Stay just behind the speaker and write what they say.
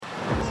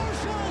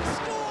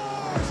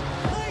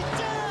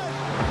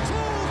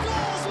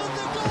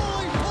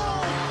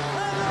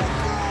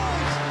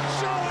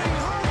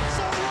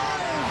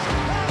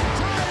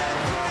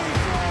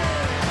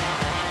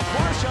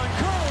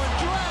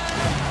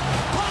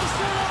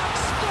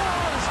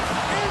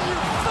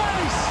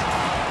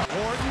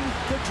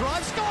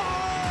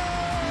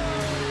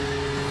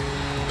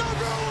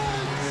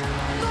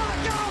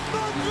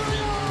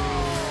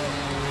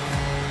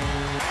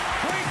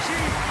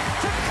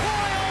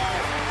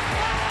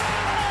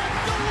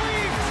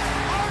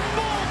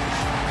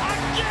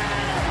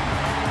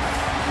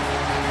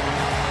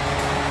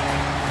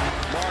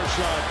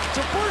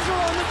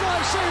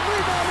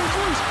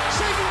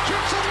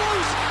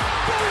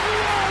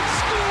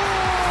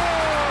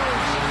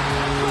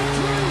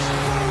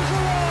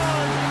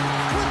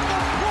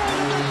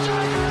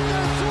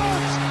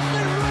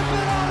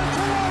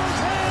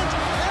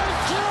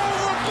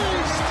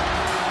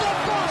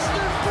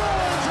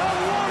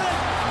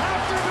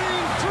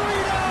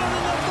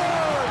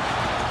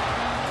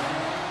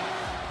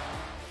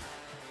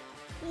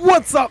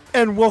What's up,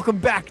 and welcome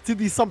back to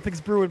the Something's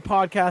Bruin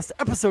podcast,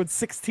 episode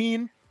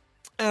 16.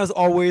 As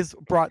always,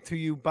 brought to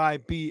you by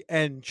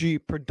BNG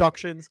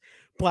Productions,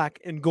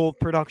 Black and Gold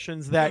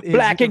Productions. That is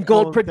Black and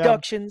Gold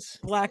Productions.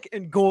 Black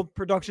and Gold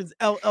Productions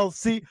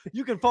LLC.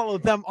 You can follow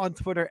them on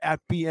Twitter at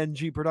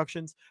BNG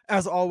Productions.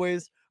 As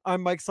always,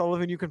 I'm Mike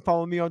Sullivan. You can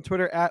follow me on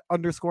Twitter at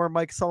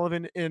 _Mike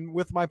Sullivan, and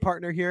with my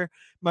partner here,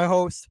 my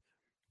host,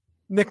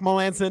 Nick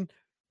Melanson.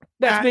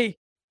 That's me.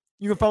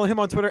 You can follow him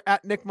on Twitter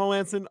at Nick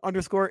Melanson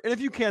 _. And if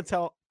you can't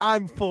tell,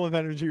 I'm full of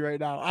energy right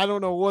now. I don't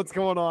know what's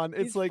going on.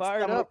 It's like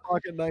 7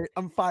 o'clock at night.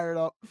 I'm fired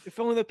up. If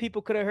only the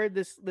people could have heard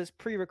this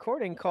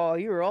pre-recording call.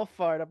 You were all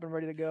fired up and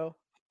ready to go.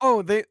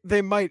 Oh,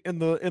 they might in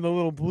the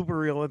little blooper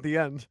reel at the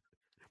end.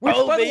 Which,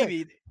 oh,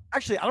 baby.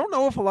 Actually, I don't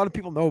know if a lot of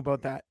people know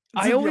about that.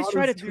 I always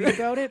try to tweet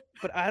about it,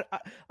 but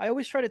I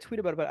always try to tweet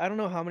about it, but I don't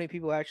know how many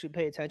people actually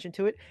pay attention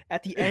to it.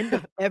 At the end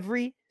of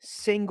every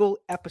single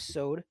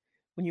episode,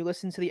 when you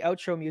listen to the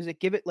outro music,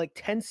 give it like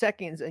 10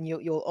 seconds and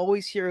you'll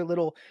always hear a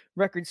little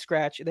record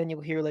scratch, and then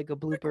you'll hear like a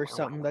blooper or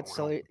something that's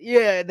silly.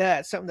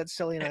 Yeah, something that's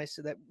silly and nice,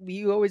 so that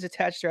we always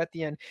attach there at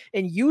the end.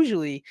 And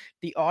usually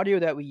the audio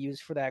that we use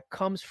for that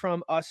comes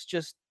from us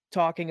just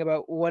talking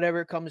about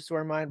whatever comes to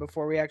our mind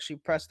before we actually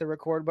press the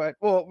record button.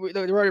 Well,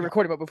 they're already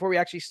recorded, but before we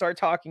actually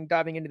start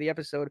diving into the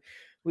episode,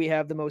 we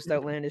have the most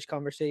outlandish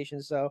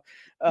conversations. So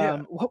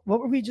what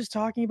were we just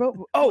talking about?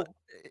 Oh,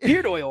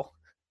 beard oil.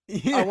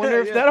 Yeah, I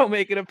wonder if that'll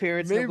make an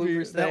appearance. Maybe in the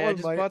bloopers today. I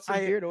just bought some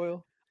beard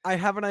oil. I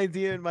have an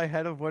idea in my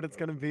head of what it's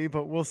going to be,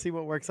 but we'll see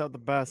what works out the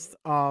best.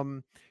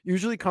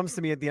 Usually comes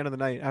to me at the end of the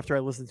night after I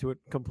listen to it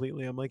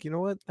completely. I'm like, you know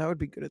what? That would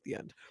be good at the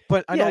end.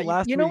 But I know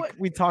last week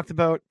we talked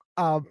about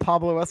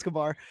Pablo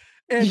Escobar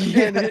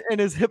and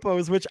his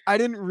hippos, which I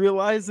didn't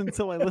realize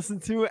until I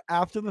listened to it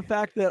after the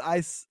fact that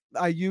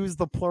I use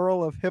the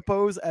plural of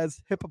hippos as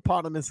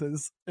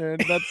hippopotamuses,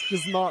 and that's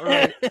just not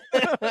right.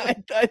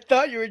 I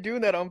thought you were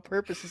doing that on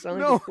purpose. It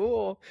sounded like a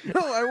fool.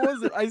 No, I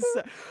wasn't.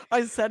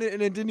 I said it,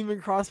 and it didn't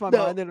even cross my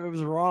mind that it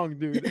was wrong,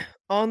 dude.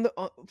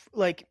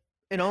 Like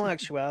in all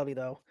actuality,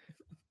 though,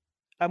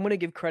 I'm gonna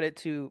give credit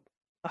to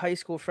a high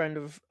school friend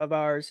of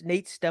ours,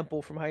 Nate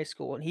Stemple from high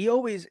school, and he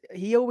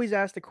always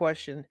asked a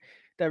question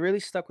that really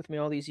stuck with me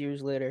all these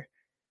years later.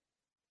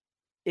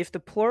 If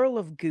the plural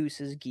of goose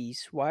is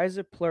geese, why is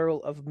the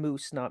plural of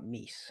moose not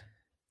meese?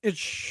 It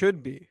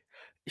should be.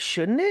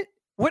 Shouldn't it?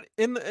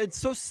 It's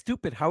so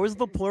stupid. How is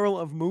the plural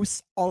of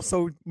moose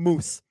also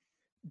moose?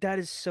 That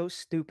is so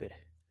stupid.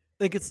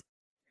 Like, it's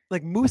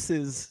like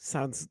mooses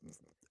sounds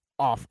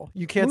awful.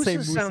 You can't say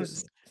mooses.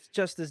 Sounds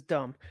just as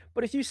dumb.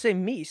 But if you say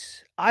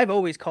meese, I've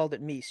always called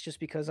it meese just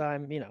because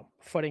I'm,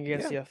 fighting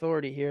against the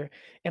authority here.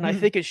 And I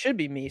think it should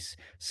be meese.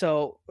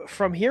 So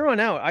from here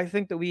on out, I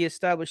think that we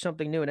establish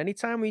something new. And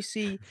anytime we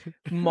see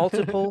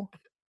multiple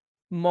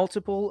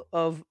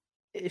of,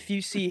 if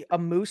you see a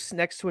moose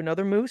next to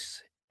another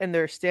moose and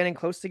they're standing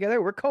close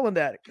together, we're calling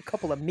that a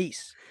couple of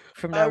meese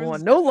from now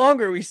on. No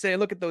longer are we saying,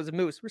 look at those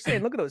moose. We're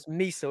saying, look at those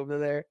meese over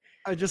there.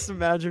 I just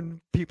imagine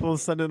people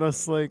sending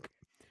us like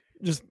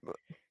just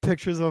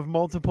pictures of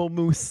multiple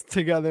moose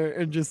together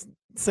and just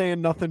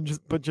saying nothing,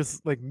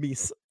 just like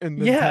meese. And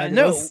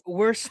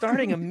we're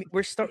starting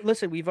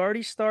listen,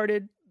 we've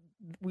started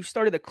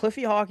the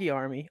Cliffy Hockey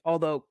Army,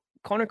 although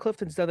Connor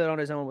Clifton's done that on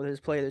his own with his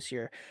play this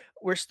year.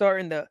 We're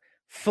starting the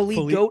Philly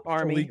Goat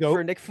Army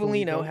for Nick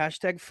Foligno,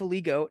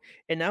 #PhillyGoat,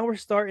 and now we're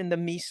starting the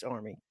Meese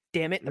Army.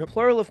 Damn it, the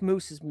plural of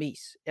moose is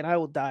meese, and I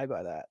will die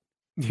by that.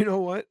 You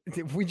know what?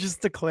 We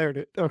just declared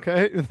it,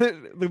 okay?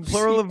 The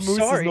plural of moose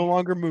is no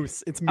longer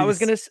moose. It's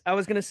meese. I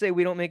was gonna say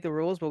we don't make the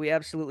rules, but we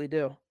absolutely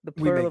do. The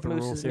plural of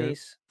moose is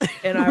meese,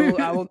 and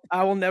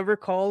I will never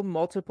call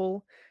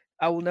multiple.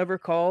 I will never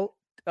call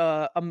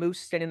a moose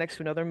standing next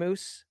to another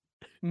moose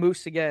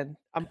again.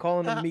 I'm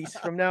calling them meese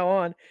from now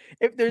on.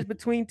 If there's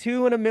between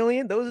 2 and 1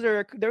 million, those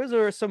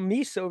are some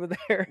meese over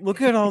there.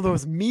 Look at all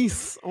those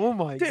meese. Oh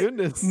my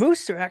goodness.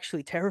 Moose are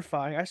actually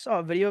terrifying. I saw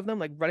a video of them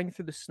like running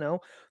through the snow.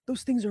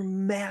 Those things are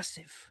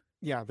massive.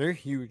 Yeah, they're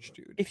huge,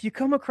 dude. If you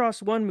come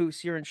across one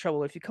moose, you're in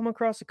trouble. If you come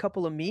across a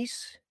couple of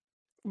meese,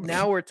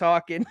 now we're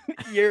talking.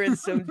 You're in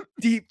some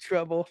deep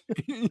trouble.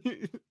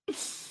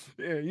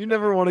 Yeah, you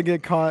never want to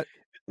get caught,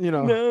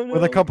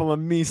 with a couple of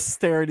meese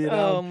staring at you.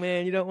 Oh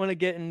man, you don't want to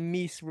get in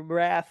meese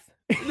wrath.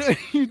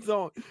 You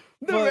don't.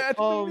 The wrath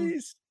of the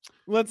meese.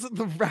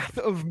 The wrath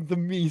of the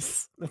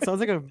meese. That sounds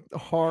like a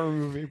horror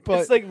movie, but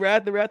it's like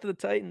the wrath of the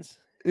Titans.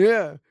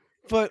 Yeah,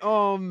 but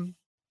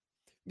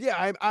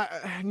yeah.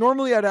 I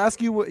normally I'd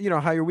ask you what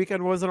how your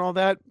weekend was and all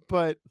that,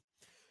 but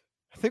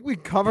I think we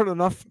covered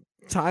enough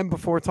time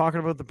before talking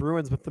about the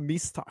Bruins with the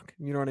meese talk.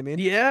 You know what I mean?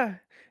 Yeah.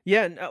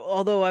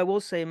 Although I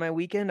will say, my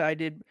weekend I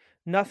did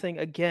nothing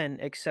again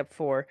except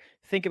for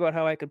think about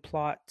how I could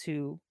plot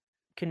to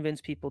convince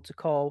people to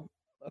call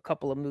a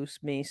couple of moose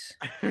meese.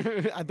 I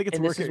think it's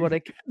and working.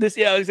 This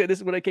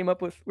is what I came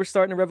up with. We're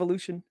starting a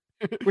revolution.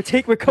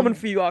 We're coming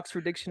for you,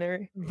 Oxford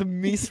Dictionary. The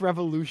meese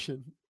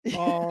revolution.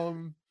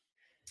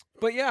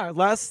 But yeah,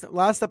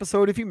 last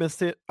episode, if you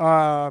missed it,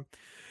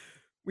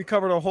 we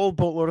covered a whole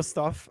boatload of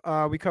stuff.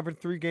 We covered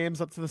 3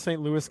 games up to the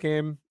St. Louis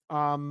game.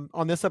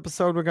 On this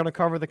episode, we're going to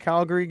cover the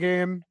Calgary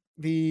game,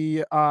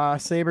 the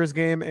Sabres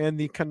game, and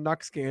the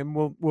Canucks game.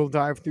 We'll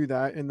dive through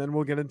that, and then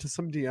we'll get into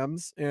some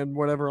DMs and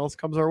whatever else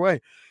comes our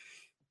way.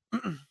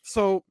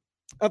 So,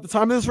 at the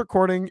time of this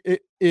recording,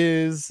 it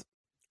is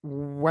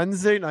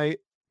Wednesday night,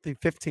 the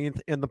 15th,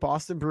 and the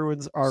Boston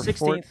Bruins are 16th.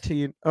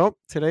 14. Oh,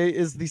 today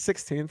is the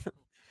 16th.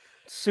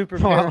 Super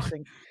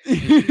embarrassing.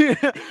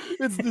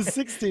 It's the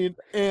 16th,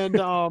 and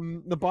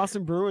the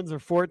Boston Bruins are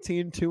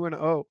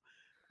 14-2-0.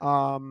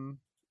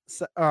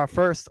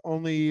 First,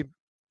 the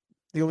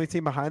only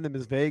team behind them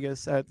is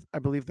Vegas at, I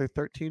believe they're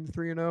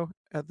 13-3-0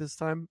 at this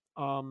time.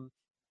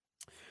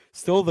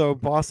 Still though,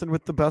 Boston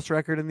with the best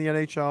record in the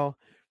NHL.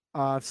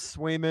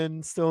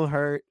 Swayman still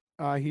hurt.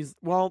 He's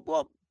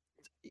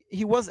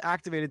he was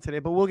activated today,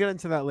 but we'll get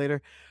into that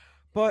later.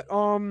 But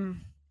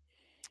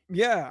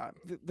yeah,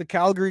 the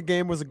Calgary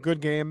game was a good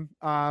game.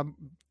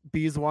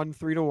 Bees won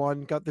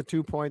 3-1, got the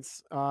 2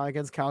 points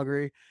against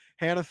Calgary.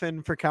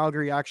 Hannafin for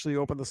Calgary actually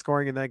opened the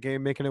scoring in that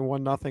game, making it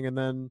 1-0, and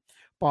then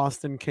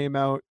Boston came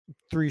out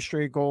 3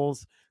 straight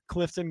goals.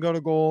 Clifton got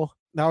a goal.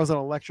 That was an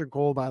electric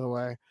goal, by the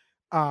way.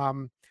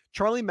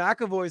 Charlie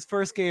McAvoy's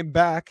first game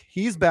back.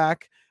 He's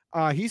back.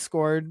 He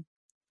scored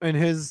in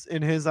his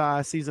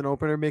season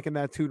opener, making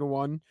that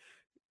 2-1,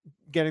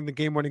 getting the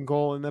game-winning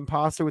goal, and then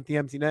Pasta with the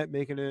empty net,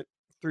 making it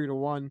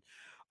 3-1.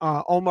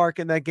 Ullmark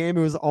in that game,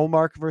 it was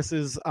Ullmark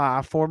versus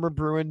former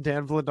Bruin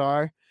Dan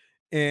Vladar,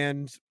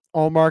 and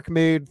Ullmark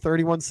made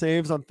 31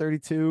 saves on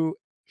 32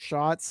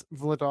 shots.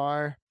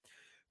 Vladar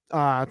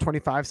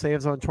 25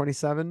 saves on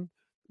 27.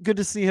 Good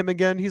to see him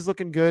again. He's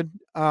looking good.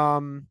 I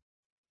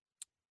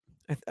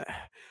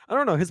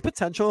don't know his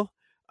potential.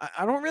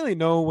 I don't really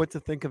know what to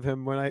think of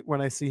him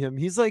when I see him.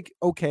 He's like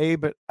okay,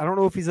 but I don't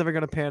know if he's ever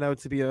going to pan out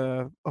to be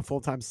a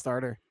full-time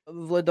starter.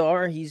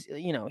 Vladar, he's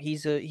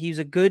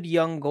a good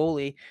young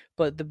goalie,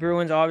 but the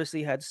Bruins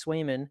obviously had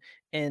Swayman,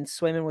 and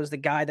Swayman was the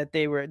guy that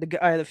they were the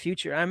guy of the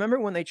future. I remember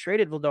when they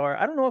traded Vladar.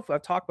 I don't know if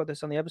I've talked about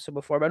this on the episode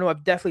before, but I know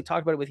I've definitely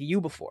talked about it with you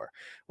before.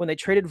 When they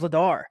traded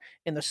Vladar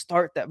and the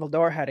start that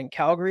Vladar had in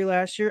Calgary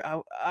last year,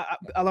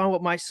 along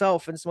with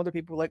myself and some other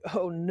people were like,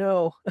 "Oh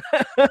no,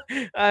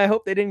 I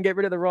hope they didn't get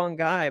rid of the wrong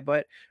guy."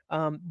 But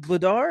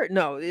Vladar,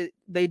 no,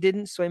 they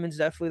didn't. Swayman's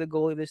definitely the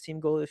goalie of this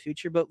team, goalie of the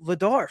future. But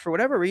Vladar, for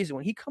whatever reason,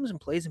 when he comes and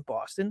plays in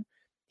Boston,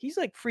 he's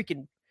like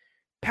freaking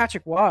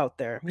Patrick Waugh out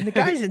there. I mean, the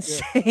guy's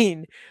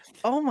insane.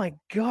 Oh my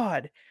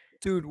god,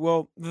 dude.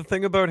 Well, the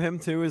thing about him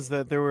too is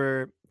that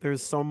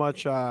there's so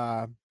much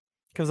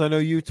because I know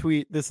you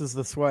tweet this is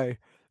the Sway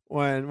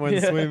when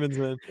Swayman's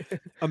in.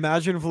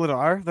 Imagine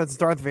Vladar, that's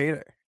Darth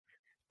Vader.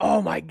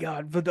 Oh my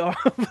god,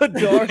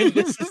 Vladar,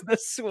 this is the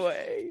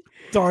Sway.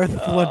 Darth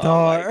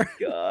Vladar.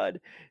 Oh my god.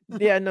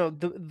 Yeah, no,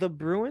 the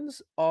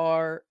Bruins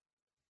are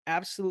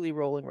absolutely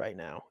rolling right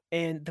now.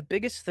 And the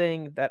biggest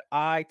thing that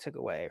I took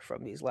away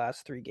from these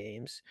last 3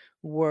 games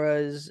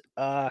was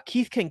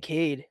Keith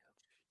Kincaid.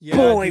 Yeah,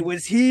 boy,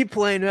 was he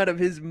playing out of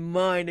his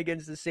mind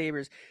against the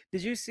Sabres.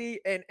 Did you see?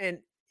 And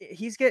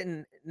he's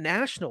getting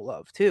national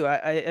love too.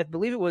 I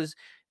believe it was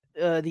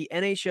the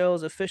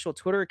NHL's official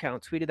Twitter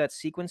account tweeted that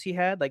sequence he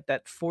had, like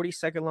that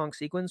 40-second long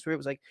sequence where it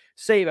was like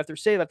save after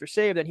save after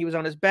save. Then he was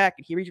on his back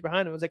and he reached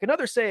behind him. It was like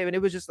another save. And it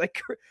was just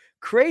like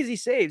crazy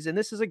saves. And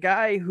this is a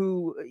guy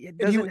who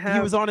doesn't have...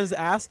 He was on his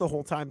ass the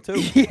whole time too.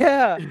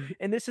 Yeah.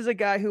 And this is a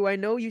guy who I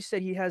know you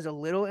said he has a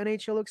little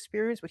NHL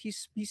experience, but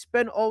he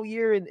spent all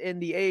year in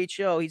the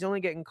AHL. He's only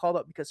getting called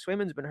up because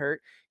Swayman's been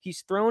hurt.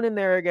 He's thrown in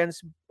there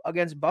against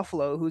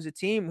Buffalo, who's a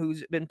team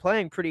who's been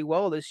playing pretty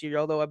well this year,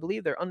 although I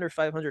believe they're under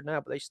 500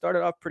 now, but they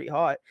started off pretty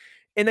hot.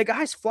 And the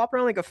guy's flopping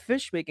around like a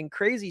fish, making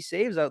crazy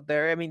saves out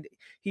there. I mean,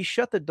 he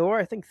shut the door.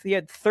 I think he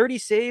had 30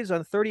 saves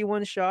on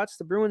 31 shots.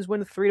 The Bruins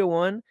win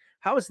 3-1.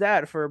 How is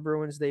that for a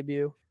Bruins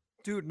debut?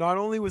 Dude, not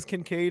only was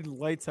Kincaid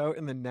lights out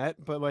in the net,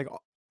 but like,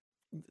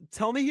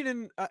 tell me he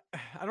didn't.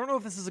 I don't know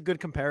if this is a good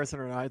comparison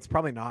or not. It's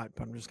probably not,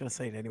 but I'm just gonna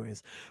say it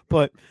anyways.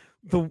 But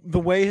the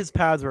way his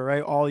pads were,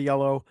 right, all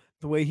yellow,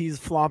 the way he's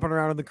flopping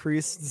around in the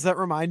crease, does that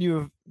remind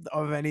you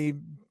of any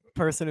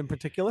person in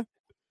particular?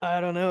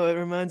 I don't know. It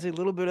reminds me a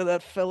little bit of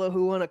that fellow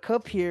who won a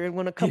cup here and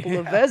won a couple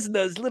of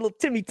Vezinas, little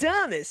Timmy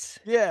Thomas.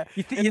 Yeah.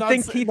 You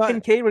think Keith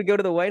Kincaid would go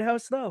to the White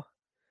House though?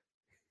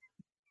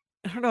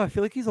 I don't know. I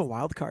feel like he's a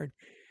wild card.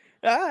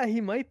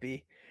 He might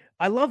be.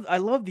 I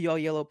love the all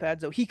yellow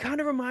pads though. He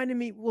kind of reminded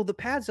me. Well, the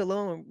pads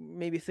alone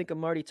made me think of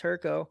Marty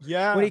Turco.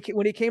 Yeah.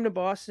 When he came to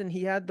Boston,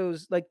 he had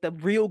those like the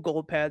real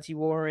gold pads he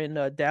wore in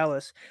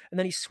Dallas, and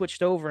then he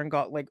switched over and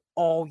got like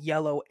all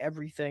yellow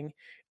everything.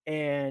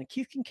 And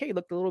Keith Kincaid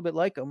looked a little bit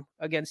like him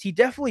against. He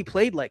definitely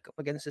played like him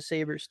against the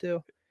Sabres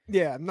too.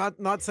 Yeah,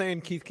 not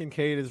saying Keith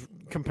Kincaid is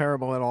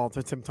comparable at all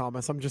to Tim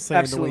Thomas. I'm just saying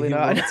absolutely the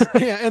way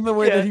not. and the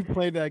way that he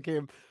played that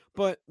game.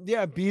 But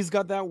yeah, B's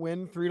got that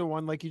win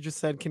 3-1, like you just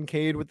said.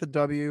 Kincaid with the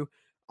W.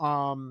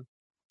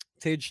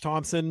 Tage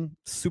Thompson,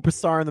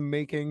 superstar in the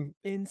making,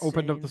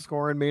 opened up the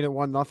score and made it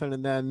 1-0.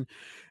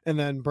 And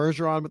then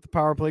Bergeron with the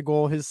power play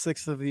goal, his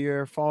 6th of the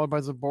year, followed by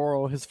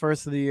Zaboral, his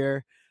 1st of the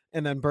year.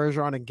 and then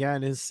Bergeron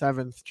again is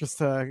 7th, just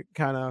to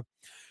kind of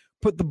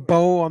put the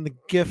bow on the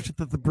gift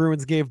that the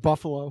Bruins gave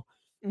Buffalo.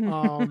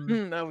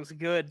 That was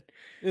good.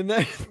 And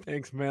then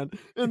thanks, man.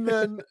 And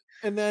then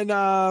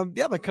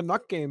the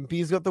Canuck game.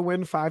 Bees got the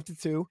win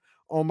 5-2.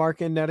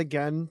 Olmark in net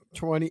again,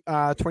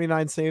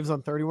 29 saves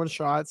on 31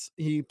 shots.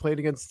 He played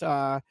against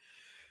Thatcher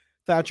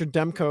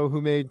Demko,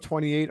 who made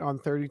 28 on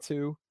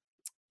 32.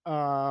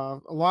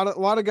 A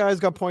lot of guys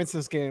got points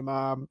this game.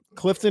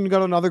 Clifton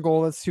got another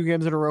goal. That's 2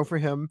 games in a row for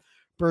him.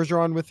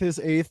 Bergeron with his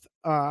 8th,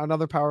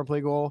 another power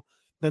play goal.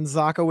 Then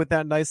Zacha with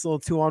that nice little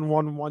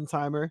 2-on-1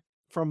 one-timer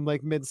from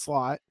like mid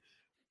slot.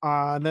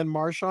 And then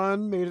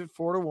Marchand made it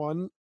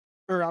 4-1,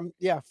 or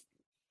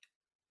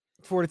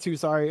 4-2.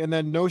 Sorry, and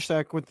then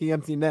Nosek with the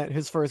empty net,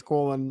 his first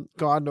goal in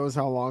God knows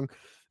how long.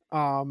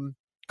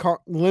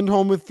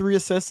 Lindholm with 3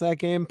 assists that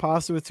game.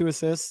 Pasta with 2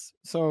 assists.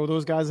 So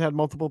those guys had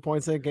multiple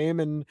points that game,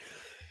 and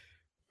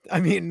I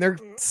mean they're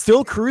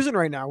still cruising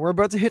right now. We're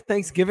about to hit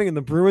Thanksgiving, and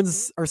the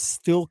Bruins are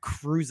still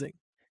cruising.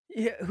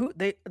 Yeah, who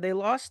they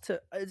lost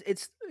to.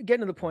 It's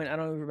getting to the point. I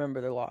don't even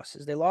remember their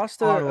losses. They lost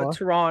to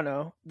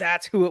Toronto.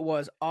 That's who it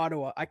was.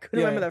 Ottawa. I couldn't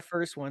remember that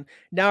first one.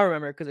 Now I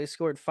remember because they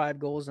scored 5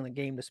 goals in the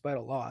game despite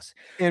a loss.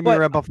 And we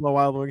were at Buffalo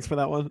Wild Wings for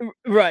that one.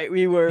 Right,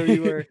 we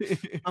were.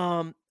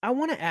 I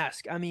want to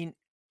ask. I mean,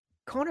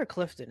 Connor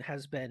Clifton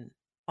has been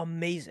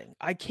amazing.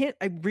 I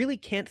really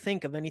can't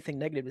think of anything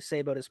negative to say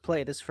about his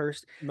play this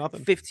first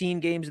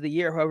 15 games of the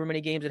year, however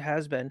many games it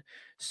has been.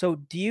 So,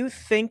 do you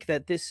think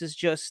that this is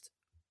just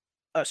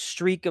a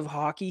streak of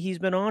hockey he's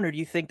been on, or do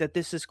you think that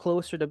this is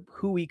closer to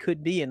who he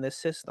could be in this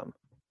system?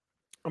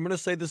 I'm going to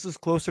say this is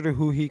closer to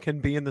who he can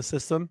be in the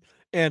system.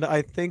 And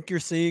I think you're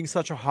seeing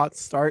such a hot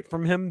start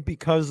from him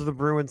because the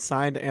Bruins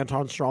signed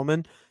Anton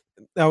Stralman.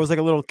 That was like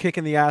a little kick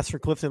in the ass for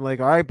Clifton.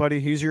 Like, all right, buddy,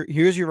 here's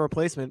your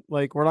replacement.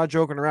 Like, we're not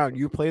joking around.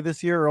 You play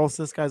this year or else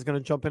this guy's going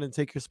to jump in and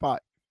take your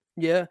spot.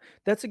 Yeah,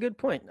 that's a good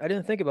point. I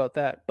didn't think about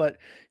that. But,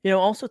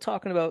 also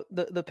talking about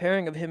the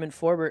pairing of him and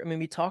Forbort, I mean,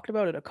 we talked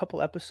about it a couple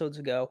episodes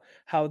ago,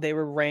 how they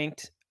were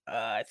ranked,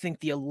 I think,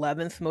 the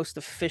 11th most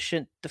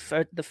efficient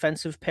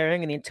defensive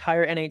pairing in the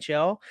entire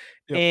NHL.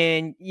 Yep.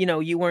 And,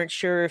 you weren't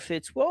sure if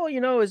it's,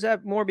 is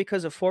that more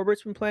because of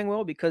Forbort's been playing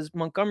well? Because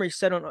Montgomery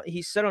said on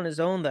his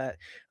own that,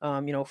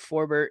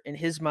 Forbort, in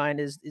his mind,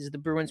 is the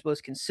Bruins'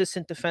 most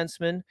consistent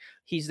defenseman.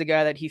 He's the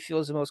guy that he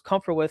feels the most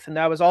comfortable with. And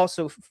that was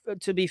also,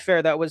 to be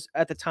fair, that was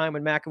at the time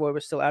when McAvoy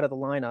was still out of the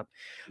lineup.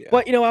 Yeah.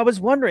 But, I was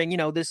wondering,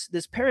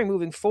 this pairing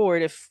moving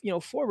forward, if,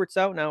 Forbort's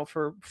out now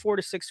for 4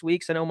 to 6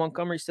 weeks. I know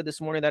Montgomery said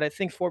this morning that I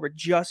think Forbort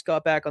just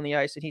got back on the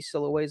ice and he's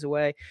still a ways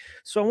away.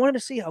 So I wanted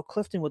to see how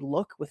Clifton would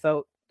look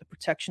without the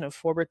protection of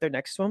Forbort there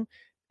next to him.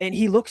 And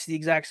he looks the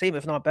exact same,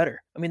 if not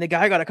better. I mean, the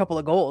guy got a couple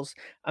of goals.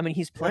 I mean,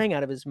 he's playing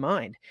out of his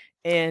mind.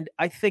 And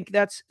I think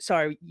that's,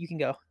 sorry, you can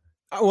go.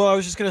 Well, I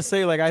was just going to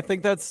say, like, I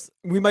think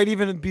we might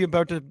even be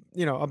about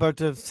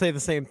to say the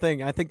same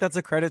thing. I think that's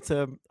a credit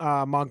to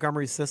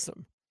Montgomery's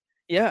system.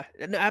 Yeah,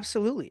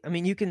 absolutely. I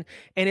mean,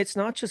 and it's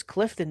not just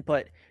Clifton,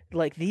 but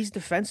like these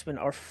defensemen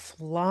are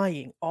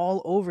flying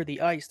all over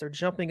the ice. They're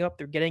jumping up,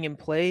 they're getting in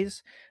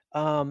plays.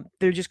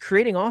 They're just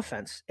creating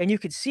offense, and you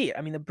could see it.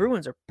 I mean, the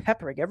Bruins are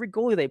peppering every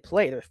goalie they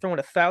play. They're throwing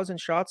 1,000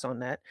 shots on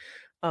net.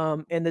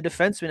 And the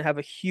defensemen have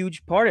a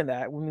huge part in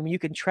that. I mean, you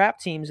can trap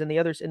teams in the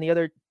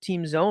other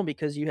team zone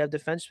because you have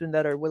defensemen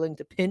that are willing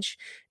to pinch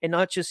and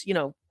not just,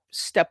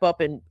 step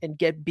up and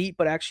get beat,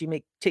 but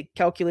actually take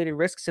calculated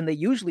risks, and they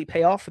usually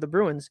pay off for the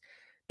Bruins.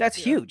 That's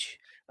huge.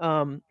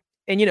 And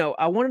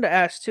I wanted to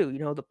ask too,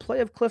 the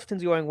play of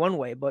Clifton's going one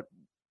way, but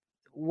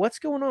what's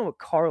going on with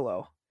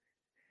Carlo?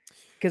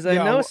 Because I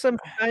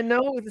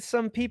know with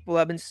some people,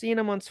 I've been seeing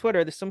them on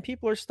Twitter, that some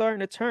people are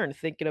starting to turn,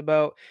 thinking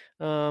about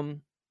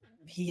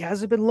he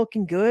hasn't been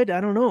looking good.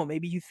 I don't know.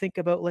 Maybe you think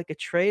about like a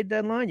trade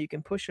deadline. You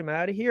can push him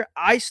out of here.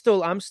 I'm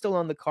still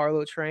on the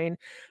Carlo train.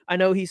 I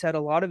know he's had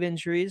a lot of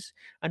injuries.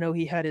 I know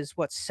he had his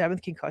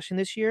 7th concussion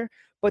this year.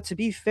 But to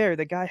be fair,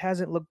 the guy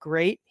hasn't looked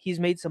great. He's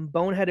made some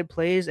boneheaded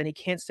plays, and he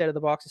can't stay out of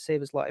the box to save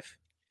his life.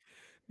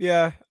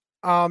 Yeah,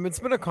 it's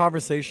been a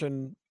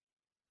conversation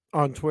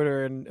on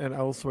Twitter and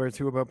elsewhere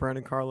too about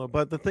Brandon Carlo.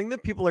 But the thing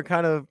that people are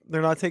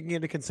they're not taking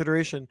into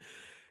consideration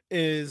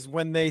is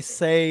when they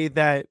say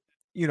that,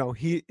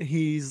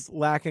 he's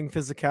lacking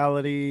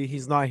physicality,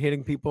 he's not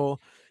hitting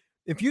people.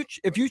 If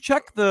you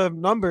check the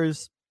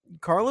numbers,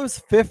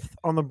 Carlo's 5th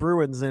on the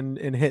Bruins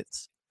in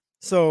hits.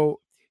 So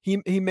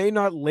he may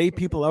not lay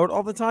people out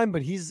all the time,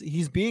 but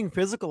he's being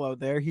physical out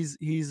there.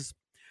 He's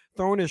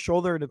throwing his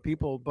shoulder to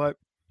people, but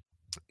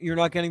you're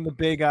not getting the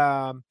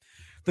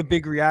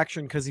big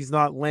reaction because he's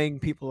not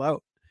laying people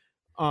out.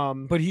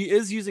 But he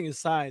is using his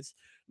size.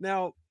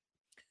 Now,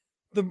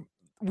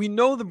 we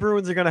know the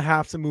Bruins are going to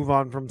have to move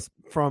on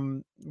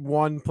from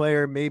one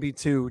player, maybe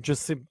 2,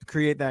 just to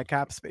create that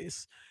cap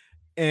space.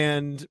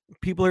 And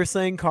people are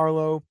saying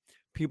Carlo,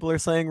 people are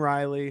saying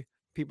Riley,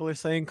 people are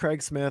saying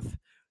Craig Smith.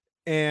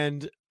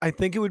 And I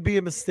think it would be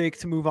a mistake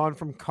to move on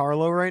from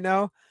Carlo right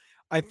now.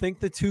 I think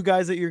the 2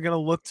 guys that you're going to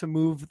look to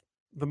move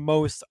the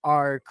most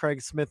are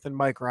Craig Smith and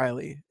Mike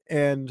Riley.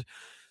 And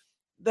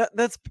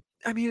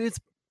it's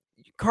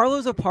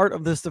Carlo's a part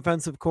of this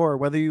defensive core,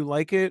 whether you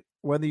like it,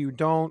 whether you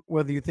don't,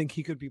 whether you think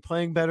he could be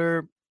playing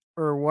better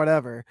or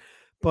whatever.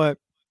 But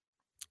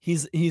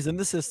he's in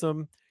the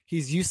system.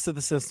 He's used to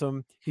the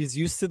system. He's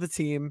used to the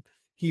team.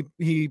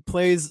 He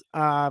plays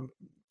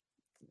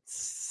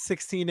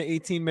 16 to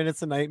 18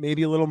 minutes a night,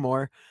 maybe a little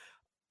more.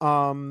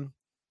 And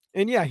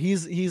yeah,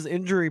 he's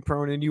injury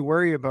prone, and you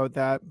worry about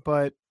that.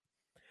 But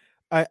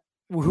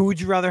who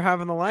would you rather have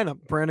in the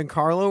lineup, Brandon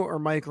Carlo or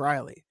Mike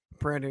Riley?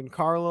 Brandon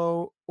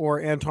Carlo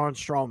or Anton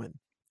Strawman?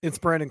 It's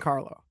Brandon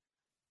Carlo.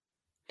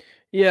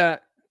 Yeah,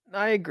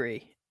 I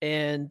agree.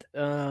 And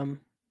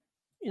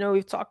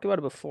we've talked about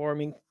it before. I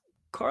mean,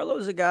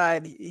 Carlo's a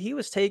guy, he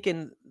was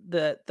taken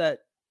that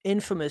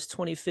infamous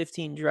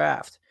 2015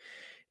 draft.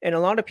 And a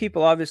lot of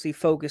people obviously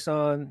focus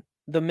on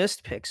the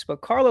missed picks, but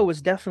Carlo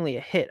was definitely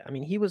a hit. I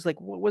mean, he was like,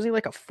 was he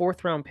like a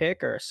 4th round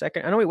pick or a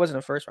second? I know he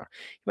wasn't a 1st round.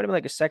 He might have been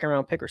like a 2nd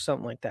round pick or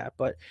something like that.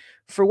 But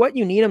for what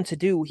you need him to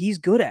do, he's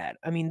good at.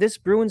 I mean, this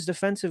Bruins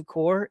defensive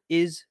core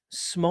is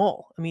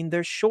small. I mean,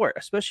 they're short,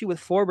 especially with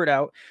Forbert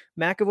out.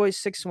 McAvoy's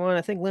 6'1".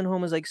 I think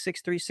Lindholm is like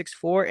 6'3",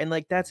 6'4", and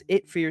like that's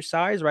it for your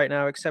size right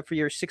now, except for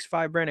your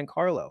 6'5" Brandon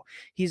Carlo.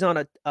 He's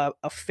on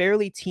a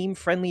fairly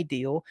team-friendly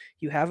deal.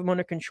 You have him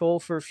under control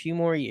for a few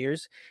more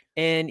years,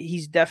 and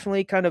he's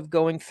definitely kind of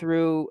going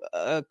through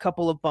a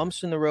couple of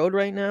bumps in the road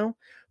right now.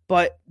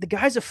 But the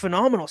guy's a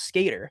phenomenal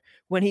skater.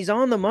 When he's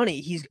on the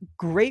money, he's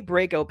great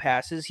breakout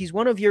passes. He's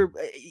one of your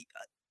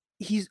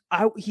he's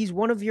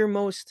one of your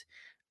most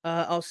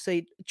I'll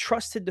say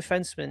trusted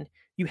defensemen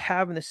you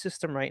have in the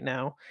system right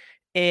now.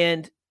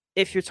 And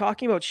if you're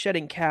talking about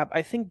shedding cap,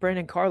 I think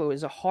Brandon Carlo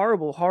is a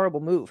horrible,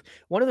 horrible move.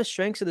 One of the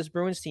strengths of this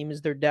Bruins team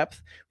is their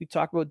depth. We've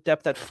talked about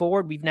depth at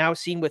forward. We've now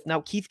seen with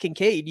Keith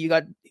Kincaid, you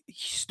got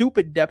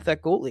stupid depth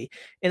at goalie,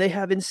 and they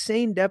have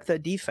insane depth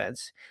at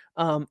defense.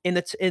 In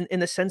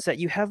the sense that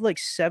you have like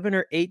 7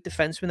 or 8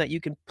 defensemen that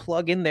you can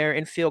plug in there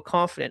and feel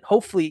confident.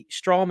 Hopefully,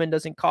 Strawman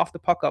doesn't cough the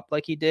puck up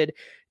like he did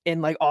in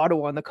like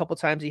Ottawa and the couple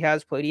times he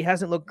has played. He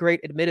hasn't looked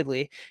great,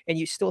 admittedly, and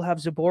you still have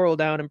Zaboral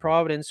down in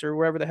Providence or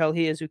wherever the hell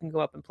he is who can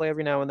go up and play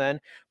every now and then.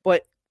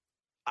 But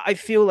I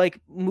feel like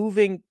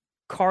moving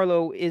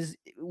Carlo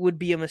would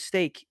be a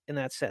mistake in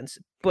that sense.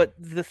 But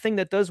the thing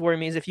that does worry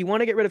me is if you want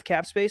to get rid of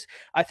cap space,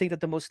 I think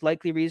that the most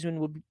likely reason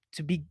would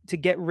be to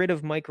get rid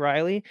of Mike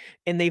Riley.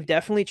 And they've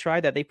definitely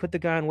tried that. They put the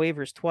guy on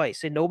waivers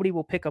twice and nobody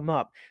will pick him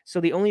up.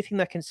 So the only thing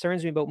that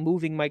concerns me about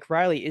moving Mike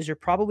Riley is you're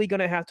probably going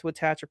to have to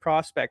attach a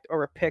prospect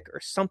or a pick or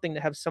something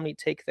to have somebody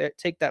take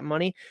that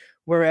money.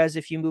 Whereas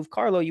if you move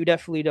Carlo, you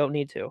definitely don't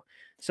need to.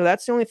 So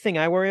that's the only thing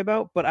I worry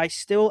about. But I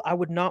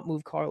would not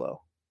move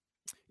Carlo.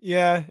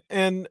 Yeah,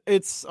 and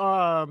it's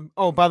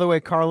by the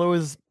way, Carlo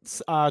is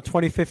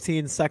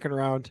 2015 2nd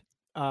round,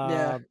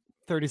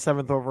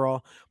 37th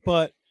overall.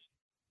 But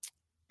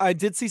I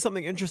did see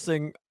something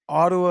interesting.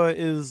 Ottawa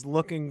is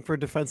looking for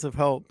defensive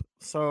help.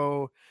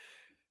 So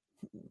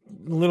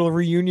little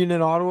reunion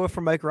in Ottawa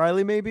for Mike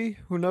Riley, maybe.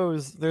 Who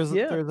knows? There's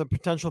a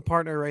potential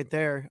partner right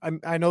there.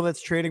 I know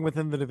that's trading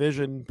within the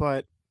division,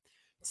 but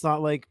it's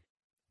not like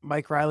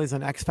Mike Riley's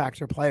an X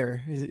factor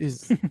player.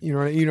 Is you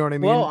know what I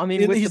mean? Well, I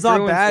mean, he's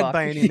not bad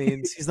by any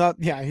means. He's not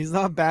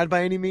bad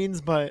by any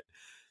means, but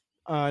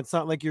it's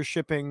not like you're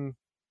shipping,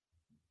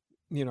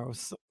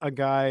 a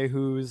guy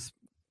who's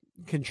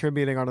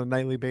contributing on a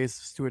nightly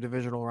basis to a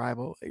divisional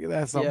rival.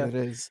 That's not what it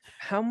is.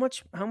 How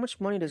much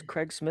money does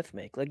Craig Smith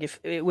make? Like,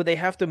 would they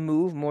have to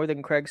move more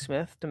than Craig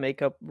Smith to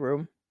make up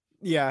room?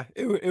 Yeah,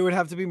 it would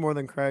have to be more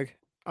than Craig.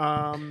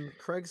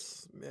 Craig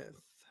Smith.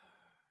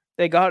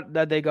 They got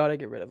to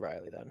get rid of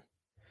Riley then,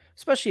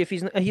 especially if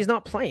he's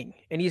not playing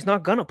and he's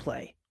not gonna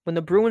play. When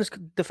the Bruins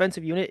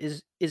defensive unit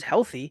is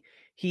healthy,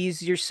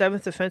 he's your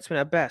 7th defenseman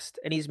at best,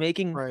 and he's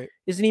making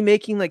Isn't he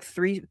making like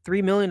 $3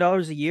 million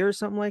a year or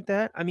something like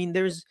that? I mean,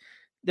 there's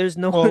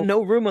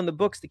no room on the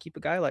books to keep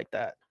a guy like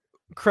that.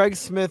 Craig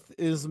Smith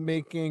is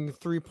making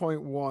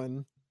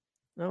 3.1.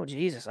 Oh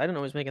Jesus, I didn't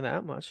know he was making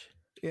that much.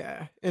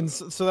 Yeah, and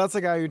so that's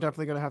a guy you're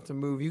definitely going to have to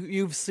move.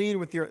 You've seen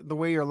with the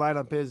way your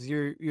lineup is,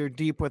 you're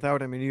deep without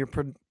him, and your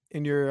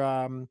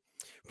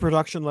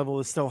production level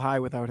is still high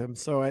without him.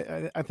 So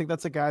I think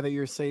that's a guy that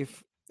you're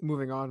safe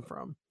moving on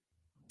from.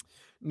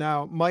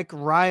 Now, Mike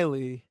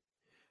Riley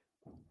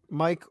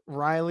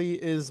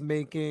is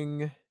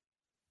making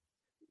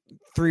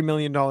 $3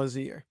 million a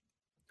year.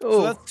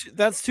 Oh, so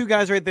that's 2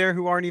 guys right there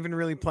who aren't even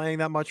really playing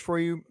that much for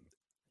you.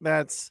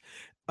 That's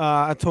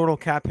a total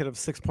cap hit of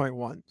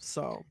 6.1.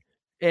 So.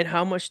 And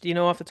how much do you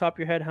know off the top of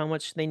your head how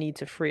much they need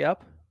to free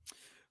up?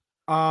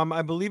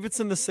 I believe it's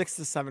in the 6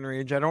 to 7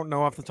 range. I don't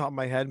know off the top of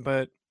my head,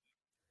 but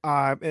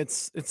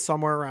it's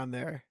somewhere around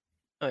there.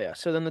 Oh yeah,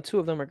 so then the 2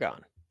 of them are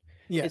gone.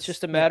 Yes, it's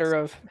just a matter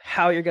of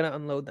how you're going to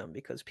unload them,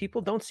 because people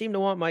don't seem to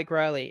want Mike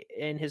Riley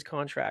in his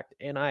contract,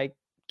 and I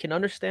can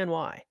understand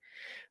why.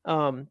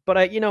 But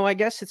I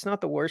guess it's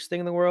not the worst thing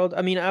in the world.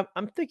 I mean,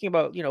 I'm thinking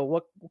about,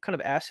 what kind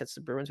of assets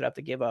the Bruins would have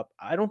to give up.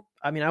 I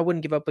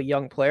wouldn't give up a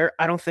young player.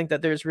 I don't think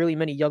that there's really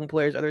many young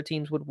players other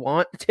teams would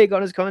want to take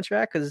on his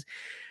contract, because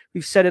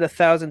we've said it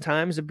 1,000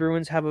 times. The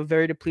Bruins have a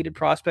very depleted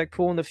prospect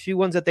pool, and the few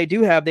ones that they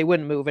do have, they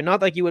wouldn't move. And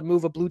not like you would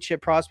move a blue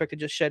chip prospect to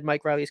just shed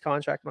Mike Riley's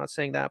contract. I'm not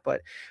saying that,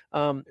 but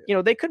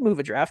they could move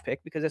a draft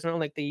pick because it's not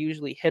like they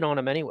usually hit on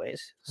them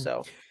anyways.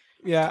 So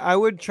yeah, I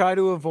would try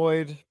to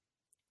avoid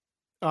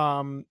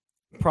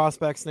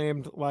prospects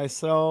named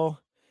Lysell,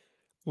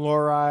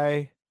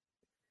 Lorai,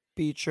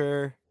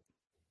 Beecher,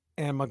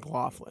 and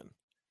McLaughlin.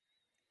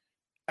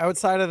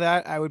 Outside of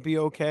that, I would be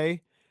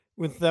okay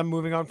with them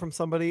moving on from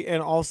somebody.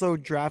 And also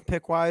draft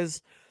pick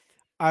wise,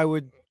 I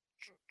would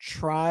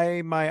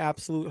try my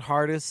absolute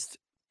hardest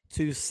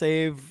to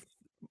save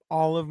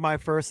all of my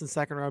first and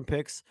second round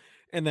picks,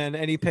 and then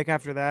any pick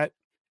after that,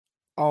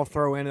 I'll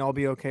throw in and I'll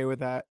be okay with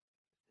that.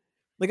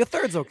 Like a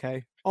third's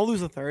okay. I'll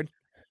lose a third.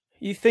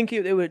 you think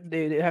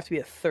they'd have to be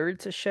a third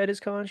to shed his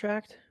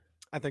contract?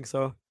 I think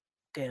so.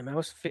 Damn, I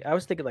was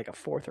thinking like a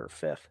fourth or a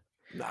fifth.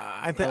 Nah,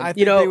 I think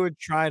they would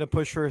try to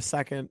push for a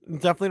second.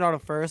 Definitely not a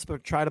first,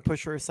 but try to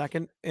push for a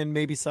second and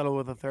maybe settle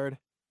with a third.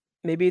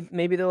 Maybe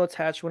they'll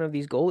attach one of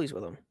these goalies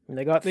with them. And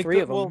they got three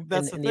of them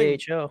in the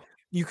AHL.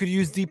 You could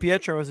use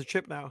DiPietro as a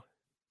chip now.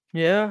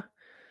 Yeah.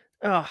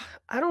 I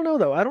don't know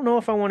though. I don't know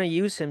if I want to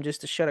use him just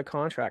to shed a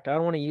contract. I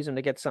don't want to use him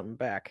to get something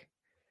back.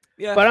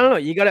 Yeah. But I don't know.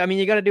 You got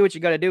to do what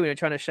you got to do when you're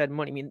trying to shed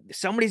money. I mean,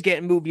 somebody's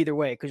getting moved either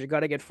way because you got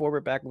to get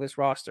Forbort back with this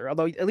roster.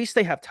 Although at least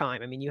they have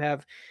time. I mean, you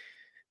have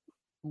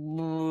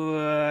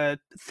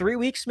 3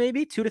 weeks,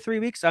 maybe 2 to 3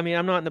 weeks. I mean,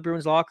 I'm not in the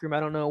Bruins locker room. I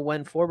don't know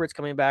when Forbort's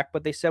coming back,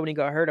 but they said when he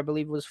got hurt, I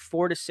believe it was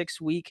 4 to 6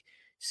 week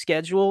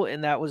schedule,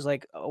 and that was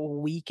like a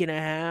week and a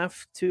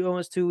half to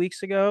almost 2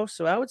 weeks ago.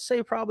 So I would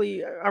say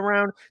probably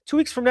around 2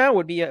 weeks from now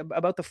would be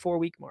about the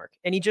 4-week mark.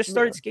 And he just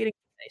started skating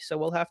today, so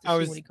we'll have to see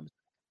when he comes back.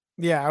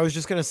 Yeah, I was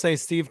just gonna say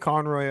Steve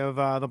Conroy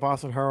of the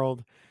Boston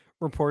Herald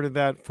reported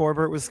that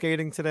Forbort was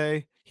skating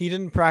today. He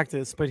didn't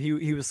practice, but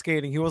he was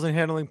skating. He wasn't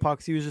handling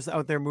pucks. He was just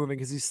out there moving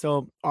because he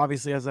still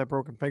obviously has that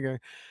broken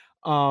finger.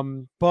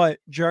 But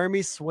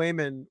Jeremy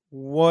Swayman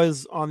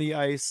was on the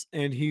ice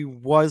and he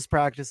was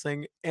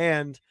practicing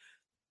and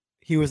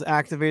he was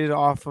activated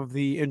off of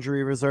the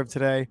injury reserve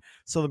today.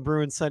 So the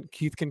Bruins sent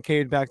Keith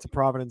Kincaid back to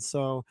Providence.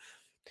 So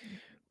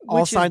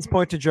all signs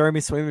point to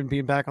Jeremy Swayman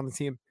being back on the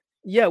team.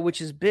 Yeah, which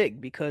is big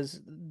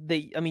because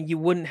you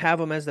wouldn't have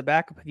him as the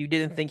backup if you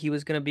didn't think he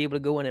was going to be able to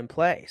go in and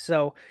play.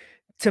 So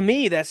to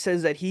me, that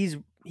says that he's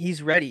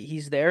ready.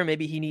 He's there.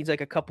 Maybe he needs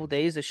like a couple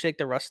days to shake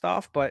the rust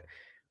off, but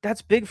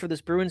that's big for this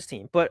Bruins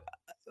team. But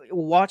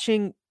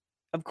watching,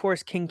 of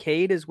course,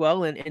 Kincaid as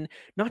well, and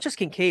not just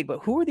Kincaid, but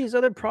who are these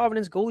other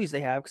Providence goalies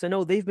they have? Because I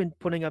know they've been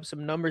putting up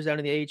some numbers down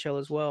in the AHL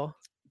as well.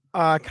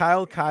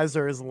 Kyle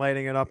Kaiser is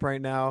lighting it up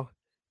right now.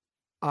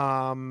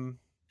 And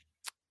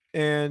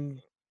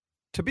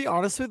to be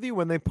honest with you,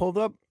 when they pulled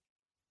up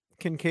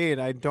Kincaid,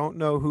 I don't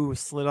know who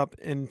slid up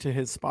into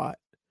his spot.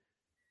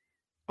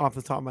 Off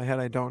the top of my head,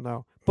 I don't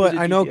know. But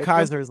I know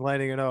Kaiser is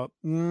lighting it up.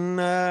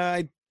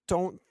 I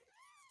don't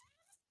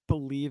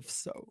believe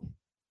so.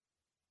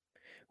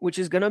 Which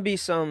is going to be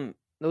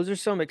those are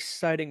some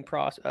exciting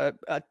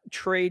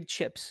trade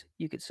chips,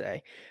 you could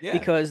say. Yeah.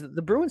 Because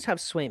the Bruins have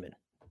Swayman.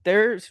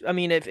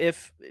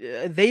 If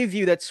they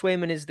view that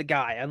Swayman is the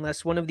guy,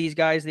 unless one of these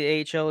guys,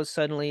 the AHL, is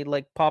suddenly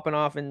like popping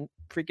off and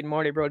freaking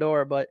Marty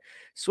Brodeur, but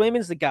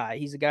Swayman's the guy.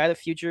 He's the guy of the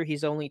future.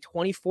 He's only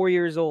 24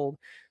 years old.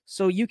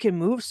 So you can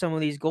move some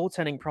of these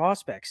goaltending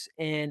prospects.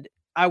 And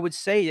I would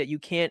say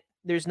that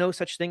there's no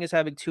such thing as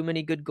having too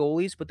many good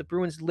goalies, but the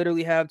Bruins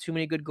literally have too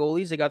many good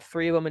goalies. They got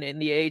 3 of them in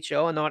the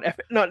AHL, and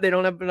they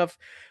don't have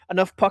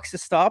enough pucks to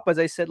stop, as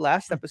I said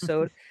last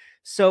episode.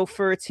 So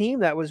for a team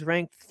that was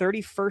ranked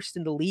 31st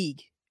in the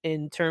league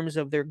in terms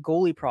of their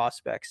goalie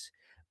prospects,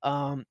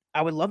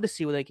 I would love to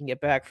see what they can get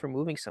back for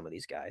moving some of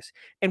these guys.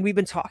 And we've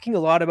been talking a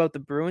lot about the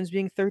Bruins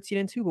being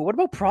 13-2, but what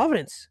about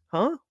Providence?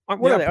 Huh?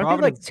 Aren't they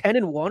like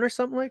 10-1 or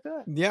something like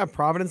that? Yeah,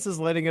 Providence is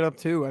lighting it up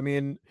too. I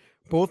mean,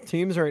 both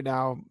teams right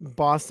now,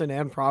 Boston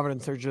and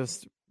Providence, are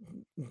just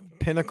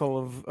pinnacle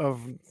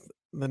of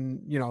the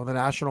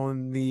National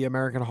and the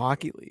American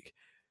Hockey League.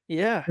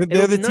 Yeah,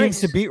 they're the teams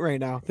to beat right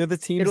now. They're the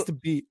teams to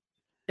beat.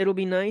 It'll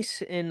be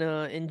nice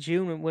in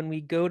June when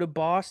we go to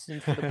Boston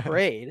for the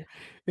parade,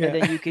 and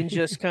then you can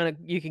just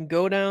you can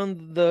go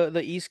down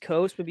the East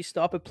Coast, maybe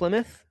stop at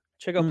Plymouth,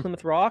 check out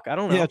Plymouth Rock. I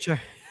don't know. Yeah,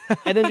 sure.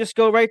 And then just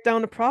go right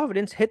down to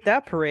Providence, hit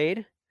that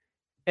parade,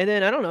 and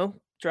then I don't know,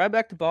 drive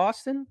back to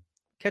Boston,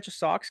 catch a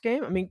Sox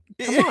game. I mean,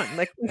 come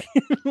on,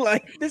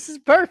 like this is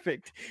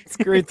perfect. It's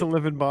great to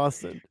live in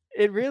Boston.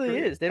 It really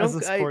is. They don't as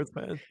a sports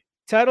fan.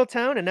 Title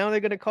Town, and now they're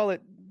going to call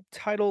it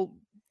Title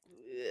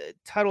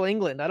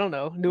England. I don't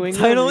know. New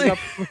England.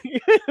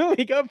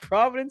 We got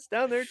Providence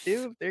down there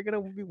too. They're gonna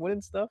be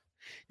winning stuff.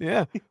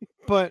 Yeah,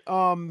 but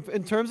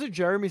in terms of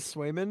Jeremy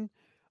Swayman,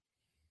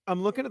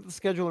 I'm looking at the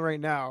schedule right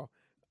now.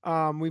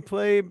 We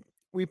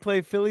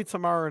play Philly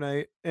tomorrow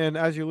night, and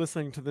as you're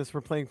listening to this,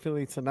 we're playing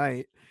Philly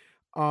tonight.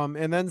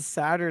 And then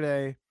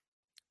Saturday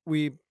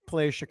we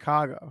play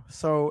Chicago.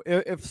 So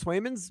if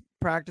Swayman's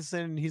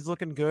practicing and he's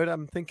looking good,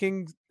 I'm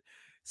thinking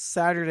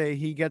Saturday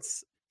he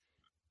gets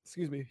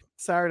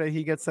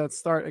that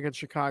start against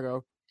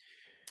Chicago.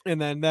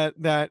 and then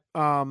that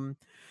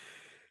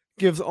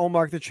gives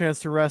Olmark the chance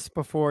to rest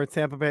before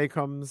Tampa Bay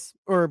comes,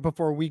 or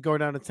before we go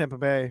down to Tampa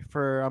Bay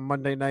for a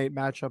Monday night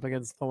matchup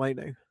against the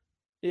Lightning.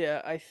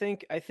 Yeah, I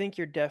think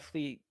you're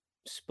definitely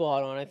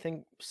spot on. I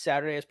think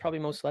Saturday is probably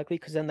most likely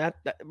because then that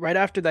right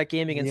after that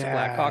game against the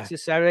Blackhawks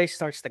this Saturday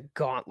starts the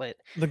gauntlet.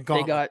 They're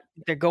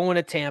going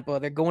to Tampa,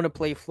 they're going to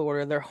play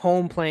Florida, they're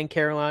home playing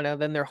Carolina,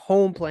 then they're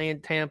home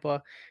playing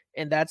Tampa,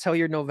 and that's how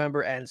your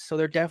November ends. So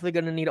they're definitely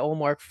going to need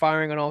Olmark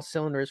firing on all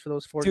cylinders for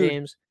those 4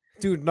 games.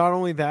 Dude, not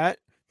only that,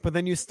 but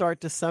then you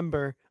start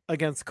December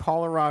against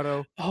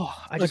Colorado,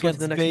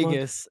 against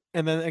Vegas,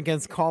 and then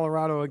against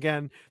Colorado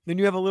again. Then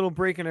you have a little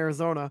break in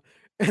Arizona.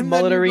 And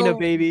Mullet Arena,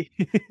 baby.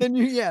 then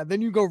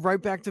you go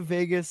right back to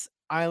Vegas,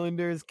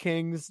 Islanders,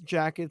 Kings,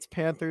 Jackets,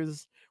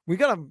 Panthers. We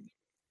got a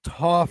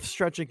tough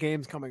stretch of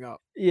games coming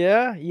up.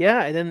 Yeah.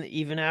 And then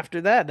even after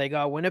that, they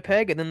got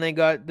Winnipeg, and then they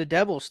got the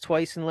Devils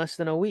twice in less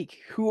than a week.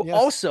 Who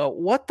also,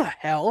 what the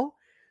hell?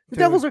 The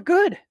Devils are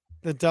good.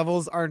 The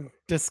Devils are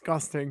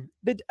disgusting.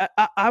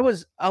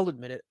 I'll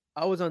admit it.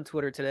 I was on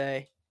Twitter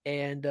today,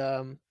 and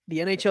the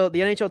NHL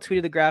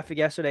tweeted the graphic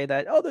yesterday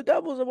that the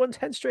Devils have won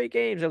 10 straight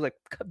games. I was like,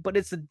 but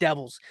it's the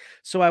Devils.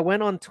 So I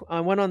went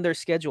on their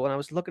schedule, and I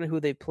was looking at who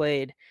they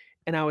played,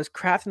 and I was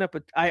crafting up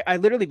I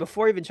literally,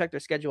 before I even checked their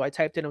schedule, I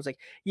typed in, I was like,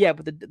 yeah,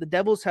 but the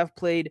Devils have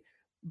played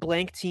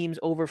blank teams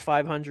over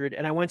 500,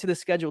 and I went to the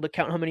schedule to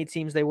count how many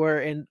teams they were,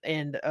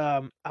 and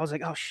I was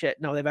like, oh shit,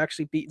 no, they've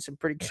actually beaten some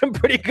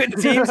pretty good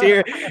teams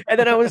here. And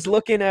then I was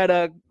looking at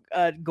a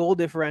goal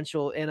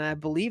differential, and I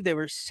believe they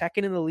were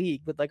second in the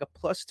league with like a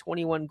plus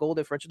 21 goal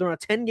differential. They're on a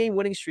 10-game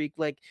winning streak.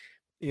 Like,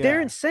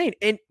 they're insane.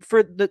 And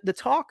for the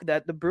talk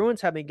that the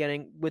Bruins have been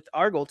getting with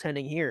our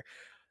goaltending here,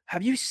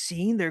 have you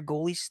seen their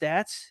goalie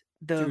stats?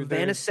 The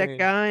Vanacek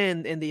guy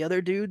and the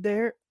other dude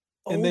there.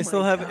 And they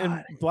still have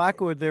in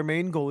Blackwood, their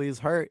main goalie is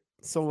hurt.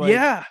 So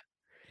like,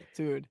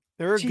 dude,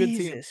 they're a good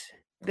team.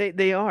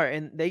 They are,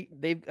 and they've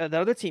the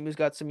other team who's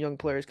got some young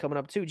players coming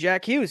up too.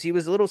 Jack Hughes, he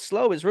was a little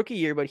slow his rookie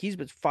year, but he's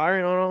been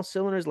firing on all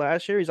cylinders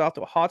last year. He's off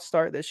to a hot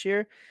start this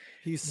year.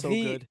 He's so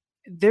good.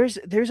 There's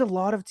a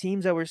lot of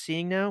teams that we're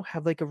seeing now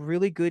have like a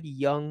really good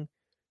young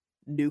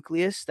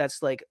nucleus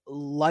that's like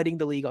lighting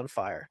the league on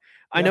fire.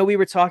 I know we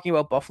were talking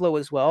about Buffalo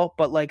as well,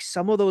 but like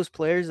some of those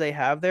players they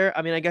have there,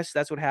 I mean, I guess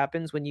that's what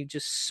happens when you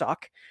just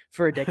suck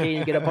for a decade and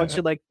you get a bunch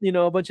of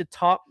a bunch of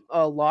top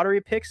lottery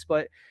picks.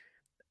 But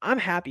I'm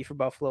happy for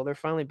Buffalo. They're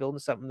finally building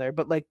something there.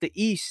 But like the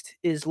East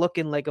is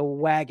looking like a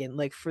wagon,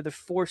 like for the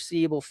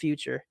foreseeable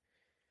future.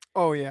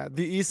 Oh yeah,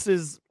 the East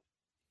is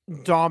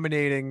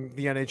dominating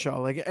the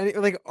NHL.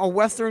 Like a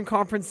Western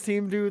Conference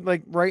team, dude.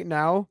 Like right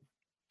now,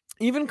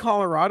 even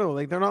Colorado,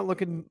 like they're not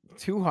looking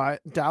too hot.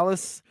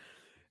 Dallas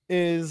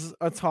is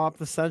atop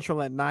the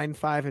Central at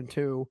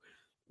 9-5-2.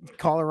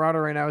 Colorado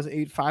right now is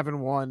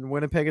 8-5-1.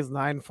 Winnipeg is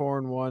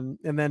 9-4-1,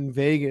 and then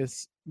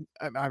Vegas.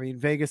 I mean,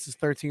 Vegas is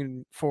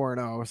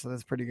 13-4-0, so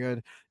that's pretty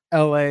good.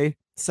 LA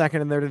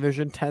second in their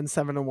division,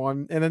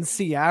 10-7-1, and then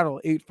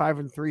Seattle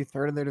 8-5-3,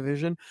 third in their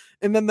division,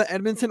 and then the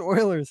Edmonton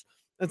Oilers,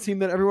 a team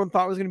that everyone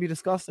thought was going to be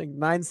disgusting,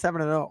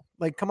 9-7-0.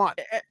 Like, come on.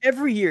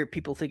 Every year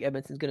people think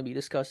Edmonton's going to be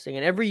disgusting,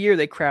 and every year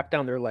they crap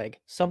down their leg.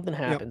 Something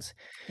happens.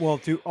 Yep. Well,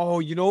 dude,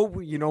 you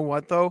know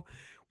what though?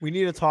 We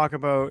need to talk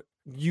about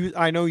you.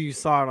 I know you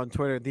saw it on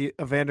Twitter, the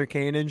Evander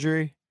Kane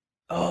injury.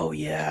 Oh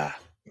yeah,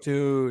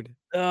 dude.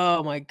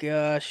 Oh my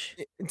gosh,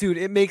 dude,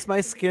 it makes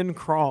my skin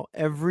crawl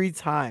every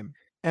time.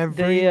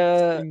 Every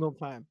single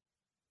time.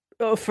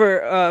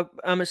 Oh,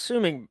 I'm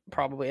assuming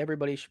probably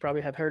everybody should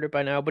probably have heard it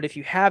by now, but if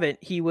you haven't,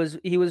 he was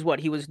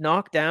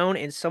knocked down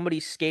and somebody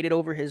skated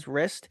over his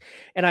wrist,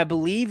 and I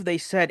believe they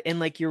said, and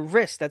like your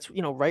wrist, that's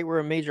right where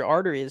a major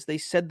artery is. They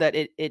said that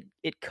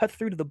it cut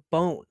through to the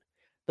bone,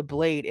 the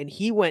blade, and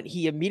he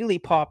immediately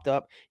popped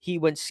up. He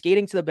went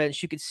skating to the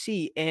bench. You could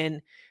see,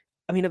 and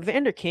I mean,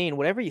 Evander Kane,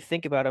 whatever you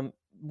think about him,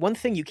 one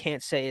thing you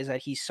can't say is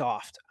that he's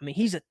soft. I mean,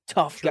 he's a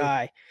tough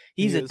guy.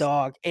 He's a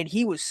dog, and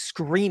he was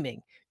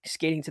screaming,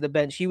 skating to the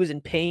bench. He was in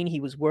pain. He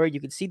was worried.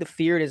 You could see the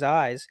fear in his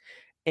eyes,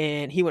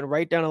 and he went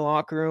right down the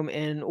locker room.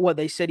 And what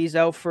they said, he's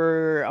out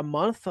for a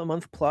month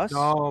plus.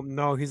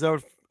 No, he's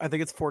out. I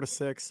think it's 4 to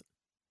 6.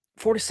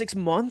 4 to 6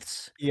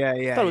 months. Yeah.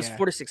 I thought it was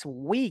 4 to 6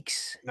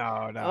 weeks.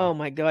 No. Oh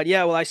my god.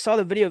 Yeah. Well, I saw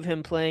the video of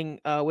him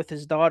playing with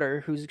his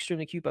daughter, who's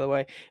extremely cute, by the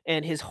way,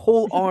 and his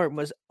whole arm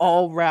was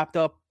all wrapped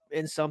up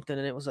in something,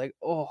 and it was like,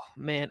 oh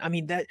man. I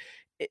mean,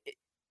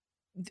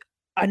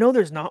 I know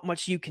there's not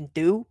much you can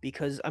do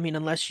because, I mean,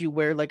 unless you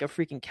wear like a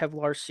freaking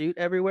Kevlar suit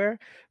everywhere,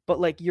 but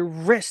like your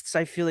wrists,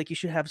 I feel like you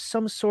should have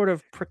some sort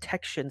of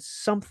protection,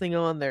 something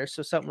on there,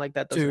 so something like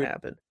that doesn't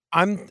happen.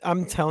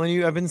 I'm telling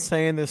you, I've been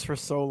saying this for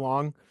so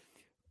long.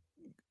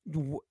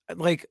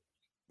 Like,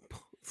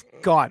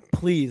 God,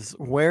 please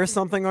wear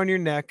something on your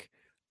neck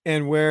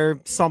and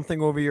wear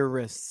something over your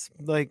wrists.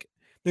 Like,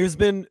 there's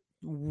been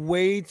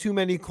way too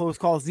many close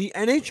calls. The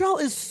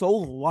NHL is so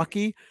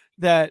lucky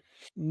that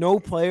no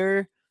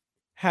player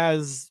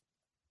has,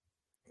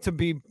 to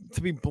be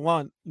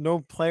blunt,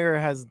 no player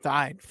has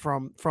died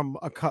from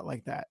a cut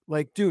like that.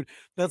 Like, dude,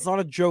 that's not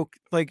a joke.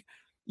 Like,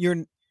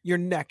 your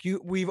neck.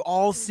 We've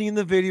all seen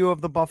the video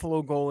of the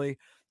Buffalo goalie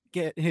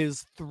get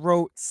his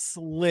throat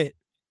slit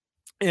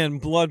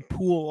and blood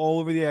pool all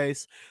over the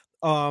ice.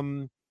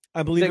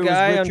 I believe The it was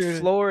guy on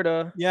Richard.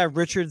 Florida. Yeah,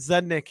 Richard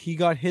Zednick. He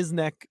got his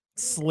neck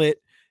slit,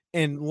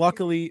 and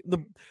luckily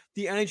the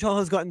NHL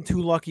has gotten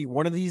too lucky.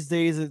 One of these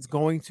days, it's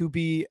going to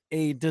be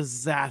a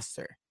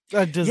disaster.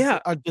 A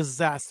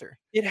disaster.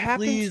 It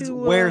happened Please to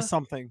wear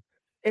something.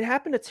 It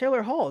happened to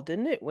Taylor Hall,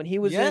 didn't it? When he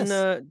was in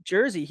Yes.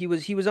 Jersey, he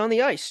was on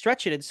the ice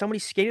stretching, and somebody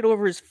skated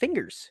over his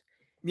fingers.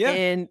 Yeah.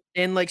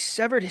 And like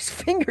severed his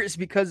fingers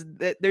because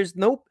there's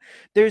no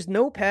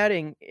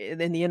padding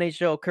in the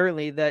NHL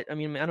currently that, I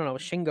mean, I don't know, a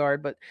shin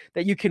guard, but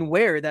that you can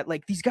wear, that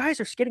like these guys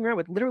are skating around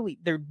with literally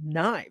their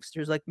knives.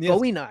 There's like Yes.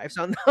 Bowie knives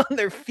on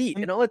their feet,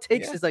 and all it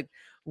takes is like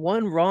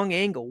one wrong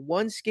angle,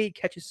 one skate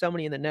catches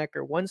somebody in the neck,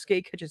 or one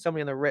skate catches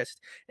somebody on the wrist,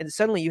 and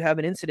suddenly you have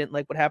an incident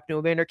like what happened to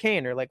Evander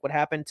Kane, or like what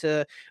happened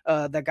to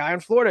the guy in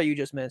Florida you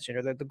just mentioned,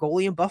 or the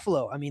goalie in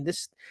Buffalo. I mean,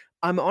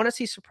 I'm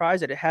honestly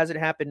surprised that it hasn't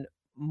happened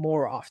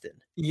more often.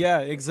 Yeah,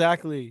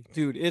 exactly,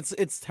 dude.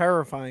 It's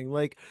terrifying.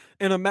 Like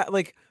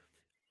like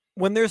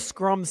when there's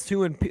scrums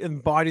too,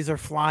 and bodies are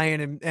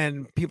flying,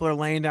 and people are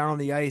laying down on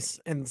the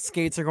ice, and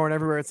skates are going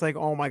everywhere. It's like,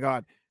 oh my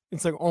god.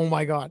 It's like, oh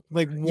my god.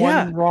 Like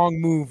one wrong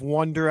move,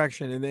 one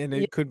direction, and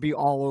it could be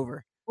all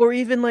over. Or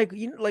even like,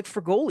 like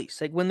for goalies,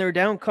 like when they're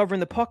down covering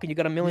the puck and you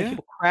got a million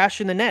people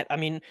crash in the net. I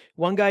mean,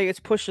 one guy gets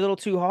pushed a little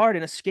too hard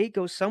and a skate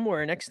goes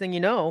somewhere, and next thing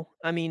you know,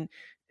 I mean,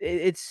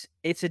 it's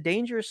a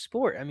dangerous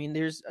sport. I mean,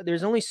 there's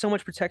only so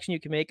much protection you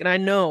can make, and I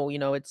know,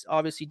 it's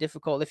obviously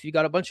difficult if you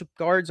got a bunch of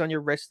guards on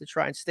your wrist to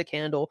try and stick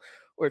handle,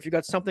 or if you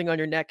got something on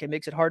your neck, it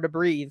makes it hard to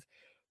breathe.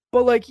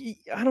 But like,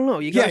 I don't know,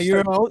 you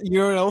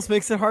know what else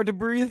makes it hard to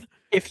breathe?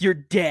 If you're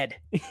dead.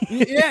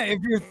 Yeah,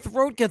 if your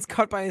throat gets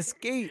cut by a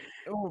skate.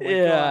 Oh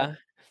my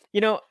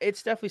god.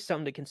 It's definitely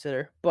something to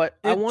consider. But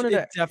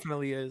it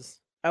definitely is.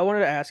 I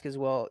wanted to ask as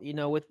well,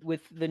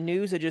 with the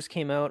news that just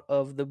came out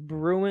of the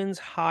Bruins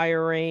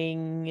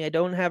hiring, I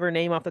don't have her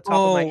name off the top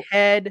of my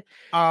head,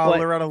 but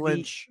Loretta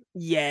Lynch.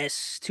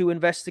 Yes, to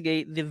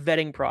investigate the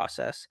vetting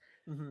process.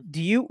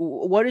 Mm-hmm.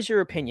 What is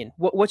your opinion?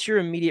 What's your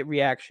immediate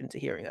reaction to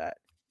hearing that?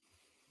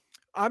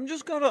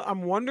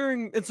 I'm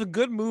wondering, it's a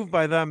good move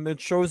by them. It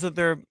shows that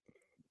they're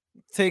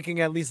taking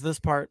at least this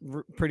part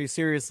pretty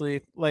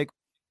seriously. Like,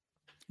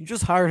 you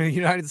just hired a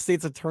United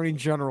States Attorney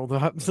General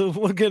to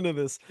look into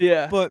this.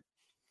 Yeah. But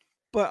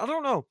I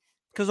don't know,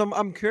 because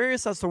I'm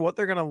curious as to what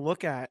they're gonna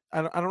look at.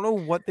 I don't know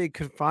what they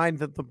could find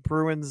that the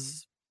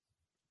Bruins.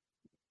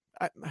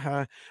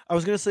 I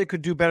was gonna say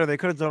could do better. They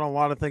could have done a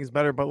lot of things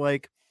better, but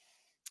like,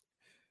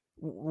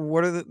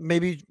 what are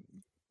maybe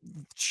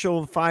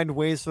she'll find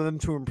ways for them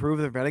to improve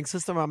their vetting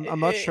system. I'm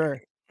not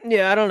sure.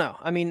 Yeah, I don't know.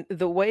 I mean,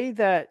 the way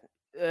that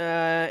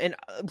and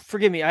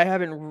forgive me, I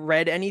haven't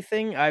read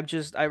anything. I've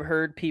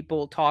heard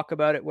people talk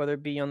about it, whether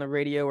it be on the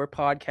radio or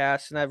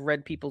podcasts, and I've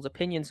read people's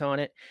opinions on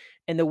it.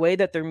 And the way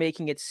that they're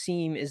making it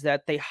seem is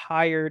that they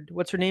hired,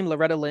 what's her name,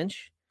 Loretta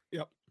Lynch.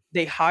 Yep.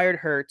 They hired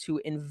her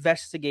to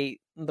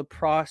investigate the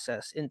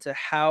process into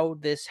how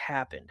this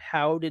happened.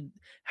 How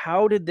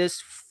did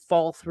this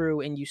fall through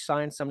and you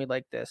sign somebody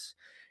like this?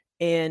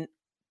 And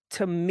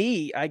to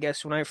me, I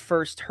guess when I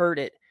first heard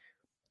it,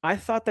 I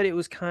thought it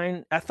was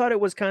kind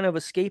of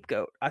a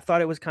scapegoat. I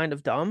thought it was kind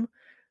of dumb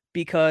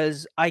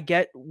because I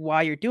get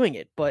why you're doing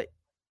it, but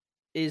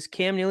is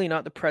Cam Neely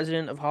not the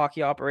president of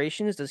hockey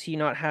operations? Does he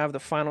not have the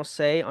final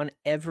say on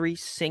every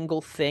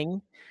single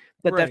thing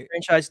that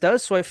franchise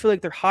does? So I feel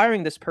like they're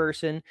hiring this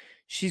person.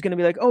 She's going to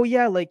be like, "Oh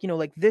yeah, like,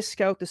 like this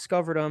scout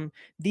discovered him.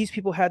 These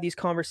people had these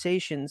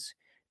conversations."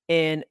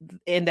 And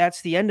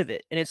that's the end of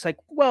it. And it's like,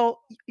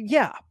 well,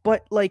 yeah,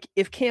 but like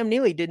if Cam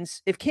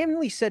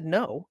Neely said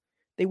no,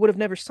 they would have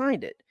never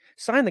signed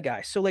the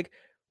guy. So like,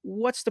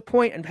 what's the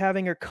point of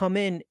having her come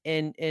in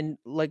and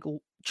like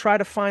try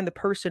to find the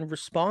person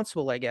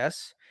responsible, I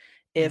guess,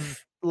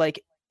 if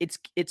like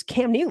it's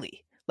Cam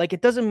Neely. Like,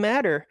 it doesn't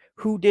matter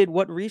who did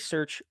what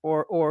research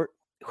or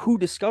who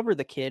discovered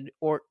the kid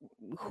or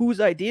whose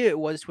idea it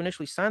was to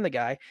initially sign the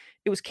guy.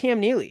 It was Cam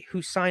Neely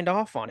who signed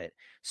off on it.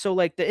 So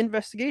like the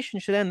investigation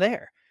should end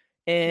there.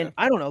 And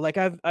I don't know, like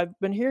I've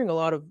been hearing a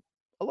lot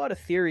of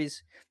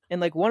theories,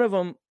 and like one of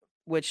them,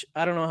 which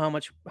I don't know how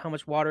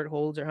much water it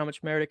holds or how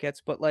much merit it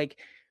gets, but like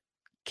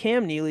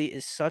Cam Neely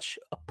is such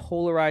a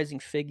polarizing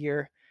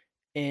figure,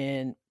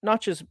 and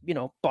not just,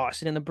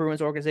 Boston and the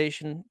Bruins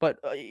organization, but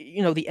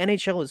the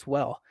NHL as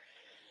well.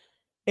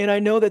 And I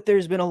know that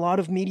there's been a lot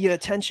of media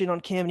attention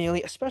on Cam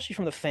Neely, especially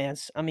from the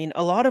fans. I mean,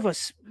 a lot of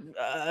us,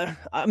 I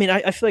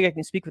feel like I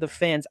can speak for the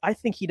fans. I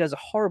think he does a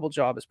horrible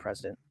job as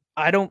president.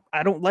 I don't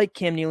like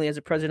Cam Neely as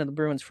a president of the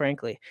Bruins,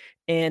 frankly.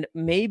 And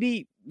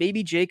maybe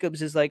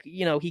Jacobs is like,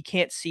 he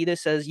can't see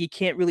this as you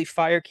can't really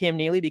fire Cam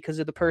Neely because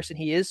of the person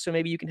he is. So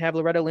maybe you can have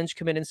Loretta Lynch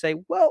come in and say,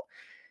 well,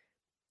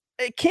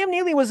 Cam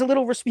Neely was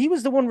he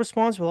was the one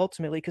responsible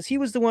ultimately because he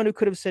was the one who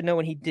could have said no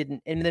and he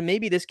didn't. And then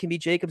maybe this can be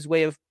Jacobs'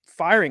 way of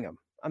firing him.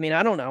 I mean,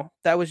 I don't know.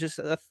 That was just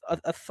a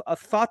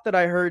thought that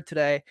I heard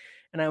today,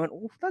 and I went,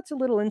 well, that's a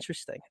little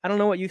interesting. I don't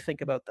know what you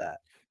think about that.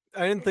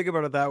 I didn't think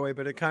about it that way,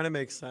 but it kind of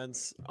makes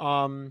sense.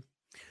 I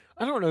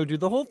don't know, dude.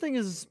 The whole thing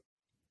is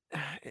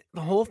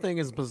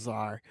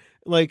bizarre.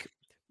 Like,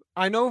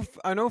 I know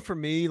for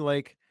me,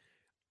 like,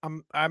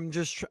 I'm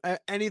just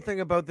anything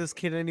about this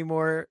kid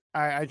anymore.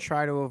 I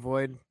try to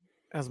avoid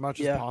as much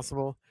as Yeah.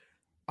 possible.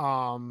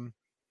 Um,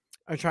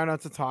 I try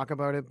not to talk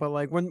about it, but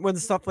like when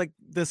stuff like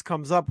this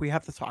comes up, we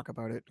have to talk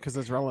about it because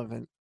it's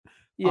relevant.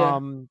 Yeah.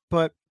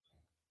 But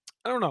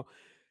I don't know.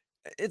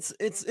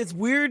 It's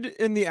weird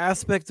in the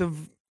aspect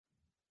of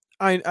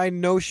I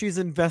know she's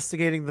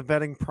investigating the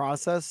vetting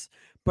process,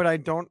 but I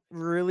don't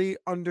really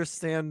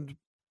understand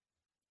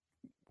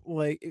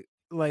like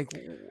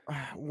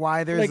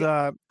why there's Like,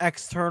 a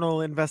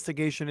external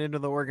investigation into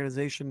the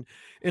organization.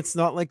 It's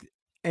not like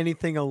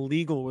anything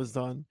illegal was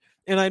done.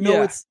 And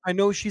yeah. I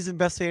know she's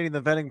investigating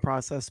the vetting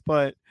process,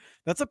 but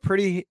that's a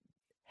pretty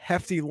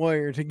hefty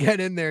lawyer to get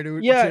in there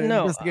Yeah, to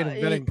no. investigate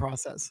a vetting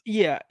process.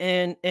 Yeah,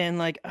 and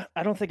like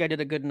I don't think I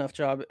did a good enough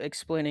job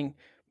explaining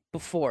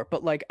before,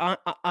 but like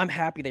I'm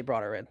happy they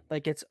brought her in.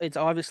 Like it's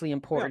obviously Yeah.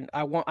 important.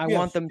 I want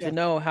Yes. them to Yes.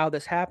 know how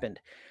this happened.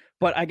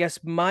 But I guess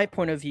my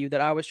point of view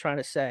that I was trying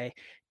to say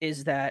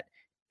is that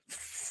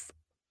f-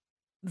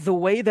 the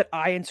way that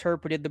I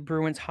interpreted the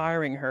Bruins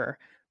hiring her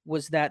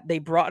was that they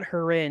brought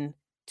her in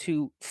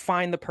to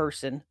find the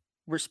person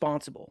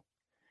responsible.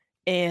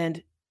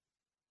 And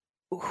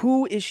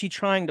who is she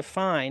trying to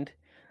find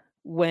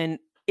when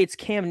it's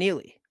Cam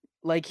Neely?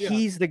 Like Yeah.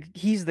 he's the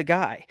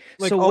guy.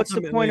 Like So what's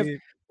the point of ultimately,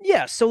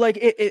 yeah, so like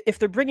if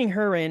they're bringing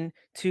her in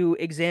to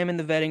examine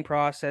the vetting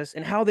process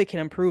and how they can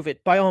improve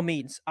it, by all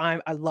means, I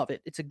love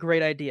it. It's a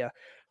great idea.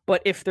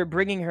 But if they're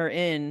bringing her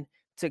in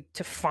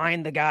to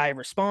find the guy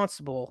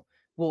responsible,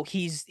 well,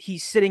 he's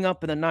sitting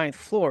up in the ninth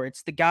floor.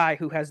 It's the guy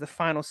who has the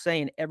final say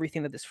in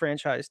everything that this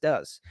franchise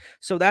does.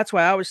 So that's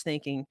why I was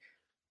thinking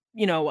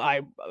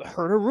I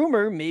heard a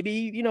rumor,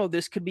 maybe,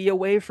 this could be a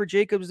way for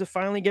Jacobs to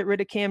finally get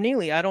rid of Cam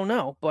Neely. I don't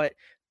know, but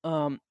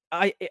I'm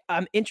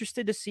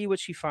interested to see what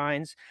she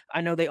finds.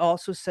 I know they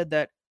also said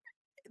that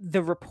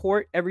the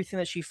report, everything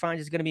that she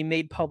finds is going to be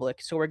made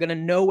public. So we're going to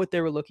know what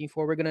they were looking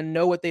for. We're going to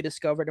know what they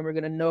discovered, and we're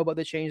going to know about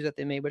the changes that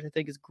they made, which I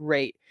think is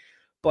great.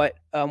 But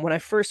when I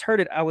first heard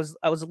it, I was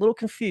a little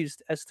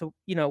confused as to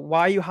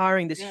why are you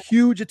hiring this yeah,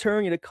 huge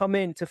attorney to come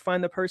in to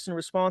find the person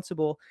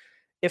responsible,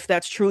 if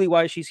that's truly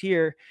why she's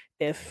here.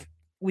 If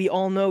we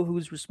all know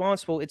who's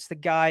responsible, it's the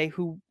guy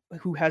who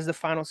has the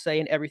final say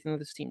in everything that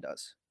this team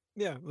does.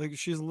 yeah, like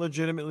she's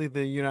legitimately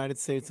the United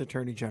States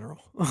Attorney General.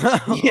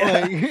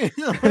 Yeah.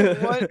 Like,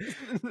 what?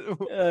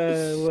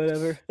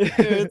 Whatever.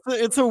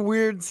 It's a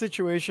weird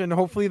situation.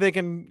 Hopefully they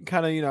can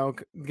kind of,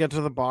 get to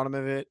the bottom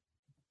of it.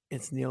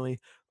 It's Neely.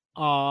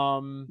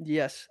 Um,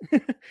 Yes.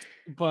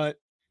 but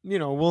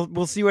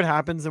we'll see what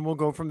happens and we'll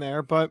go from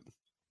there. But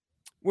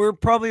we're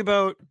probably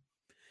about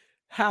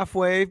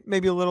halfway,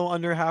 maybe a little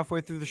under halfway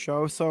through the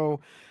show.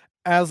 So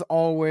as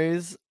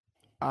always,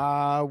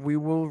 we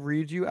will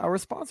read you our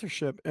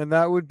sponsorship, and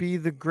that would be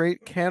the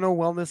Great Cano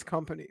Wellness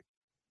Company.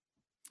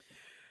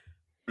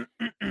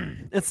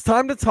 It's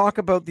time to talk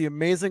about the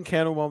amazing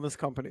Cano Wellness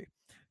Company.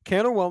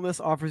 Cano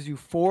Wellness offers you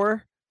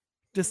 4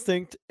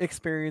 distinct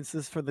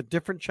experiences for the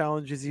different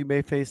challenges you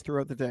may face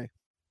throughout the day.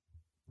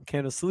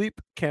 Cano Sleep,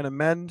 Cano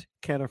Mend,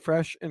 Cano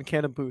Fresh, and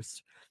Cano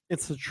Boost.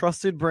 It's a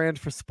trusted brand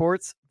for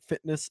sports,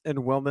 fitness, and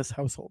wellness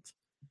households.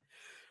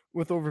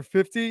 With over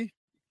 50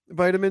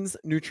 vitamins,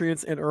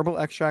 nutrients, and herbal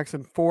extracts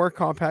in 4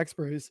 compact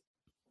sprays,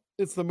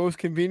 it's the most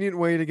convenient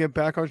way to get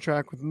back on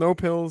track with no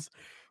pills,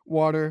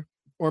 water,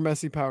 or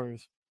messy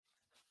powders.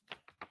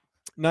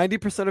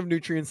 90% of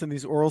nutrients in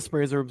these oral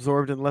sprays are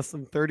absorbed in less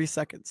than 30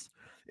 seconds.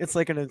 It's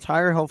like an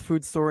entire health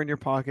food store in your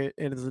pocket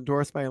and is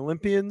endorsed by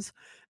Olympians,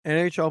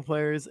 NHL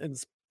players,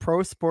 and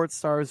pro sports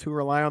stars who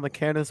rely on the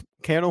Cano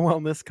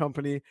Wellness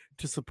Company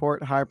to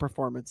support high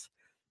performance.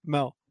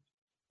 Mel,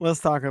 let's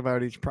talk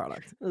about each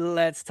product.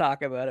 Let's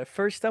talk about it.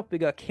 First up, we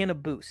got Canna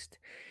Boost.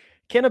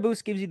 Canna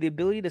Boost gives you the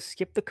ability to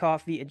skip the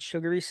coffee and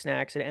sugary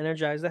snacks and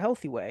energize the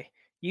healthy way.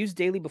 Use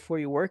daily before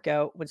you work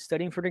out, when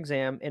studying for an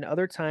exam, and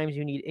other times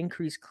you need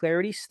increased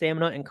clarity,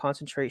 stamina, and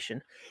concentration.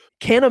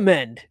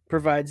 Canamend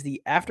provides the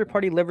after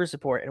party liver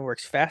support and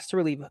works fast to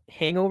relieve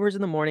hangovers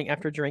in the morning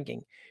after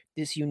drinking.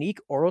 This unique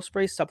oral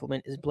spray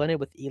supplement is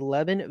blended with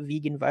 11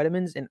 vegan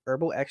vitamins and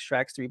herbal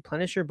extracts to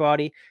replenish your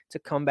body to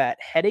combat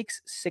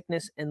headaches,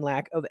 sickness, and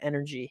lack of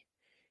energy.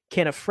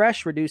 Canna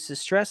Fresh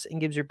reduces stress and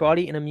gives your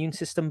body an immune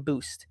system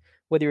boost.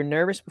 Whether you're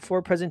nervous before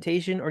a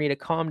presentation or need to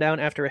calm down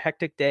after a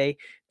hectic day,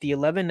 the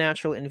 11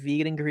 natural and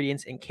vegan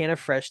ingredients in Canna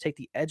Fresh take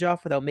the edge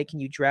off without making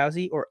you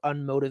drowsy or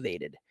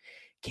unmotivated.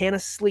 Canna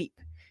Sleep.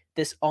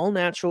 This all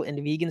natural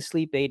and vegan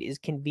sleep aid is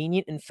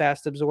convenient and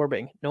fast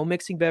absorbing. No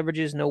mixing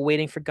beverages, no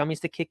waiting for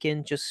gummies to kick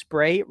in. Just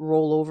spray,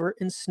 roll over,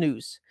 and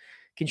snooze.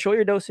 Control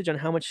your dosage on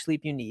how much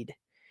sleep you need.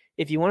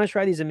 If you want to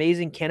try these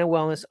amazing Canna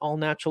Wellness all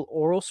natural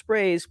oral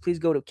sprays, please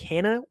go to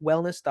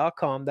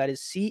cannawellness.com. That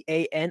is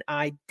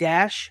CANI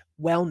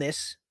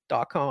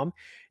wellness.com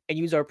and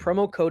use our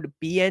promo code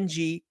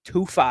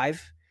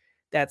BNG25.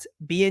 That's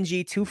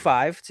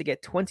BNG25 to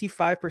get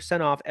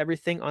 25% off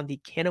everything on the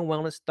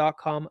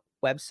canonwellness.com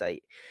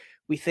website.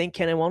 We thank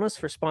Canon Wellness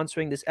for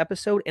sponsoring this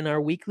episode and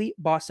our weekly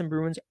Boston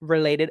Bruins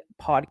related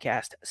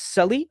podcast.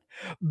 Sully,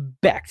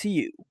 back to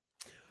you.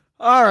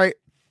 All right.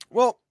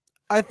 Well,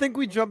 I think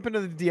we jump into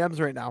the DMs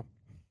right now.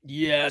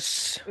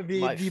 Yes.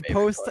 The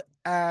post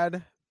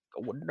ad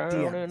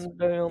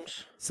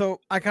DMs. So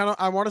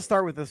I want to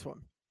start with this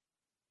one.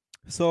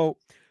 So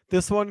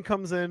this one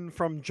comes in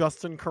from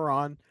Justin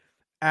Caron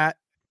at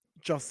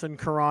Justin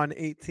Caron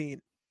 18.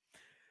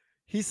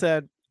 He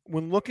said,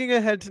 when looking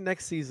ahead to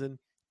next season,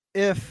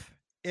 if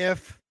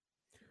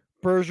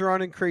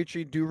Bergeron and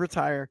Krejci do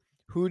retire,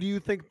 who do you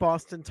think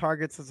Boston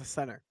targets as a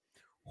center?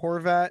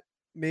 Horvat,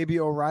 maybe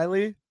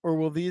O'Reilly, or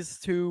will these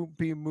two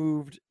be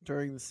moved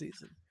during the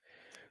season?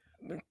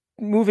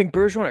 Moving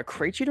Bergeron or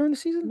Krejci during the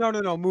season? No.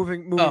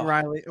 Moving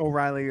O'Reilly or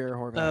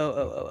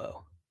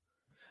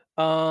Horvat.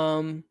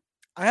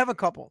 I have a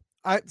couple.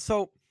 I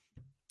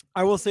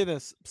will say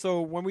this.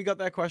 So when we got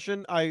that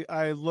question,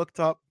 I looked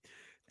up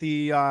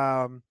the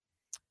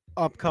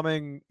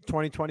upcoming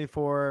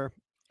 2024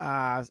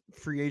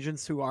 free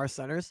agents who are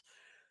centers,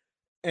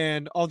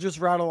 and I'll just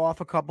rattle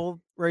off a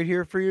couple right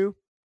here for you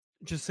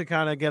just to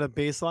kind of get a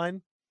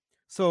baseline.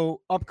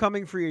 So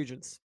upcoming free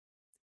agents: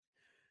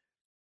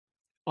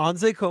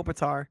 Anze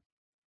Kopitar,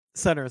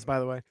 centers by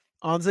the way.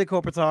 Anze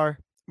Kopitar,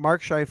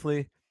 Mark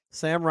Scheifele,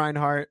 Sam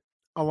Reinhart,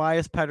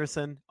 Elias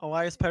Pettersson.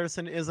 Elias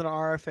Pettersson is an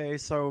RFA,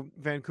 so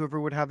Vancouver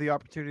would have the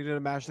opportunity to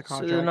match the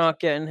contract. So they're not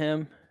getting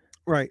him.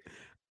 Right.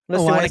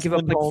 Unless they want to give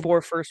up like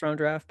 4 first-round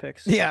draft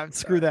picks. Yeah,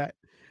 screw that.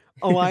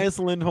 Elias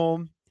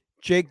Lindholm,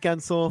 Jake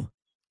Gensel,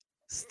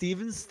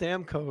 Steven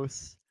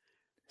Stamkos,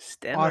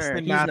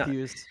 Austin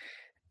Matthews.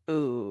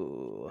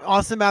 Ooh.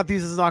 Austin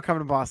Matthews is not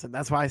coming to Boston.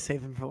 That's why I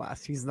saved him for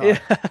last. He's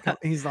not.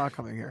 He's not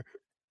coming here.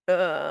 There's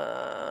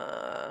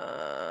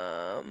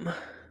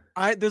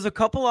a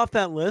couple off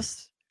that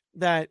list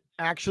that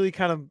actually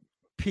kind of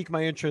pique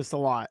my interest a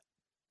lot.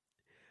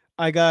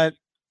 I got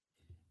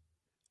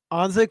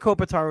Anze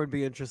Kopitar would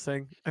be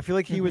interesting. I feel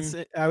like he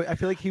would. I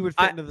feel like he would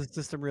fit into the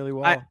system really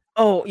well.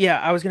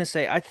 I was gonna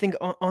say. I think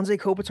Anze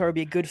Kopitar would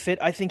be a good fit.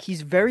 I think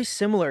he's very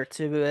similar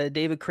to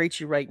David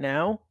Krejci right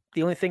now.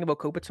 The only thing about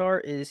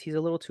Kopitar is he's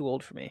a little too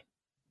old for me.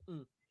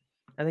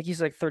 I think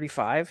he's like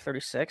 35,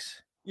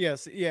 36.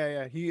 Yes,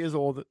 yeah, he is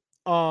old.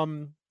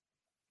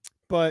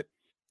 But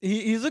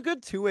he's a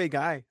good two-way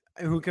guy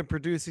who can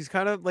produce. He's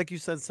kind of, like you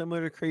said,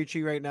 similar to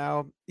Krejci right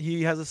now.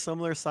 He has a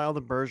similar style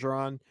to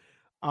Bergeron.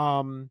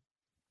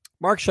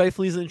 Mark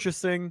Scheifele is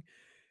interesting,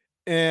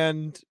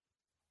 and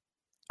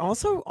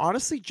also,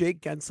 honestly,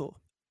 Jake Gensel.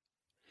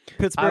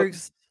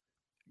 Pittsburgh's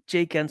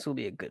Jake Gensel will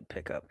be a good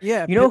pickup.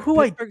 Yeah, you know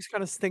who Pittsburgh's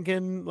kind of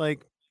stinking.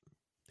 Like,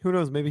 who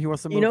knows? Maybe he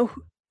wants to move.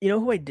 You know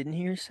who I didn't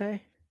hear you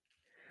say?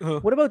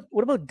 What about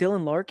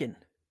Dylan Larkin?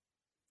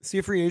 Is he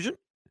a free agent?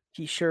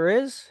 He sure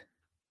is.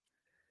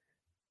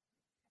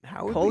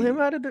 Pull him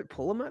out of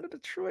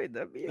Detroit.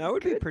 That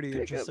would be pretty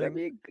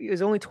interesting.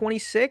 He's only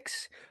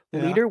 26,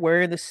 leader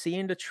wearing the C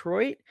in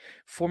Detroit,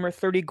 former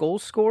 30 goal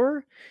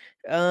scorer.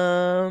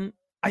 I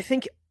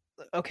think.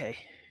 Okay,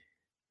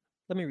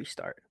 let me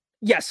restart.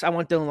 Yes, I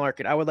want Dylan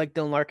Larkin. I would like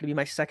Dylan Larkin to be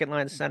my second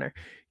line center.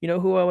 You know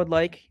who I would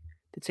like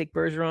to take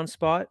Bergeron's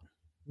spot?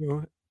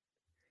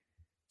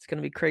 It's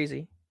gonna be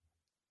crazy.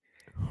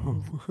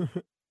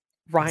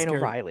 Ryan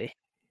O'Reilly.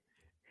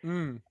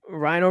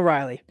 Ryan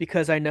O'Reilly,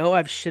 because I know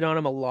I've shit on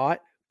him a lot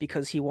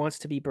because he wants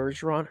to be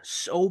Bergeron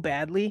so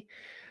badly,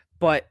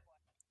 but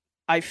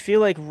I feel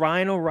like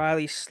Ryan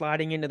O'Reilly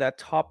sliding into that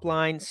top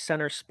line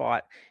center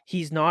spot.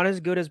 He's not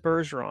as good as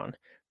Bergeron,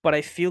 but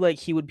I feel like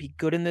he would be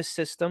good in this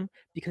system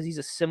because he's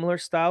a similar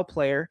style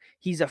player.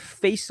 He's a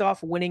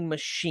face-off winning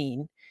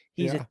machine.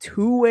 He's a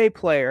two-way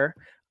player.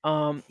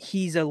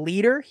 He's a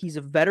leader. He's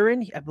a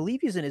veteran. I believe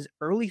he's in his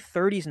early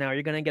 30s now.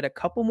 You're going to get a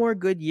couple more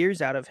good years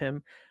out of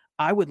him.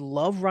 I would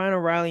love Ryan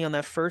O'Reilly on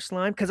that first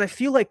line because I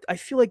feel like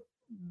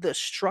the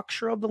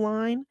structure of the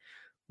line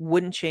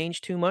wouldn't change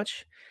too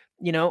much.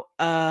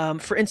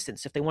 For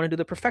instance, if they want to do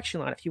the perfection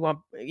line, if you want,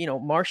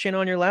 Marchand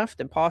on your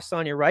left and Pasta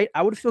on your right,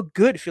 I would feel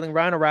good feeling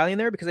Ryan O'Reilly in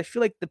there because I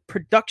feel like the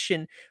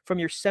production from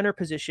your center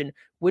position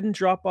wouldn't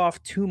drop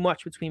off too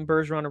much between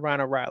Bergeron and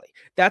Ryan O'Reilly.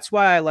 That's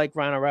why I like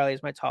Ryan O'Reilly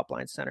as my top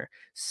line center.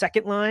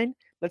 Second line,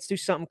 let's do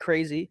something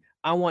crazy.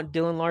 I want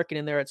Dylan Larkin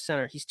in there at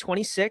center. He's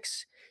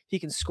 26. He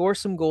can score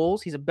some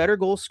goals. He's a better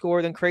goal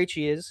scorer than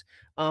Krejci is.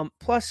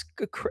 Plus,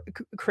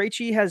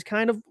 Krejci has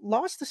kind of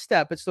lost a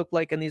step, it's looked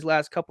like, in these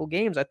last couple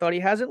games. I thought he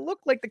hasn't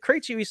looked like the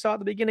Krejci we saw at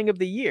the beginning of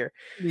the year.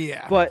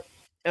 Yeah. But,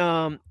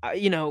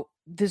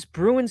 this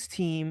Bruins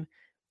team,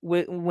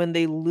 when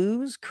they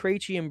lose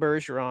Krejci and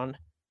Bergeron,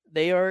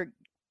 they are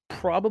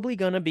probably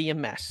going to be a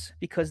mess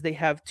because they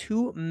have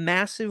two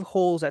massive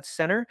holes at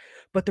center,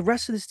 but the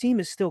rest of this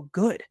team is still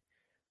good.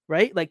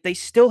 Right? Like they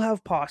still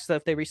have Pasta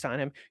if they resign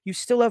him. You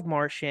still have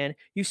Marchand.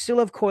 You still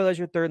have Coyle as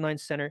your third line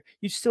center.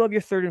 You still have your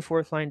third and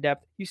fourth line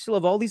depth. You still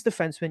have all these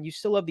defensemen. You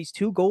still have these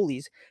two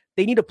goalies.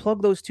 They need to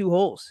plug those two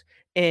holes.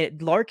 And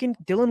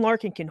Dylan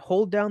Larkin can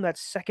hold down that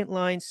second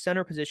line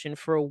center position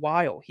for a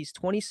while. He's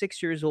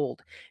 26 years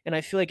old. And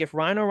I feel like if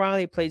Ryan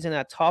O'Reilly plays in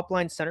that top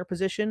line center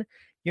position,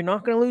 you're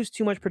not going to lose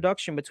too much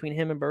production between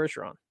him and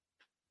Bergeron.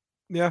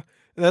 Yeah,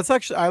 that's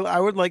actually I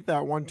would like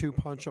that 1-2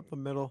 punch up the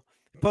middle.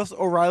 Plus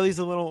O'Reilly's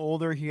a little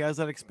older. He has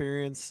that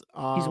experience.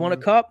 He's won a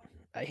cup.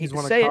 I hate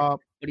to say it,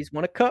 but he's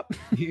won a cup.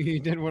 He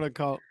did win a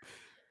cup.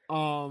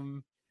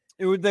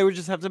 They would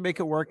just have to make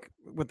it work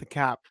with the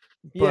cap.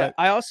 But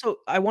yeah,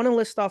 I want to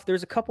list off.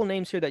 There's a couple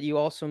names here that you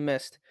also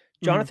missed.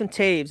 Jonathan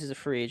Taves is a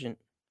free agent.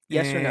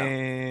 Yes or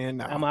no?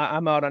 No.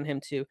 I'm out on him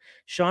too.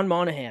 Sean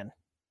Monahan.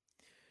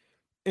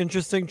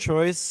 Interesting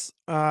choice.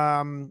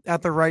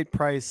 At the right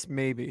price,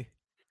 maybe.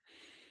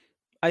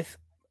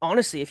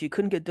 Honestly, if you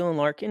couldn't get Dylan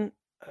Larkin,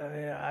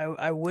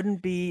 I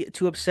wouldn't be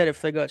too upset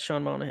if they got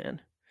Sean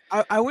Monahan.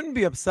 I wouldn't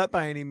be upset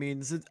by any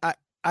means.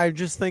 I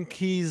just think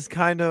he's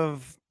kind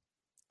of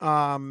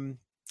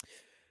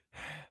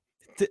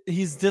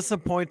he's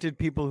disappointed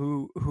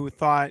people who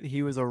thought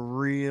he was a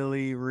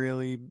really,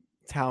 really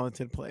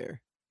talented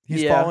player.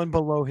 He's fallen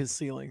below his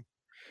ceiling.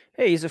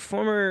 Hey, he's a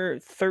former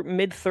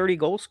mid-30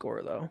 goal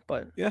scorer though,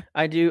 but yeah,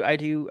 I do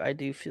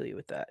feel you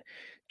with that.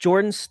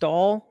 Jordan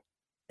Staal,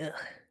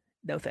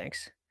 no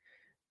thanks.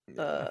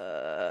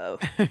 Bo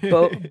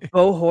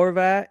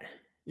Horvat.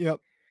 Yep.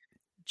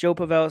 Joe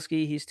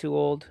Pavelski, he's too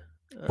old.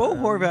 Bo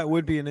Horvat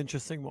would be an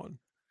interesting one.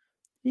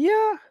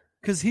 Yeah,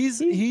 because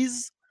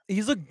he's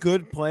a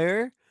good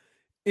player.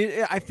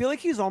 I feel like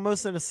he's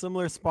almost in a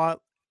similar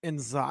spot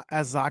as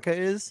Zacha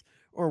is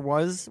or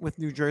was with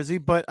New Jersey,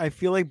 but I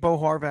feel like Bo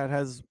Horvat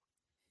has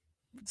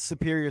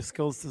superior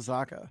skills to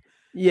Zacha.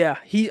 Yeah,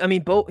 he's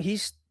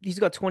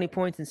got 20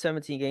 points in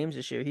 17 games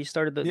this year. He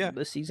started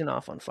the season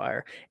off on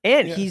fire,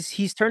 and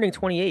he's turning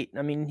 28.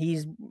 I mean,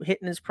 he's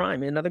hitting his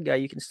prime. Another guy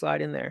you can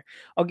slide in there.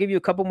 I'll give you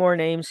a couple more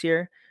names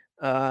here.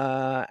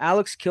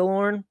 Alex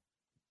Killorn.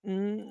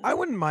 I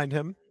wouldn't mind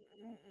him.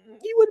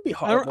 He would be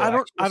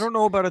horrible. I don't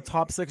know about a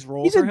top 6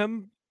 role for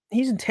him.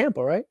 He's in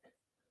Tampa, right?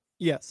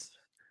 Yes.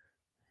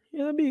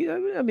 Yeah, that'd be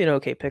an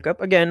okay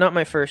pickup. Again, not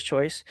my first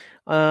choice.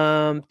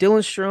 Dylan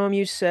Strome,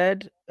 you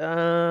said,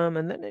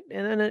 and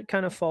then it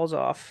kind of falls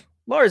off.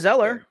 Lars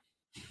Eller.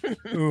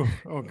 Ooh,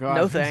 oh god.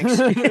 No thanks.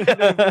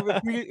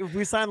 if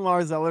we sign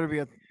Lars Eller to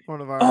be one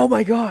of our oh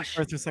my gosh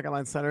first or second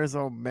line centers,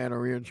 oh man,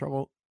 are we in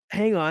trouble?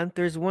 Hang on,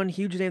 there's one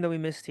huge name that we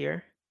missed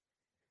here.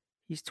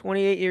 He's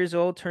 28 years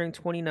old, turning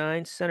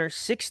 29. Center,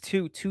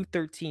 6'2",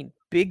 213.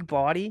 Big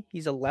body.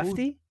 He's a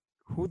lefty.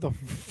 Who the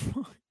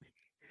fuck?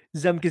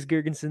 Zemgus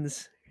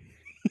Girgensons.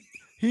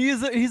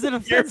 He's a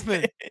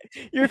defenseman.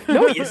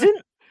 No, he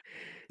isn't.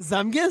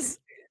 Zemgus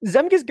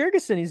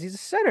Girgensons. He's a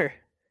center.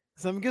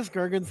 Zemgus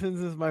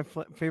Girgensons is my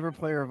favorite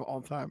player of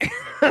all time.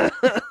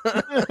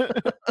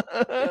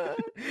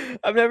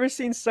 I've never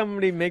seen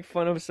somebody make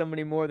fun of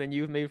somebody more than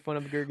you've made fun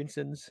of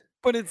Girgensons.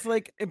 But it's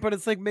like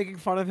making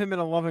fun of him in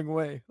a loving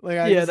way. Like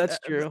that's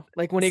true.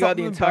 Like when he got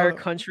the entire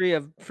country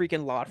of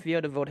freaking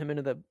Latvia to vote him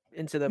into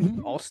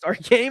the All-Star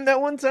game that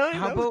one time.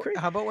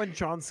 How about when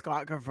John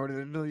Scott got voted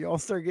into the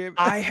All-Star game?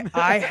 I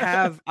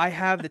have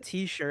the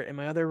T-shirt in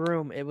my other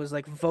room. It was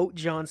like vote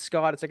John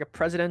Scott. It's like a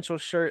presidential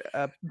shirt,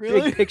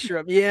 really? Big picture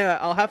of. Yeah,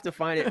 I'll have to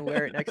find it and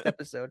wear it next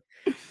episode.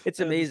 It's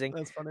amazing.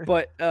 That's funny.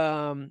 But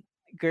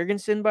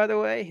Girgensons, by the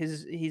way,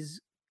 his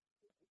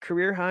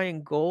career high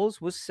in goals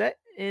was set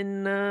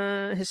in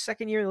his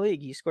second year in the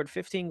league. He scored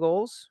 15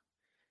 goals.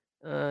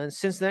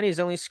 Since then, he's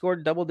only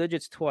scored double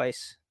digits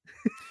twice.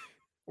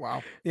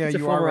 Wow. Yeah,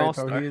 you are right.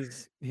 Though.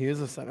 He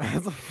is a center.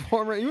 As a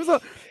former, he was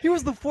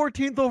the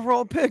 14th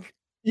overall pick.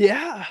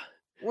 Yeah.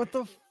 What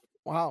the?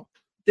 Wow.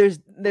 There's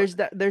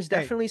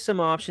definitely some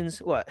options.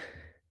 What?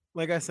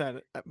 Like I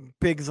said,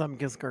 big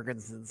Zemgus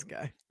Girgensons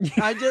guy.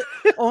 I just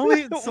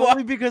only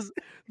because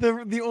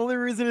the only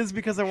reason is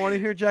because I want to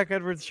hear Jack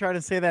Edwards try to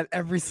say that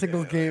every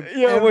single game.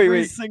 Yeah,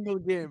 every single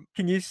game.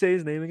 Can you say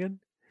his name again?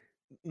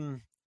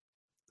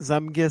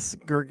 Zemgus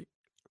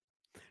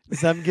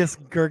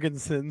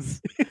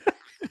Girgensons.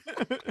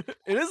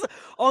 It is.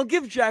 I'll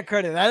give Jack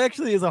credit. That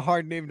actually is a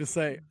hard name to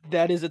say.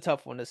 That is a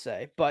tough one to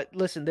say. But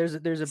listen, there's a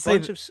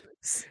bunch of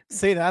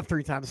say that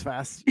 3 times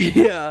fast.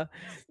 Yeah,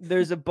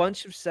 there's a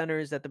bunch of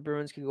centers that the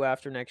Bruins can go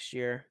after next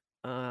year.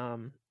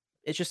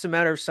 It's just a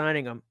matter of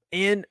signing them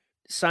and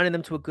signing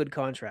them to a good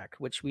contract,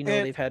 which we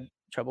know they've had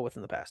trouble with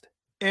in the past.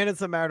 And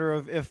it's a matter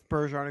of if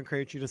Bergeron and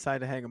Krejci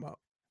decide to hang them up.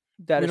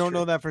 We don't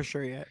know that for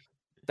sure yet.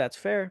 That's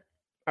fair.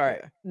 All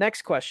right.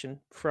 Next question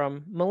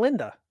from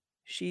Melinda.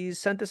 She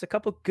sent us a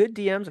couple good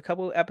DMs, a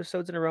couple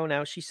episodes in a row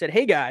now. She said,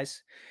 "Hey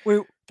guys."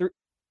 Wait.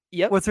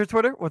 Yep. What's her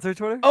Twitter?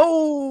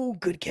 Oh,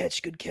 good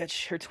catch.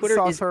 Her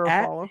Twitter is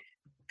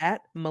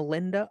at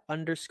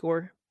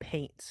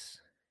Melinda_paints.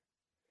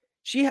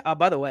 She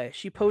by the way,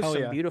 she posts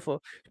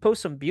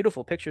some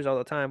beautiful pictures all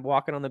the time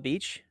walking on the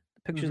beach.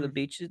 Pictures of the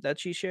beaches that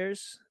she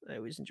shares. I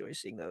always enjoy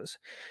seeing those.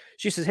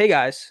 She says, "Hey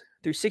guys,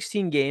 through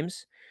 16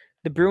 games,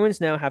 the Bruins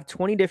now have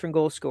 20 different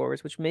goal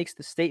scorers, which makes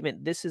the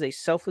statement this is a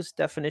selfless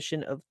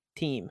definition of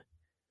team.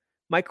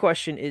 My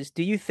question is,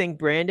 do you think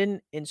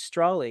Brandon and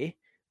Strawley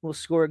will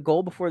score a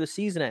goal before the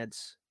season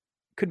ends.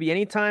 Could be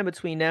any time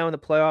between now and the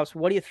playoffs.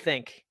 What do you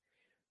think?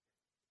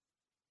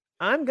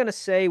 I'm gonna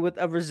say with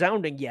a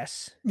resounding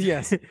yes.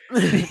 Yes.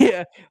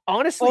 Yeah.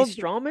 Honestly,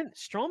 Strawman,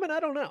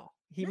 I don't know.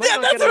 He might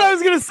that's what I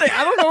was gonna say.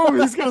 I don't know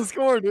if he's gonna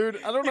score, dude.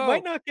 I don't know. He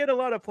might not get a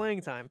lot of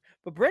playing time,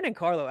 but Brandon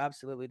Carlo,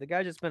 absolutely. The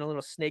guy just been a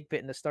little snake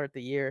bitten to start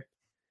the year.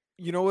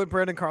 You know what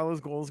Brandon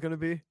Carlo's goal is gonna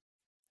be?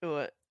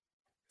 What?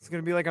 It's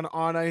gonna be like an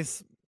on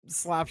ice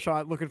slap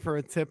shot looking for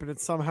a tip, and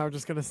it's somehow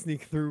just gonna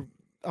sneak through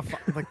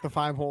like the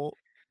 5-hole.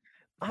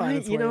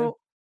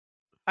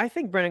 I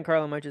think Brandon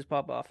Carlo might just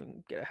pop off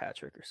and get a hat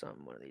trick or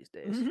something one of these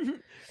days.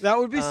 That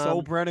would be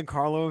so Brandon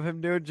Carlo of him,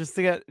 dude. Just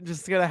to get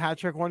a hat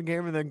trick one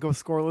game and then go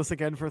scoreless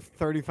again for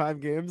 35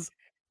 games.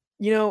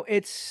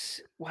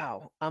 It's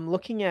wow. I'm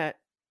looking at.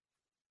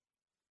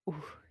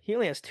 He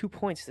only has 2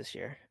 points this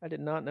year. I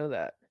did not know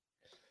that.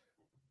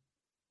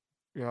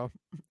 Yeah.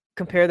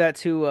 Compare that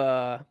to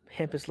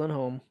Hampus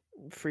Lindholm,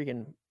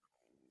 freaking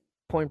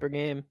point per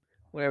game,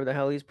 whatever the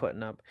hell he's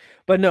putting up.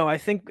 But no, I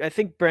think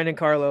Brandon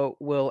Carlo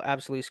will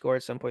absolutely score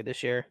at some point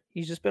this year.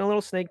 He's just been a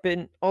little snake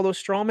bitten. Although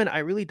Strawman, I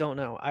really don't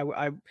know.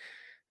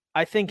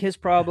 I think his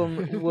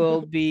problem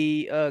will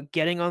be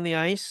getting on the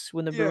ice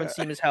when the Bruins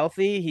team is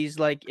healthy. He's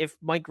like, if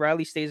Mike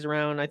Riley stays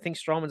around, I think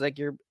Strawman's like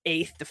your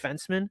 8th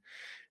defenseman.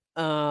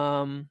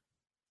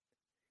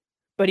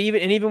 But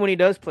even when he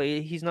does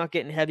play, he's not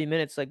getting heavy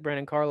minutes like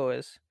Brandon Carlo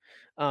is.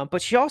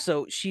 But she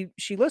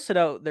listed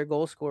out their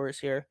goal scorers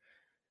here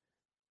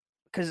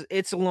because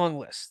it's a long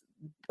list.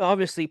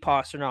 Obviously,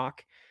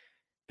 Pasternak,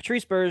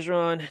 Patrice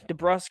Bergeron,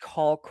 DeBrusque,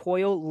 Hall,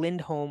 Coyle,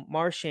 Lindholm,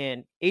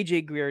 Marchand,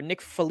 AJ Greer,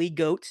 Nick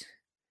Faligote,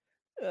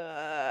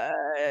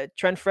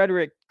 Trent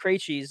Frederick,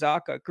 Krejci,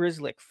 Zaka,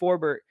 Grzelcyk,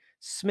 Forbert,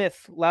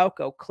 Smith,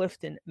 Lauko,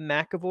 Clifton,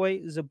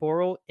 McAvoy,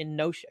 Zaboral, and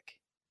Noshik.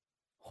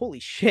 Holy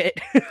shit.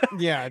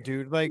 Yeah,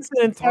 dude. Like, it's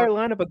an entire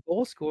lineup of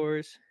goal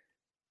scorers.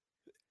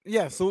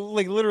 Yeah, so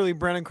like literally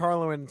Brandon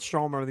Carlo and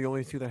Stralman are the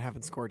only 2 that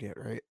haven't scored yet,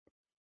 right?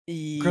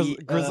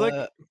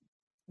 Grzelcyk?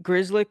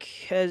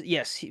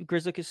 Grzelcyk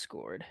Grzelcyk has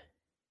scored.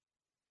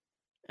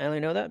 I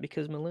only know that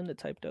because Melinda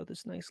typed out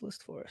this nice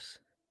list for us.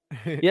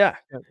 Yeah.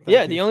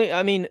 The only,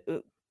 I mean,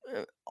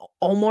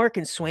 Olmark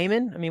and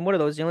Swayman. I mean, what are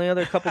those? The only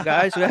other couple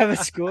guys who haven't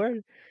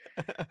scored?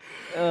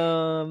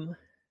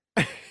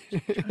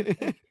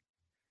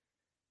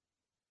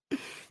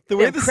 The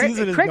way the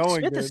season is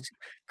going,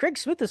 Craig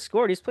Smith has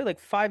scored. He's played like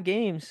 5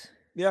 games.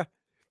 Yeah.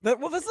 That's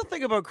the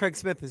thing about Craig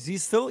Smith is he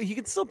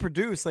can still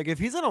produce. Like if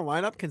he's in a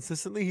lineup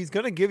consistently, he's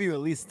gonna give you at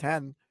least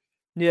 10.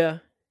 Yeah.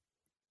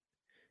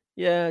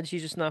 Yeah,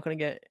 he's just not gonna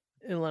get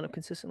in a lineup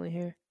consistently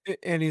here.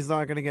 And he's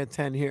not gonna get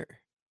 10 here.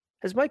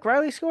 Has Mike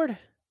Riley scored?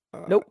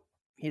 Nope,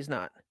 he's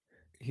not.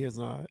 He is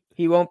not.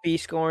 He won't be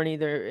scoring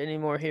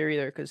anymore here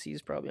either because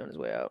he's probably on his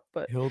way out.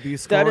 But he'll be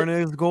scoring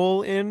his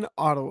goal in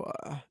Ottawa.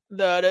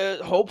 That is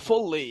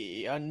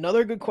hopefully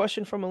another good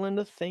question from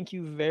Melinda. Thank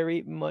you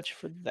very much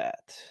for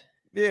that.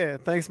 Yeah,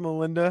 thanks,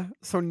 Melinda.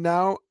 So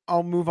now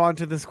I'll move on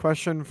to this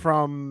question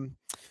from,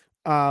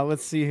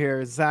 let's see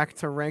here, Zach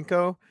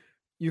Tarenko.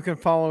 You can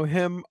follow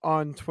him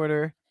on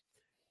Twitter,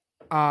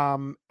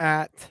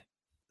 at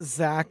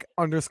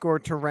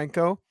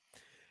Zach_Tarenko.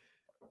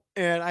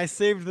 And I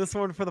saved this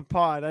one for the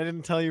pod. I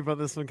didn't tell you about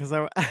this one because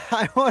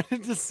I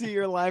wanted to see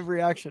your live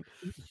reaction.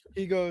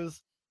 He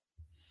goes,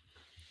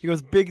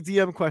 big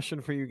DM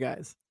question for you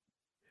guys.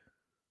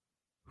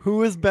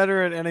 Who is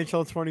better at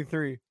NHL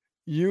 23?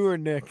 You or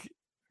Nick?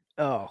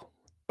 Oh.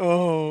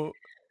 Do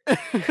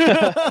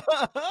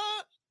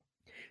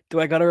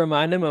I got to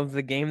remind him of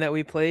the game that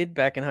we played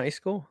back in high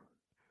school?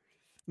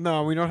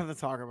 No, we don't have to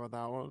talk about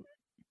that one.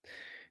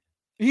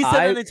 He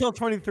said NHL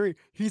 23.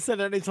 He said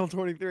NHL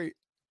 23.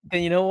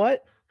 And you know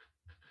what?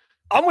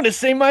 I'm going to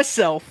say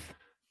myself.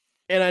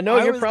 And I know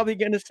you're probably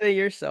going to say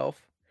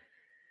yourself.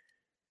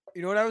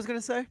 You know what I was going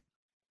to say?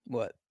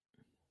 What?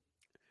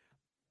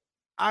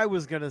 I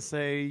was going to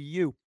say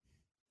you.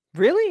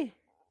 Really?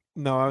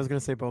 No, I was going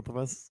to say both of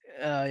us.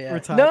 Yeah.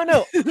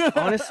 No.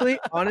 honestly,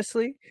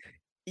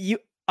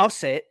 I'll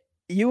say it.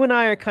 You and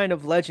I are kind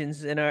of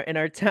legends in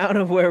our town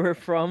of where we're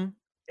from.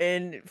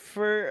 And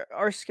for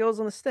our skills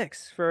on the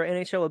sticks, for our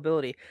NHL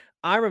ability.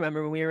 I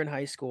remember when we were in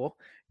high school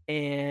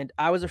and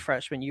I was a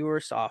freshman, you were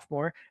a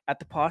sophomore at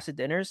the pasta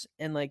dinners.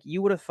 And like,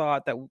 you would have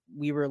thought that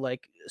we were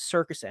like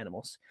circus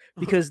animals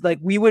because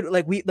like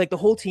the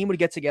whole team would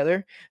get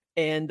together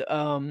and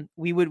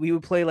we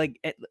would play like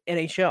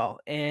NHL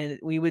and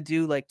we would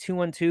do like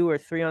 2-on-2 or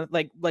 3-on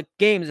like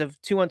games of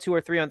 2-on-2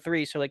 or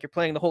 3-on-3. So like you're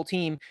playing the whole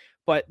team,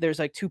 but there's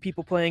like 2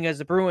 people playing as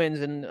the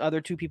Bruins and other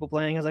 2 people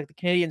playing as like the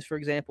Canadians, for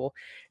example.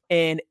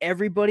 And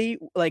everybody,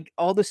 like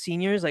all the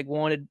seniors, like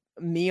wanted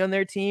me on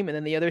their team, and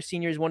then the other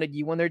seniors wanted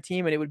you on their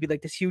team, and it would be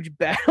like this huge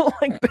battle,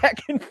 like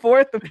back and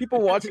forth of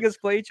people watching us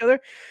play each other.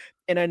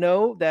 And I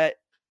know that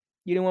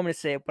you didn't want me to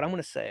say it, but I'm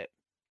going to say it.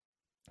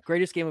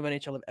 Greatest game of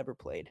NHL I've ever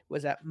played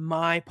was at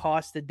my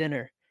pasta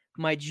dinner,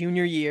 my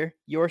junior year,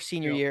 your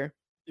senior year.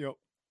 Yep.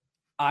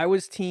 I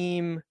was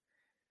team.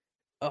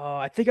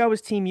 I think I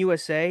was Team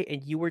USA,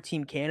 and you were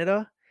Team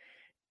Canada.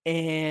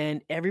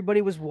 and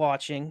everybody was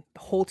watching.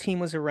 The whole team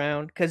was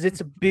around because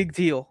it's a big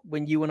deal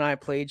when you and I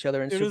play each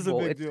other in Super Bowl.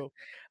 It is a big deal.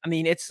 I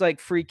mean, it's like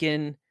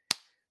freaking.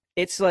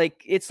 It's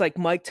like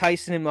Mike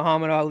Tyson and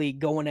Muhammad Ali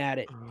going at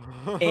it,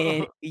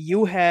 and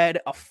you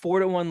had a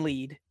 4-1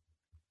 lead.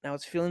 I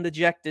was feeling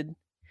dejected,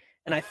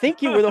 and I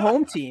think you were the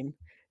home team,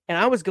 and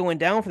I was going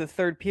down for the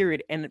third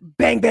period, and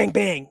bang, bang,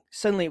 bang!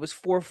 Suddenly it was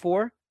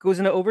 4-4, goes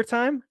into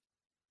overtime,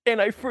 and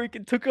I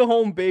freaking took it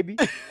home, baby.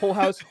 Whole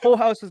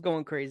house was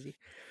going crazy.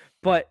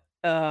 But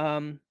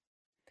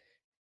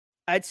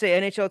I'd say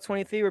NHL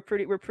 23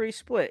 we're pretty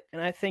split,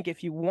 and I think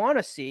if you want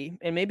to see,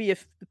 and maybe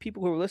if the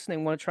people who are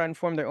listening want to try and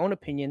form their own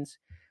opinions,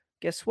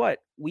 guess what?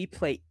 We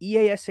play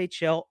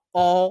EASHL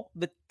all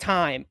the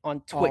time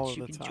on Twitch.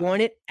 You can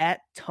join it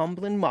at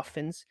Tumblin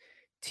Muffins,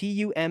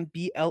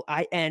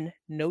 TUMBLIN,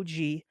 no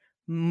G,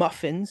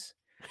 Muffins.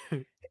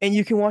 And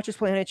you can watch us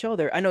play NHL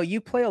there. I know you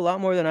play a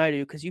lot more than I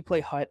do because you play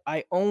HUT.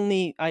 I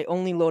only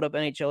load up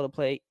NHL to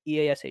play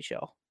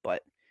EASHL,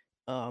 but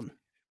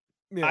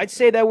I'd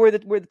say that we're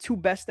the two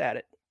best at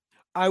it.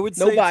 I would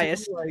say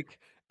bias. Too, like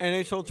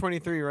NHL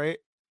 23, right?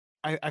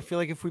 I feel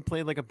like if we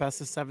played like a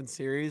best of 7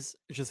 series,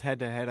 just head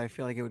to head, I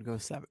feel like it would go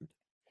 7.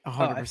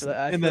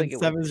 100%. And then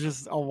 7 is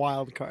just a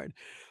wild card.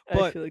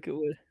 But I feel like it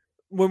would.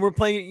 When we're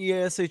playing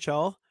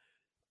EASHL,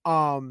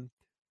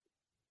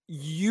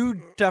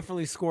 you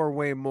definitely score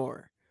way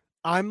more.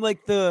 I'm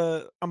like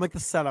the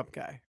setup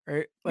guy,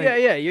 right? Like,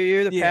 yeah,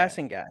 you're the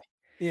passing guy.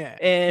 Yeah.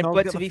 And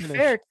but to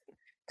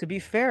be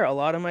fair, a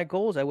lot of my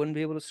goals I wouldn't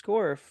be able to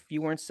score if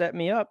you weren't setting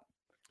me up.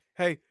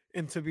 Hey,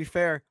 and to be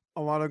fair,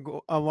 a lot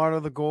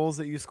of the goals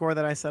that you score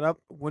that I set up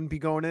wouldn't be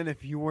going in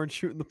if you weren't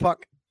shooting the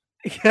puck.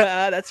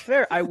 Yeah, that's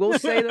fair. I will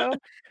say though,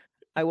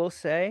 I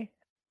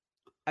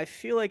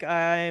feel like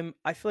I'm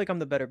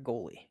the better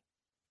goalie.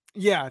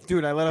 Yeah,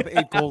 dude, I let up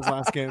 8 goals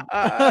last game.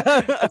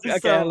 Okay,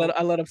 so,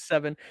 I let up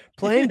 7.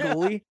 Playing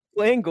goalie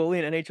in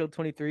NHL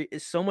 23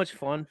 is so much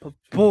fun, but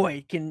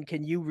boy,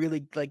 can you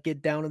really like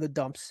get down in the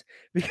dumps?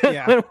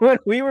 Because when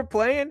we were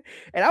playing,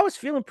 and I was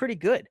feeling pretty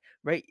good,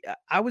 right?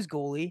 I was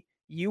goalie.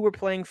 You were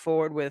playing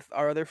forward with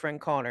our other friend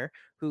Connor,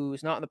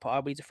 who's not in the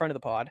pod, but he's a friend of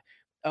the pod.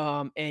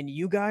 And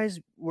you guys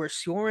were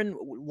scoring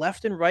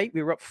left and right.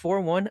 We were up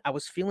 4-1. I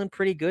was feeling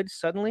pretty good.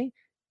 Suddenly,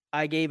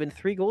 I gave in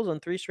 3 goals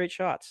on 3 straight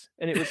shots,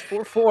 and it was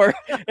 4-4.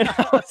 And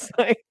I was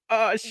like,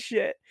 "Oh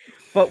shit!"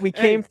 But we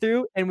came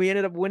through, and we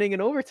ended up winning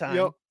in overtime.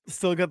 Yep,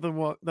 still got the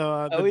oh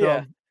yeah.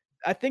 Dub.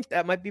 I think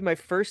that might be my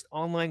first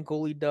online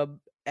goalie dub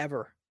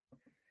ever.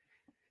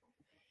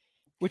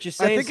 Which is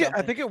saying something.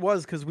 I think it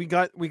was because we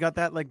got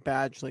that like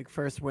badge, like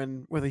first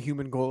win with a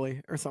human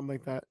goalie or something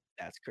like that.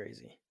 That's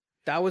crazy.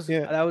 That was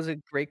a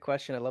great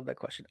question. I love that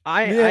question.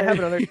 I have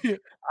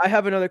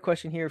another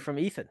question here from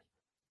Ethan.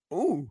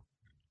 Ooh.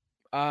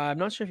 I'm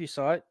not sure if you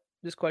saw it.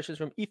 This question is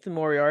from Ethan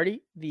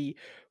Moriarty, the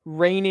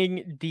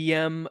reigning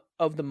DM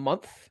of the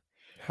month.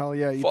 Hell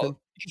yeah, Ethan.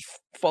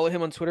 Follow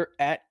him on Twitter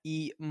at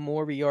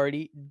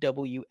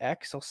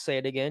eMoriartyWX. I'll say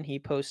it again. He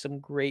posts some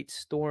great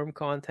Storm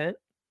content,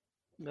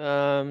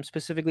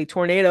 specifically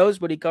tornadoes,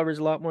 but he covers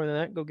a lot more than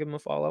that. Go give him a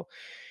follow.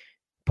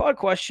 Pod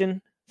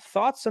question: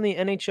 thoughts on the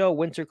NHL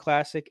Winter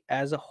Classic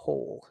as a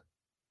whole?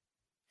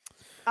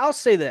 I'll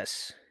say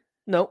this.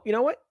 No, you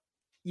know what?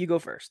 You go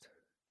first.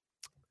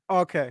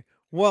 Okay.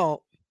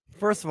 Well,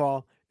 first of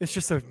all, it's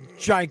just a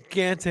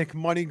gigantic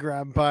money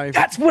grab by.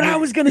 That's what I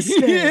was gonna say.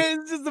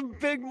 It's just a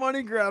big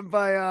money grab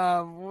by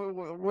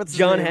what's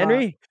John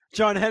Henry?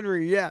 John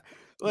Henry, yeah.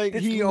 Like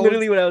that's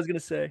literally what I was gonna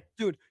say.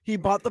 Dude, he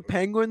bought the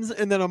Penguins,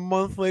 and then a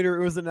month later,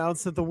 it was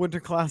announced that the Winter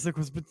Classic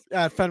was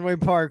at Fenway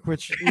Park,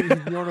 which he's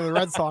the owner of the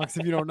Red Sox.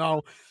 If you don't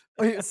know,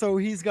 so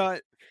he's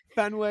got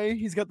Fenway,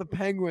 he's got the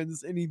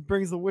Penguins, and he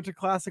brings the Winter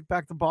Classic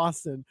back to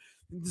Boston.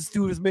 This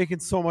dude is making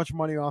so much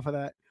money off of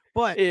that.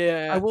 But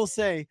I will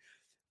say,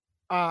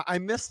 I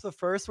missed the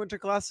first Winter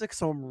Classic,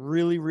 so I'm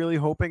really, really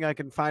hoping I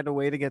can find a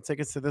way to get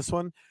tickets to this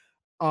one.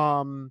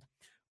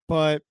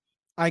 But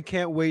I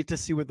can't wait to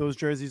see what those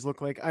jerseys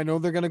look like. I know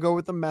they're gonna go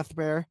with the Meth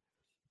Bear,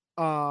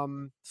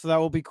 so that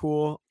will be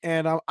cool.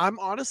 And I'm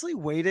honestly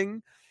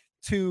waiting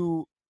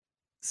to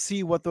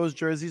see what those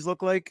jerseys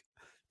look like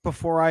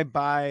before I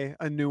buy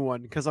a new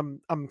one because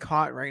I'm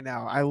caught right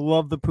now. I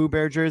love the Pooh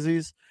Bear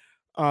jerseys,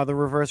 the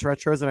reverse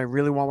retros, and I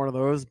really want one of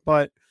those,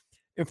 but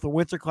if the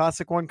Winter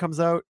Classic one comes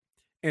out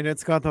and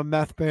it's got the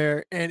Meth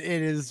Bear and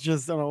it is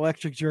just an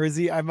electric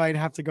jersey, I might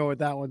have to go with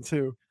that one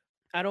too.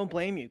 I don't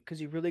blame you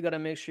because you really got to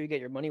make sure you get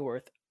your money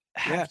worth.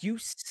 Have you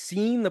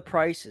seen the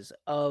prices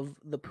of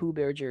the Pooh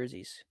Bear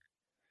jerseys?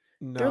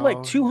 No. They're like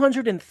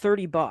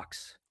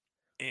 $230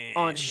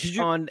 on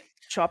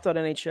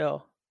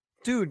shop.nhl.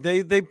 Dude,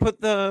 they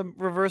put the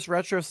reverse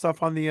retro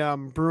stuff on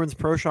the Bruins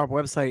Pro Shop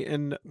website,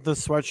 and the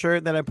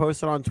sweatshirt that I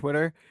posted on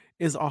Twitter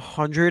is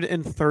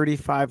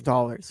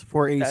 $135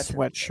 for a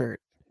sweatshirt.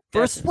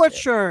 For a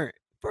sweatshirt.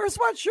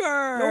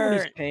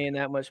 Nobody's paying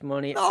that much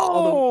money. No.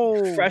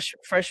 Although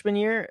freshman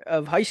year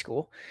of high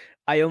school,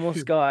 I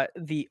almost got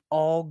the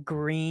all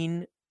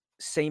green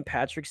St.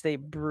 Patrick's Day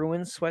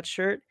Bruins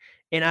sweatshirt,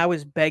 and I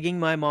was begging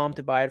my mom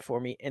to buy it for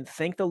me, and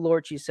thank the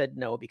Lord she said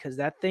no, because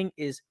that thing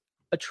is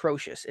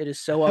atrocious. It is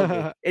so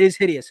ugly. It is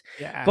hideous.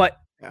 Yeah. But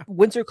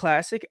Winter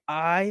Classic,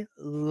 I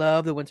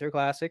love the Winter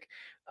Classic.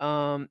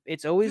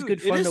 It's always Dude,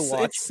 good fun to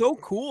watch. it's so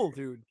cool,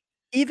 dude.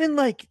 Even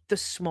like the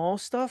small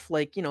stuff,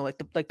 like like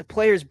the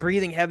players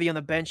breathing heavy on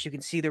the bench, you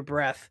can see their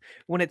breath.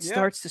 When it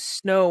starts to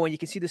snow and you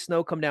can see the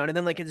snow come down, and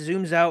then like it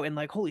zooms out and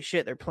like holy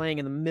shit, they're playing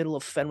in the middle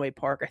of Fenway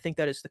Park. I think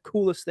that is the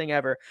coolest thing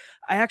ever.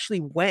 I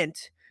actually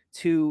went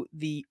to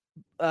the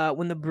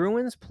when the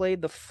Bruins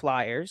played the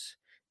Flyers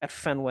at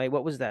Fenway.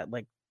 What was that,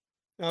 like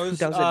That was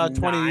 20.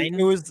 2009?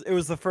 It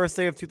was the first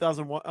day of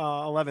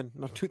 2011,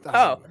 no Oh,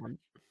 2001.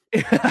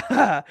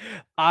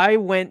 I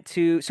went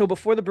to so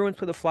before the Bruins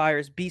played the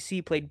Flyers,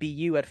 BC played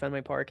BU at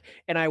Fenway Park,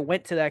 and I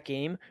went to that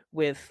game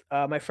with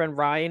my friend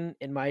Ryan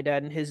and my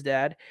dad and his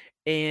dad,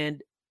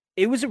 and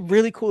it was a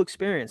really cool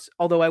experience.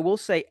 Although I will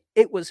say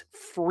it was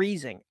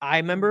freezing. I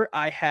remember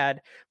I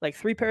had like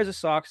 3 pairs of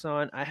socks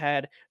on. I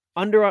had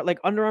Under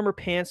Armour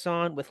pants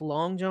on with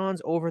long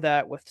johns over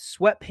that, with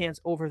sweatpants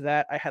over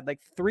that. I had like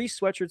 3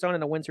 sweatshirts on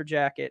and a winter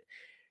jacket.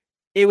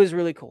 It was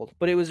really cold,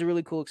 but it was a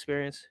really cool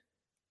experience.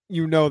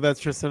 You know that's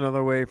just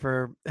another way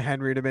for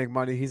Henry to make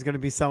money. He's going to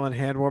be selling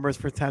hand warmers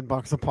for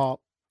 $10 a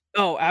pop.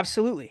 Oh,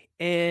 absolutely.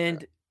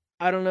 And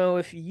I don't know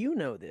if you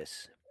know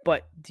this,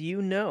 but do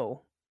you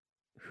know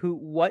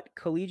what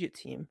collegiate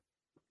team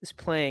is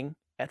playing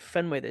at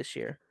Fenway this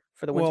year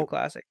for the Winter Well,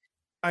 Classic?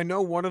 I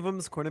know one of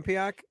them's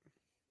Quinnipiac,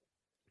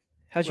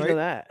 How'd you know right?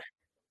 that?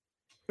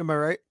 Am I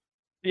right?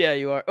 Yeah,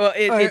 you are. Well,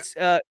 I it's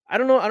I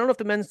don't know if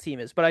the men's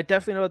team is, but I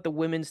definitely know that the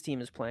women's team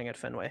is playing at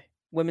Fenway.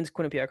 Women's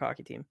Quinnipiac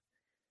hockey team.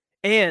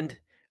 And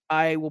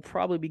I will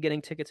probably be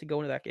getting tickets to go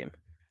into that game.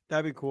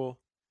 That'd be cool.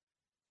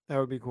 That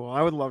would be cool.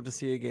 I would love to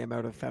see a game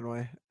out of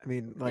Fenway. I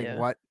mean, like Yeah.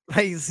 what?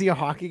 Like see a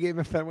hockey game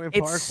at Fenway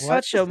Park?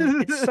 What?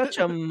 It's such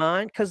a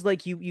mind, because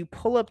like you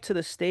pull up to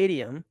the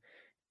stadium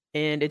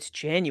and it's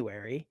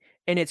January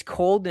and it's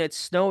cold and it's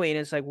snowy and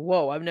it's like,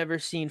 whoa, I've never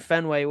seen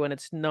Fenway when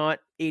it's not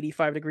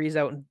 85 degrees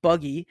out and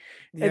buggy.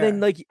 And then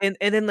Yeah. like and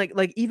then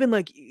like even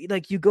like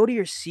you go to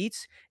your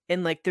seats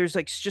and like there's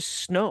like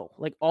just snow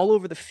like all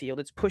over the field.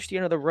 It's pushed to the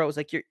end of the rows.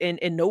 Like and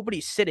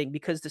nobody's sitting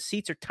because the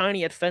seats are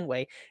tiny at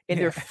Fenway and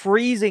they're Yeah.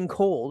 freezing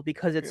cold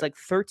because it's Yeah. like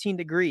 13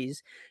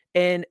 degrees.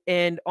 And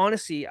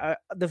honestly,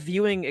 the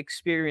viewing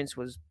experience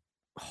was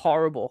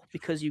horrible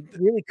because you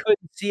really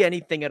couldn't see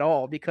anything at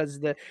all because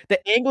the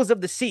angles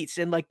of the seats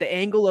and like the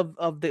angle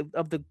of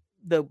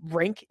the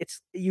rink,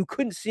 it's you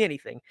couldn't see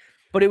anything,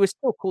 but it was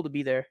still cool to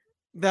be there.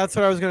 That's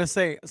what I was gonna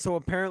say. So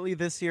apparently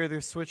this year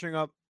they're switching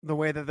up the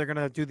way that they're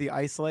gonna do the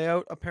ice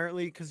layout.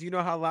 Apparently, because you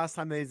know how last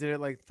time they did it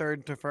like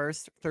third to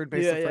first, third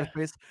base Yeah, to yeah. first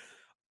base.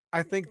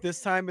 I think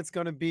this time it's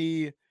gonna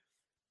be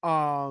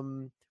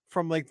from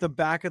like the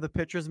back of the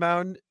pitcher's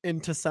mound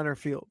into center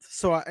field.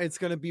 So it's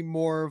gonna be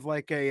more of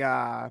like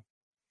a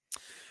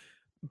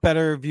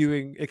better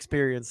viewing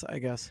experience, I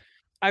guess.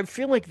 I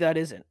feel like that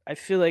isn't. I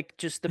feel like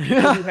just the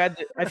people who had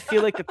I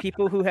feel like the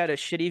people who had a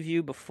shitty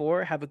view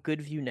before have a good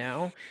view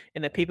now,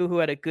 and the people who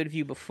had a good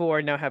view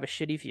before now have a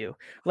shitty view.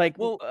 Like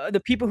Well,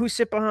 the people who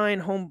sit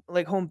behind home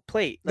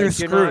plate, they're like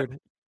you're not. screwed.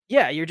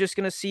 Yeah, you're just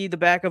gonna see the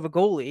back of a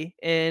goalie,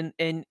 and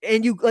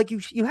you like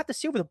you have to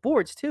see over the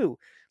boards too.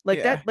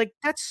 Yeah. Like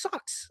that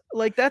sucks.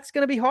 Like that's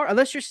gonna be hard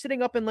unless you're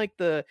sitting up in like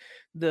the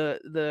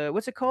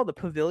what's it called, the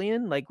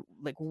pavilion, like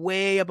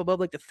way up above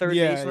like the third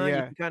Yeah, baseline. You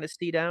yeah, can kind of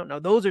see down. Now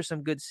those are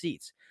some good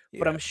seats,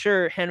 but yeah. I'm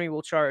sure Henry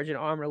will charge an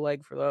arm or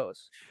leg for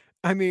those.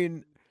 I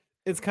mean,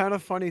 it's kind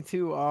of funny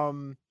too.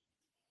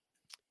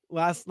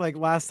 Last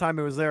time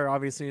it was there,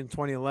 obviously in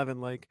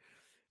 2011, like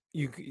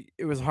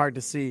it was hard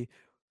to see.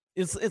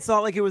 It's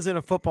not like it was in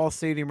a football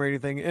stadium or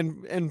anything,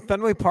 and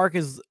Fenway Park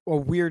is a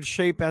weird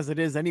shape as it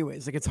is,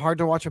 anyways. Like it's hard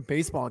to watch a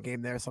baseball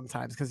game there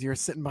sometimes because you're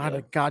sitting behind a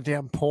Yeah.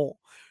 goddamn pole.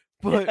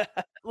 But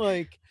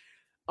like,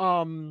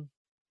 when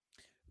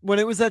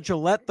it was at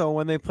Gillette though,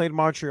 when they played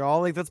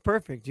Montreal, like that's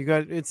perfect. You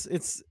got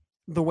it's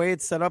the way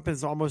it's set up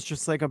is almost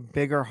just like a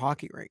bigger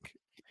hockey rink.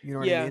 You know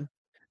what I Yeah. mean?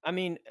 I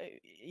mean,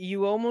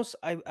 you almost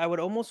I would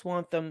almost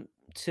want them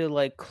to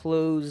like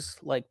close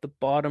like the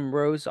bottom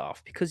rows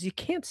off because you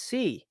can't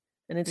see.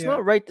 And it's Yeah,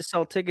 not right to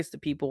sell tickets to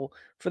people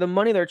for the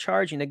money they're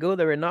charging to go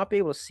there and not be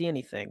able to see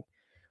anything.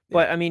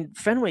 But yeah, I mean,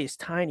 Fenway is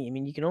tiny. I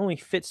mean, you can only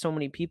fit so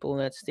many people in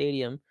that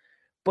stadium.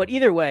 But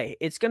either way,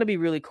 it's going to be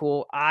really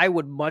cool. I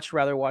would much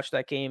rather watch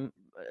that game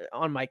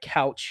on my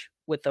couch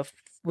with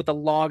with a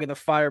log in the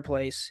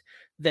fireplace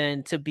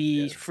than to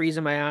be yeah.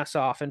 freezing my ass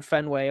off in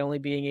Fenway, only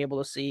being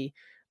able to see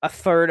a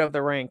third of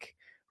the rink.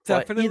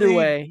 But either Definitely,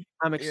 way,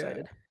 I'm yeah.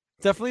 excited.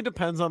 Definitely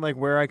depends on like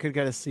where I could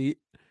get a seat.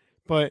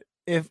 But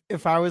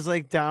if I was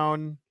like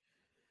down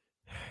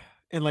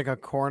in like a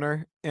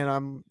corner and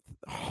I'm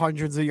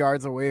hundreds of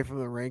yards away from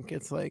the rink,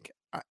 it's like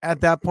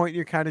at that point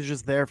you're kind of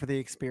just there for the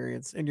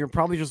experience, and you're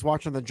probably just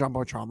watching the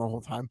jumbotron the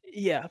whole time.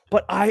 Yeah,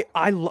 but I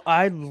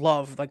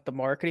love like the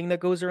marketing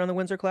that goes around the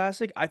Windsor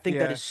Classic. I think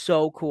that Yeah, is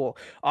so cool.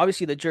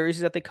 Obviously, the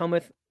jerseys that they come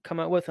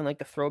out with and like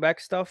the throwback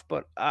stuff.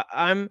 But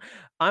I'm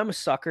a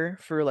sucker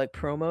for like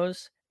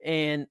promos,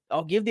 And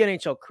I'll give the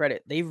NHL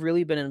credit. They've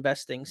really been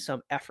investing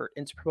some effort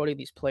into promoting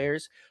these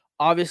players.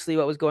 Obviously,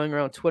 what was going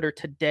around Twitter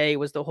today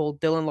was the whole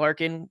Dylan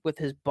Larkin with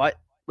his butt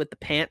with the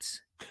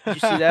pants. Did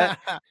you see that?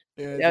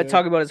 Yeah,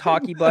 talk about his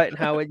hockey butt and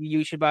how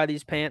you should buy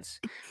these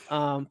pants.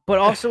 But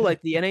also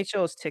like the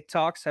NHL's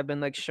TikToks have been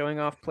like showing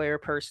off player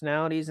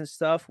personalities and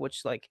stuff,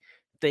 which like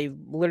they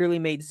literally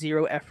made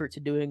zero effort to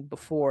doing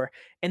before.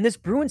 And this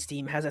Bruins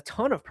team has a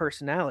ton of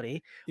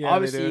personality. Yeah,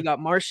 Obviously, you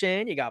got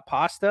Marchand, you got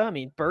Pasta. I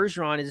mean,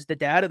 Bergeron is the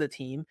dad of the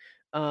team.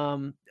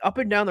 Up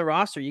and down the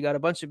roster, you got a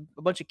bunch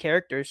of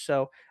characters.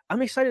 So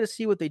I'm excited to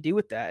see what they do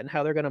with that and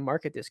how they're going to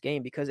market this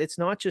game, because it's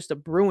not just a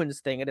Bruins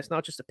thing and it's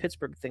not just a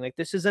Pittsburgh thing. Like,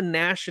 this is a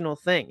national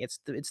thing. It's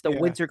the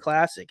Winter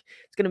Classic.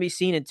 It's going to be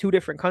seen in 2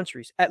 different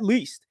countries at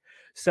least.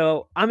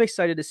 So I'm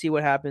excited to see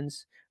what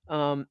happens.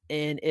 And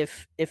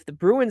if the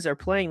Bruins are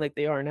playing like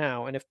they are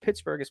now, and if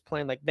Pittsburgh is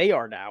playing like they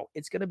are now,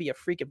 it's going to be a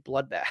freaking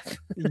bloodbath.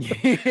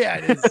 Yeah,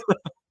 it is.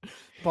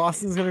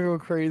 Boston's gonna go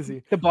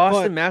crazy. The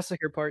Boston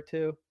Massacre Part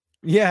 2.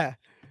 Yeah,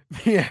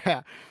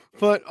 yeah.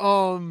 But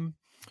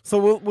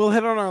so we'll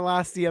hit on our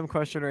last DM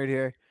question right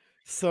here.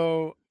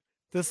 So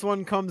this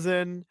one comes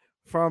in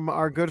from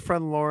our good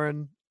friend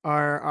Lauren,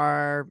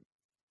 our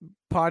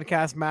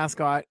podcast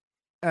mascot,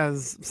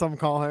 as some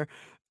call her,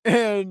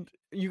 and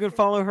you can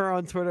follow her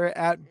on Twitter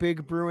at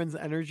Big Bruins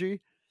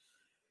Energy.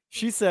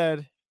 She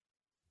said,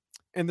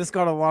 and this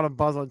got a lot of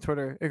buzz on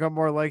Twitter. It got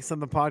more likes than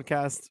the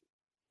podcast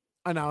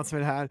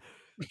announcement had.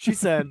 She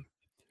said,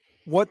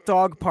 "What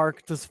dog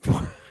park does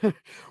Forbert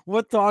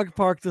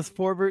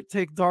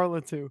take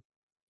Darla to?"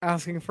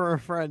 Asking for a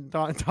friend. ...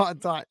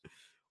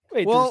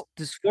 Wait, well,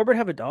 does Forbert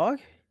have a dog?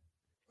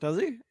 Does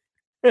he?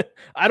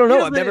 I don't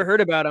know. I've never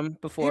heard about him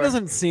before. He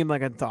doesn't seem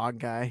like a dog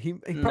guy. He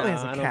probably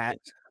has a cat.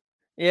 So.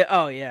 Yeah.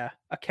 Oh yeah,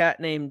 a cat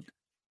named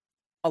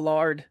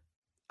Allard.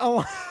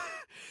 Oh,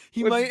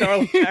 he might.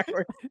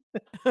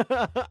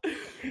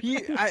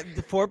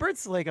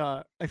 Forbert's like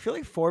a. I feel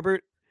like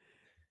Forbert.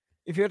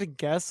 If you had to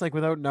guess, like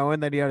without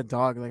knowing that he had a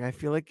dog, like I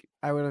feel like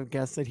I would have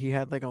guessed that he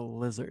had like a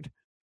lizard.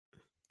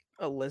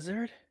 A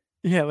lizard?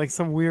 Yeah, like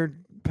some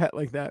weird pet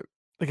like that,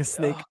 like a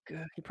snake. Oh,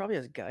 God. He probably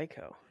has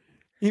Geico.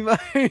 He might.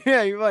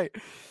 Yeah, he might.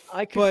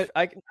 I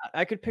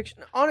could picture.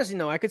 Honestly,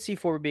 no, I could see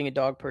Forbert being a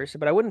dog person,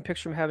 but I wouldn't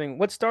picture him having.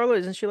 What's Darla?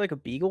 Isn't she like a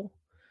beagle?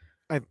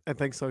 I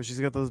think so. She's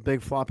got those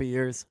big floppy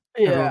ears.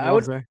 Yeah,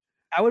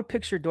 I would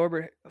picture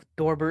Dorbert.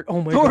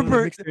 Oh my God.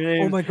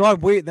 Oh my God.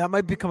 Wait, that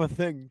might become a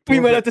thing. Dorbert. We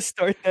might have to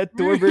start that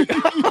Dorbert.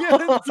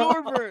 Yeah,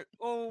 Dorbert.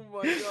 Oh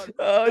my God.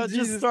 That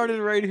just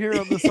started right here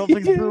on the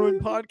Something's Bruin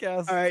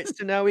podcast. All right.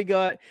 So now we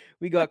got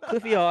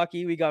Cliffy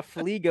Hockey. We got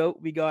Fleego.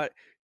 We got,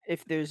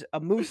 if there's a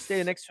moose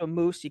standing next to a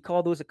moose, you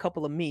call those a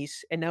couple of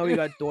meese. And now we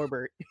got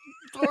Dorbert.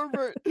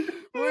 Dorbert.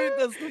 Wait,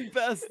 that's the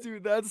best,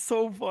 dude. That's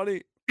so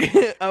funny.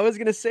 I was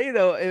gonna say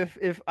though,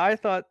 if I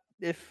thought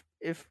if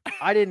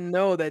I didn't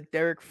know that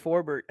Derek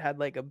Forbert had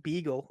like a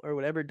beagle or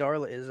whatever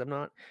Darla is, I'm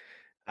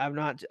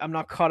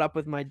not caught up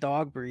with my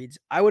dog breeds.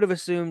 I would have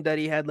assumed that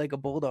he had like a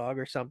bulldog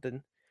or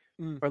something,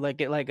 or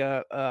like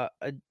a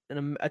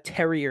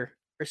terrier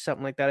or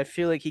something like that. I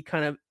feel like he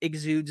kind of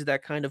exudes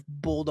that kind of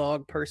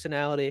bulldog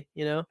personality,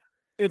 you know?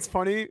 It's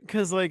funny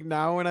because like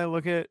now when I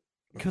look at,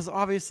 because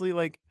obviously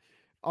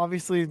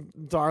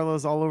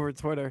Darla's all over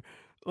Twitter.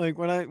 Like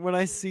when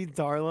I see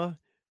Darla,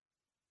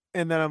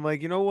 and then I'm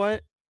like, you know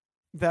what?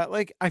 That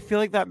like I feel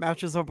like that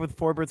matches up with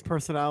Forbert's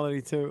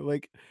personality too.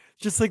 Like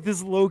just like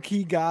this low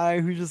key guy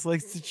who just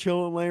likes to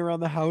chill and lay around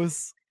the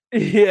house.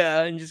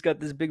 Yeah, and just got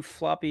this big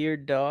floppy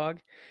eared dog.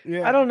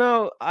 Yeah. I don't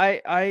know.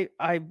 I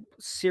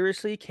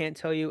seriously can't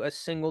tell you a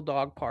single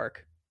dog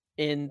park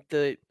in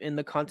the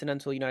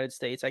continental United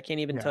States. I can't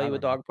even tell you a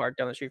dog park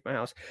down the street from my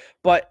house.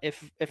 But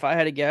if I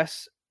had to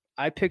guess,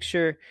 I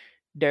picture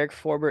Derek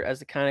Forbert as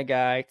the kind of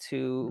guy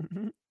to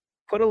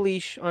put a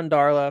leash on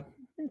Darla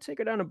and take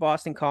her down to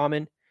Boston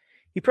Common.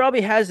 He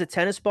probably has a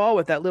tennis ball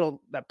with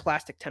that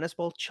plastic tennis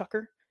ball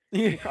chucker.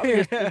 He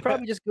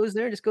probably just goes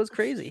there and just goes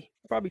crazy.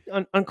 Probably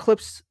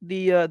unclips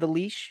the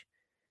leash,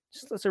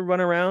 just lets her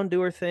run around,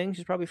 do her thing.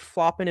 She's probably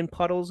flopping in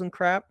puddles and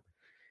crap.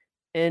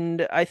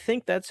 And I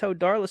think that's how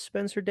Darla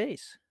spends her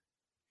days.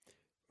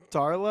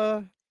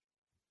 Darla's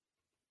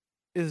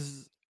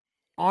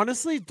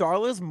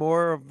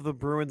more of the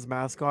Bruins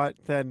mascot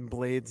than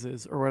Blades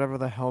is, or whatever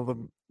the hell the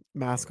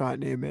mascot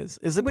name is.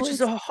 Is it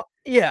Blades?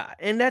 Yeah,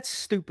 and that's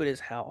stupid as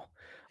hell.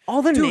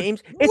 All the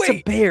names. It's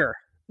a bear.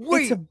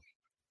 Wait.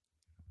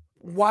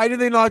 Why do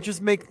they not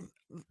just make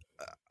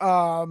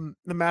the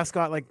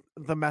mascot like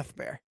the meth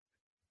bear?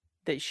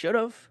 They should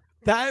have.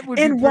 That would.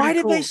 And why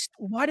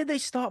did they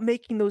stop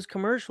making those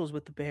commercials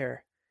with the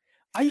bear?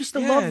 I used to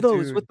love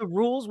those with the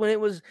rules when it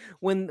was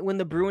when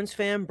the Bruins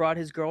fan brought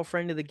his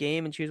girlfriend to the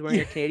game and she was wearing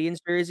a Canadiens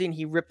jersey and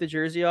he ripped the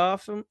jersey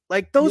off him.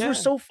 Like those were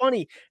so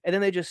funny, and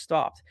then they just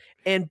stopped.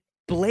 And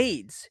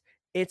Blades,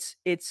 it's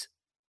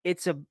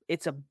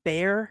a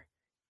bear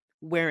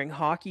wearing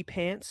hockey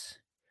pants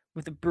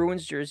with a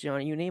Bruins jersey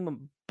on. You name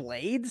them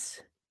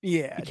Blades?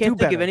 Yeah, you can't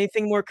think of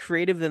anything more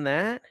creative than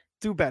that.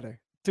 Do better.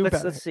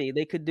 Let's see.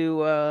 They could do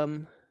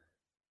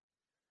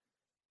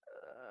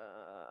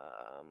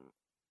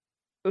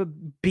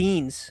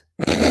Beans.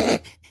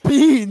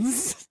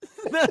 Beans.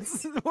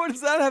 What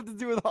does that have to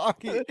do with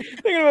hockey?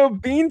 Thinking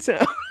about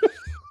Beantown.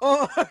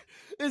 Oh,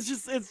 it's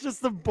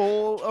just a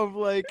bowl of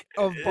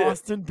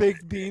Boston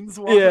baked beans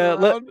walking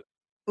around.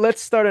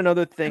 Let's start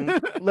another thing.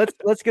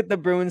 Let's get the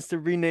Bruins to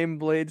rename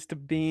Blades to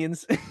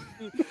Beans.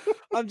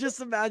 I'm just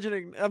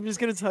imagining. I'm just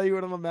gonna tell you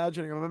what I'm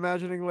imagining. I'm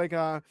imagining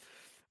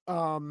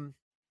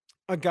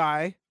a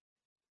guy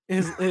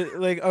is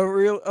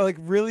like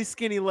really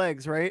skinny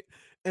legs, right?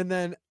 And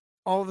then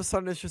all of a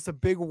sudden it's just a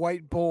big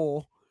white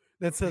bowl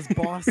that says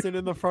Boston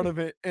in the front of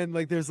it, and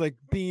there's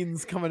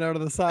beans coming out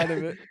of the side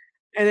of it.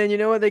 And then you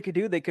know what they could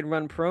do? They could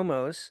run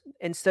promos.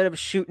 Instead of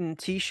shooting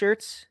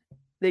T-shirts,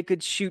 they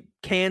could shoot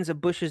cans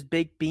of Bush's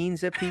baked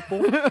beans at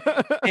people.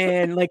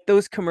 And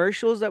those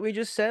commercials that we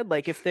just said,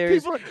 if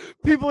there's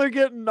people are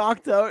getting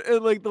knocked out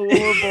in the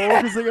lower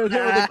bowl because they got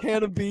hit with a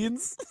can of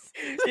beans.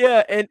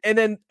 Yeah, and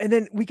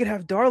then we could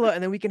have Darla,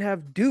 and then we can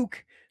have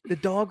Duke, the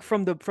dog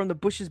from the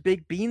Bush's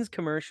baked beans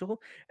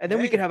commercial, and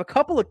then we could have a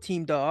couple of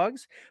team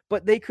dogs.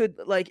 But they could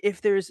they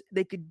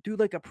could do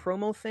a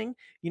promo thing.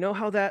 You know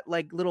how that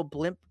little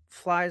blimp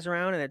flies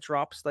around and it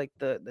drops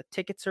the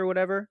tickets or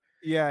whatever?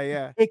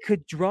 Yeah. It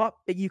could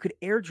you could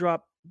airdrop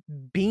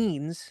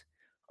beans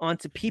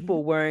onto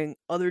people wearing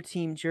other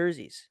team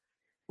jerseys.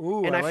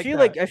 Ooh, and I feel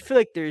like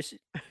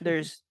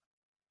there's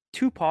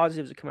two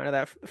positives that come out of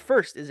that.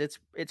 First is it's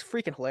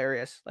freaking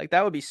hilarious.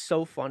 That would be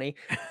so funny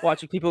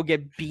watching people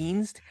get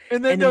beansed.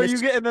 And then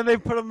and then they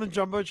put on the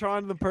jumbotron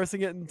and the person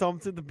getting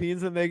dumped in the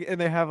beans, and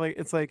they have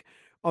it's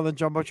on the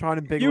jumbotron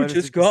in big letters.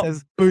 You just got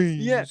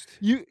beans. Yeah,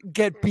 you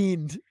get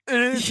beaned.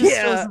 And it just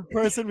shows a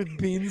person with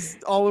beans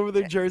all over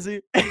their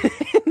jersey.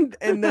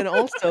 and then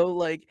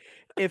also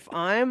if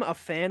I'm a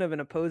fan of an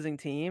opposing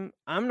team,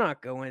 I'm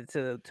not going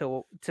to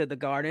the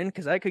Garden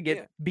because I could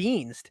get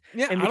beansed.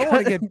 Yeah, and I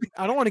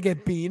don't want to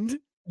get beaned.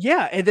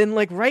 Yeah, and then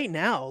right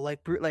now,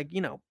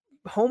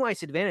 home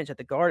ice advantage at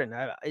the Garden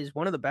is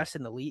one of the best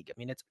in the league. I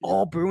mean, it's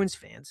all Bruins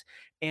fans,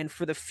 and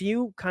for the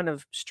few kind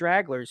of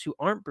stragglers who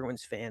aren't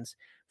Bruins fans,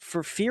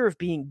 for fear of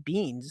being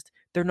beansed,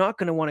 they're not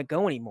going to want to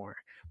go anymore.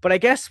 But I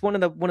guess one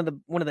of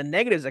the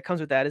negatives that comes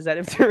with that is that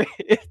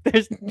if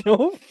there's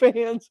no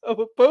fans of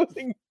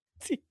opposing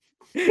teams.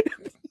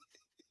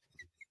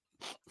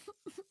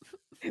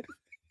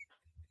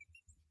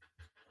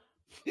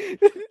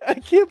 I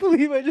can't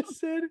believe I just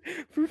said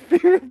for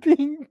fear of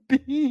being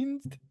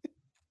beansed.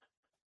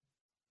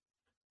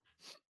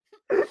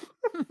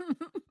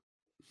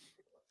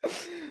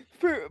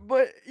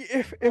 But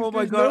if oh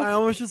my god, I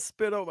almost just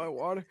spit out my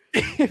water.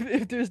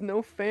 If there's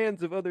no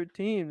fans of other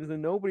teams,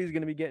 then nobody's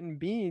gonna be getting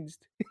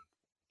beansed.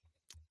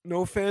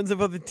 No fans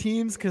of other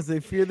teams because they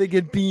fear they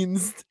get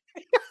beansed.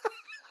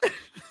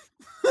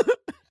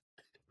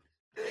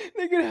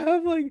 They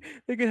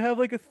could have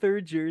a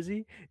third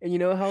jersey, and you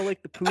know how the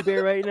Pooh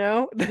Bear right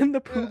now, then the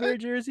Pooh Bear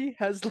jersey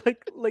has the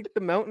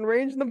mountain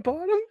range in the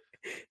bottom.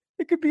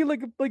 It could be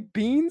like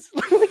beans,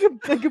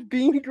 like a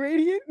bean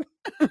gradient.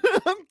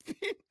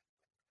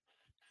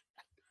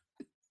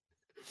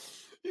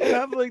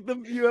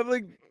 You have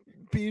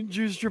bean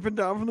juice dripping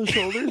down from the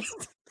shoulders.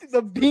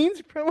 The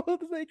beans promo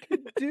they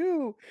could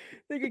do.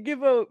 They could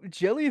give out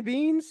jelly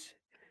beans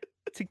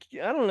to,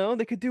 I don't know,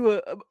 they could do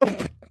a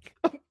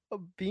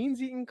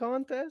beans eating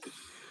contest.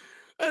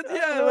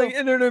 Yeah,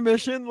 in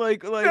intermission, no,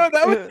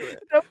 that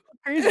was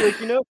crazy.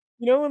 You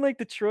know in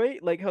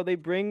Detroit, how they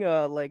bring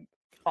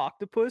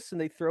octopus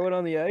and they throw it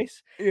on the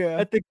ice. Yeah,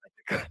 at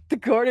the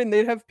Garden,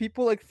 they'd have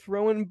people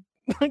throwing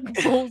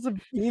bowls of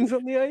beans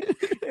on the ice,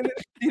 and then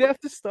they'd have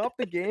to stop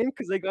the game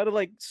because they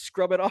gotta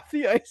scrub it off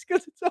the ice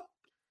because it's all.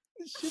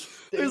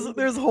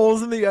 There's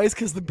holes in the ice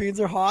because the beans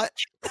are hot.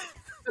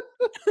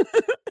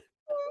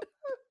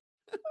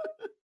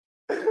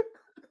 Oh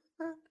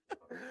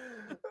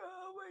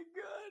my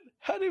god!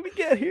 How did we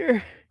get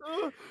here?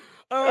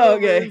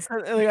 Okay,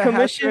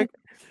 commission.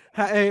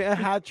 A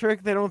hat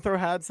trick. They don't throw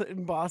hats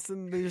in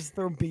Boston. They just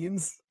throw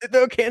beans. They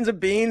throw cans of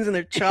beans and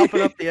they're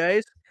chopping up the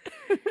ice.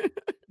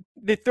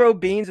 They throw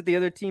beans at the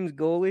other team's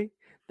goalie.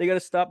 They got to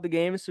stop the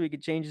game so he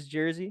could change his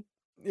jersey.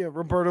 Yeah,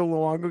 Roberto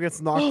Luongo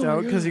gets knocked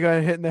out because he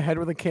got hit in the head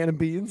with a can of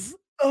beans.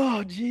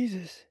 Oh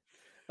Jesus!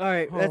 All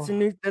right, that's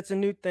a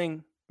new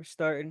thing we're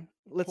starting.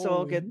 Let's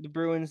all get the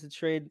Bruins to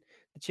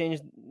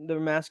change their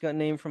mascot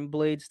name from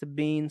Blades to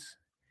Beans.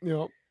 Yep.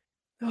 All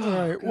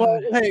right. God.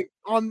 Well, hey,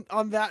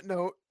 on that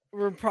note,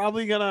 we're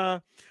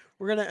gonna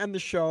end the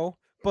show.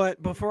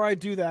 But before I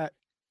do that,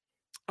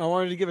 I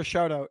wanted to give a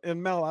shout out.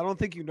 And Mel, I don't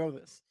think you know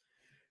this,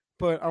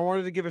 but I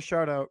wanted to give a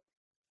shout out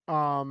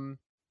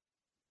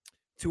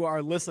to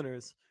our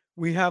listeners.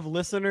 We have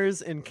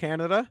listeners in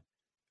Canada,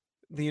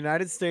 the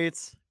United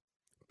States,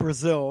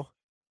 Brazil,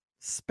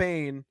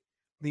 Spain,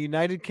 the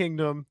United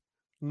Kingdom,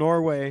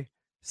 Norway,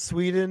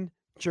 Sweden,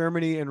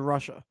 Germany, and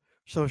Russia.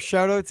 So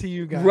shout out to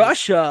you guys.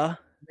 Russia.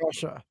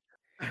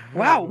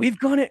 Wow, we've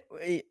gone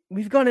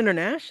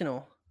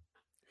international.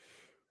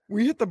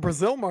 We hit the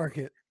Brazil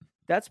market.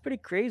 That's pretty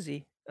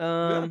crazy.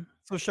 Yeah.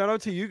 So shout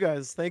out to you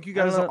guys. Thank you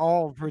guys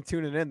all for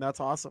tuning in. That's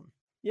awesome.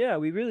 Yeah,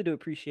 we really do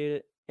appreciate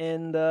it.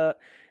 And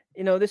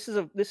this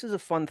is a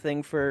fun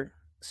thing for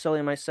Sully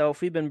and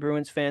myself. We've been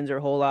Bruins fans our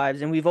whole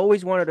lives, and we've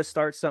always wanted to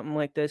start something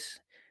like this.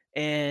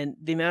 And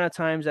the amount of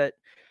times that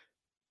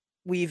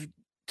we've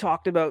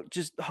talked about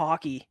just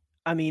hockey.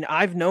 I mean,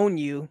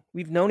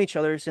 we've known each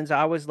other since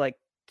I was like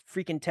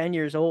freaking 10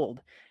 years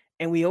old.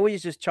 And we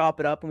always just chop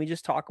it up and we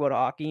just talk about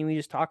hockey and we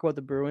just talk about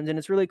the Bruins. And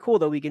it's really cool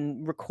that we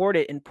can record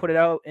it and put it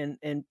out and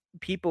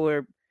people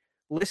are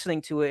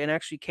listening to it and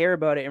actually care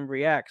about it and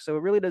react. So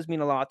it really does mean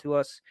a lot to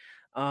us.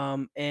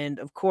 And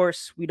of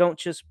course, we don't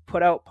just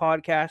put out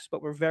podcasts,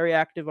 but we're very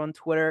active on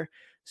Twitter.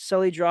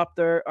 Sully dropped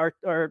our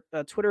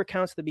Twitter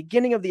accounts at the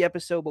beginning of the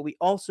episode, but we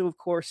also, of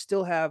course,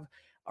 still have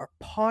our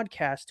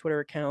podcast Twitter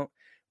account,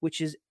 which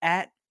is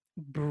at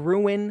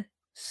Bruin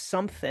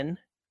something,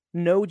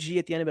 no G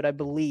at the end of it, I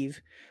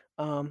believe.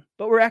 But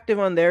we're active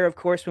on there, of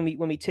course, when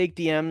we take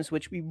DMs,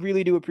 which we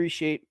really do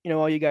appreciate,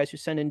 all you guys who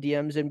send in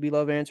DMs, and we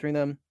love answering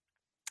them.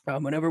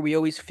 Whenever we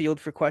always field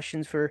for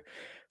questions for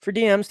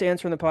DMs to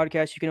answer on the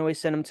podcast, you can always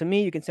send them to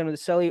me. You can send them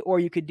to Sully, or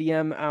you could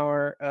DM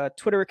our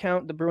Twitter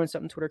account, the Bruin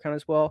something Twitter account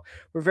as well.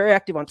 We're very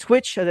active on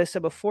Twitch. As I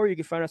said before, you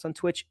can find us on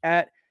Twitch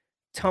at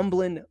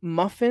Tumblin'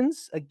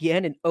 Muffins.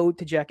 Again, an ode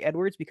to Jack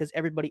Edwards, because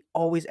everybody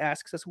always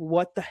asks us,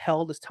 what the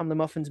hell does Tumblin'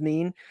 Muffins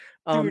mean?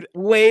 Dude,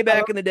 way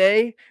back in the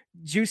day,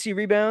 juicy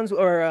rebounds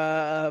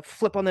or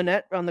flip on the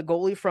net on the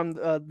goalie from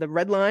the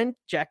red line,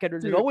 Jack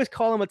Edwards would always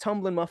call him a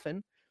Tumblin'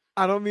 Muffin.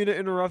 I don't mean to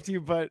interrupt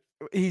you, but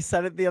he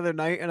said it the other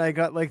night, and I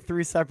got like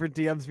 3 separate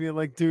DMs being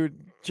like, dude,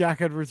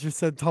 Jack Edwards just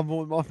said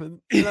Tumblin'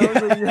 Muffin. And I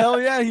was like,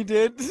 hell yeah, he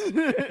did.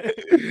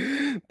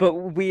 But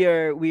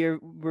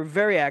we're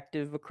very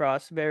active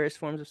across various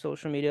forms of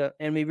social media,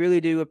 and we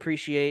really do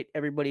appreciate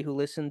everybody who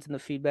listens and the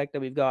feedback that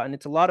we've gotten.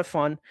 It's a lot of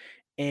fun,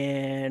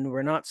 and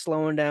we're not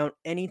slowing down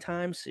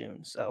anytime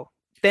soon. So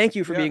thank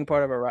you for being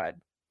part of our ride.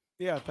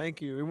 Yeah,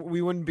 thank you.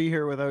 We wouldn't be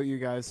here without you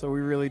guys, so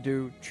we really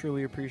do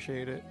truly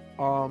appreciate it.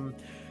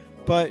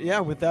 But yeah,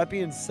 with that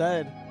being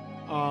said,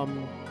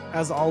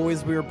 as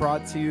always, we are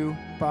brought to you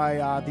by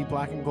the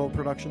Black and Gold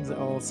Productions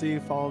LLC.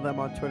 Follow them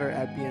on Twitter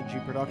at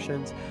BNG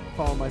Productions.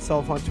 Follow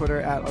myself on Twitter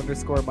at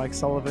 _Mike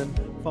Sullivan.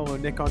 Follow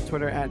Nick on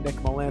Twitter at Nick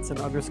Melanson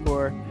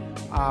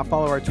 _.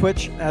 Follow our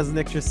Twitch, as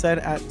Nick just said,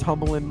 at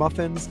Tumblin'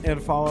 Muffins.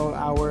 And follow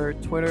our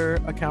Twitter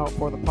account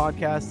for the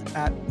podcast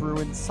at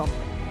Bruin Something.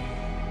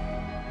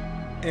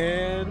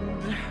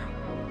 And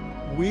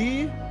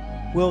we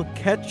will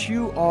catch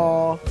you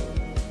all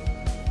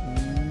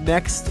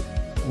next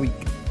week.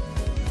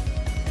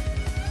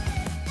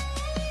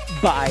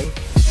 Bye.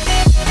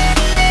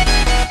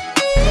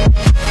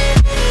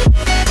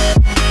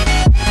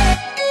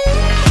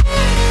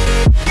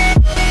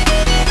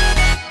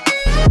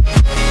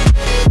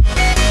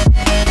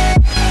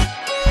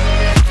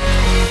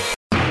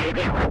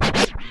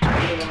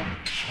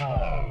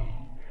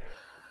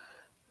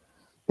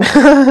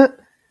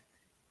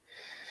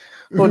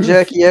 Well,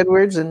 Jackie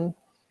Edwards and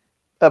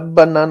a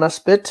banana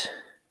spit.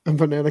 A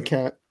banana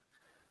cat.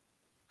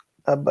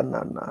 A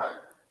banana.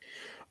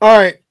 All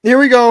right, here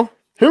we go.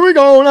 Here we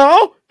go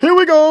now. Here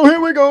we go. Here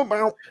we go.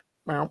 Bow,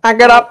 bow. I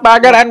get up. I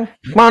get in.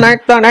 Your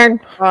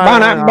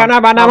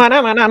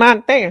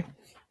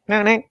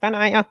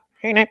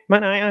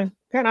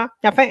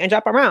feet and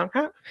jump around.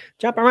 Huh?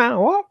 Jump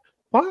around.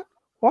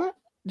 What?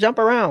 Jump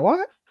around.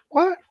 What?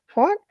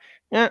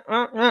 Yeah.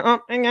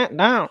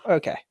 Down.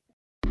 Okay.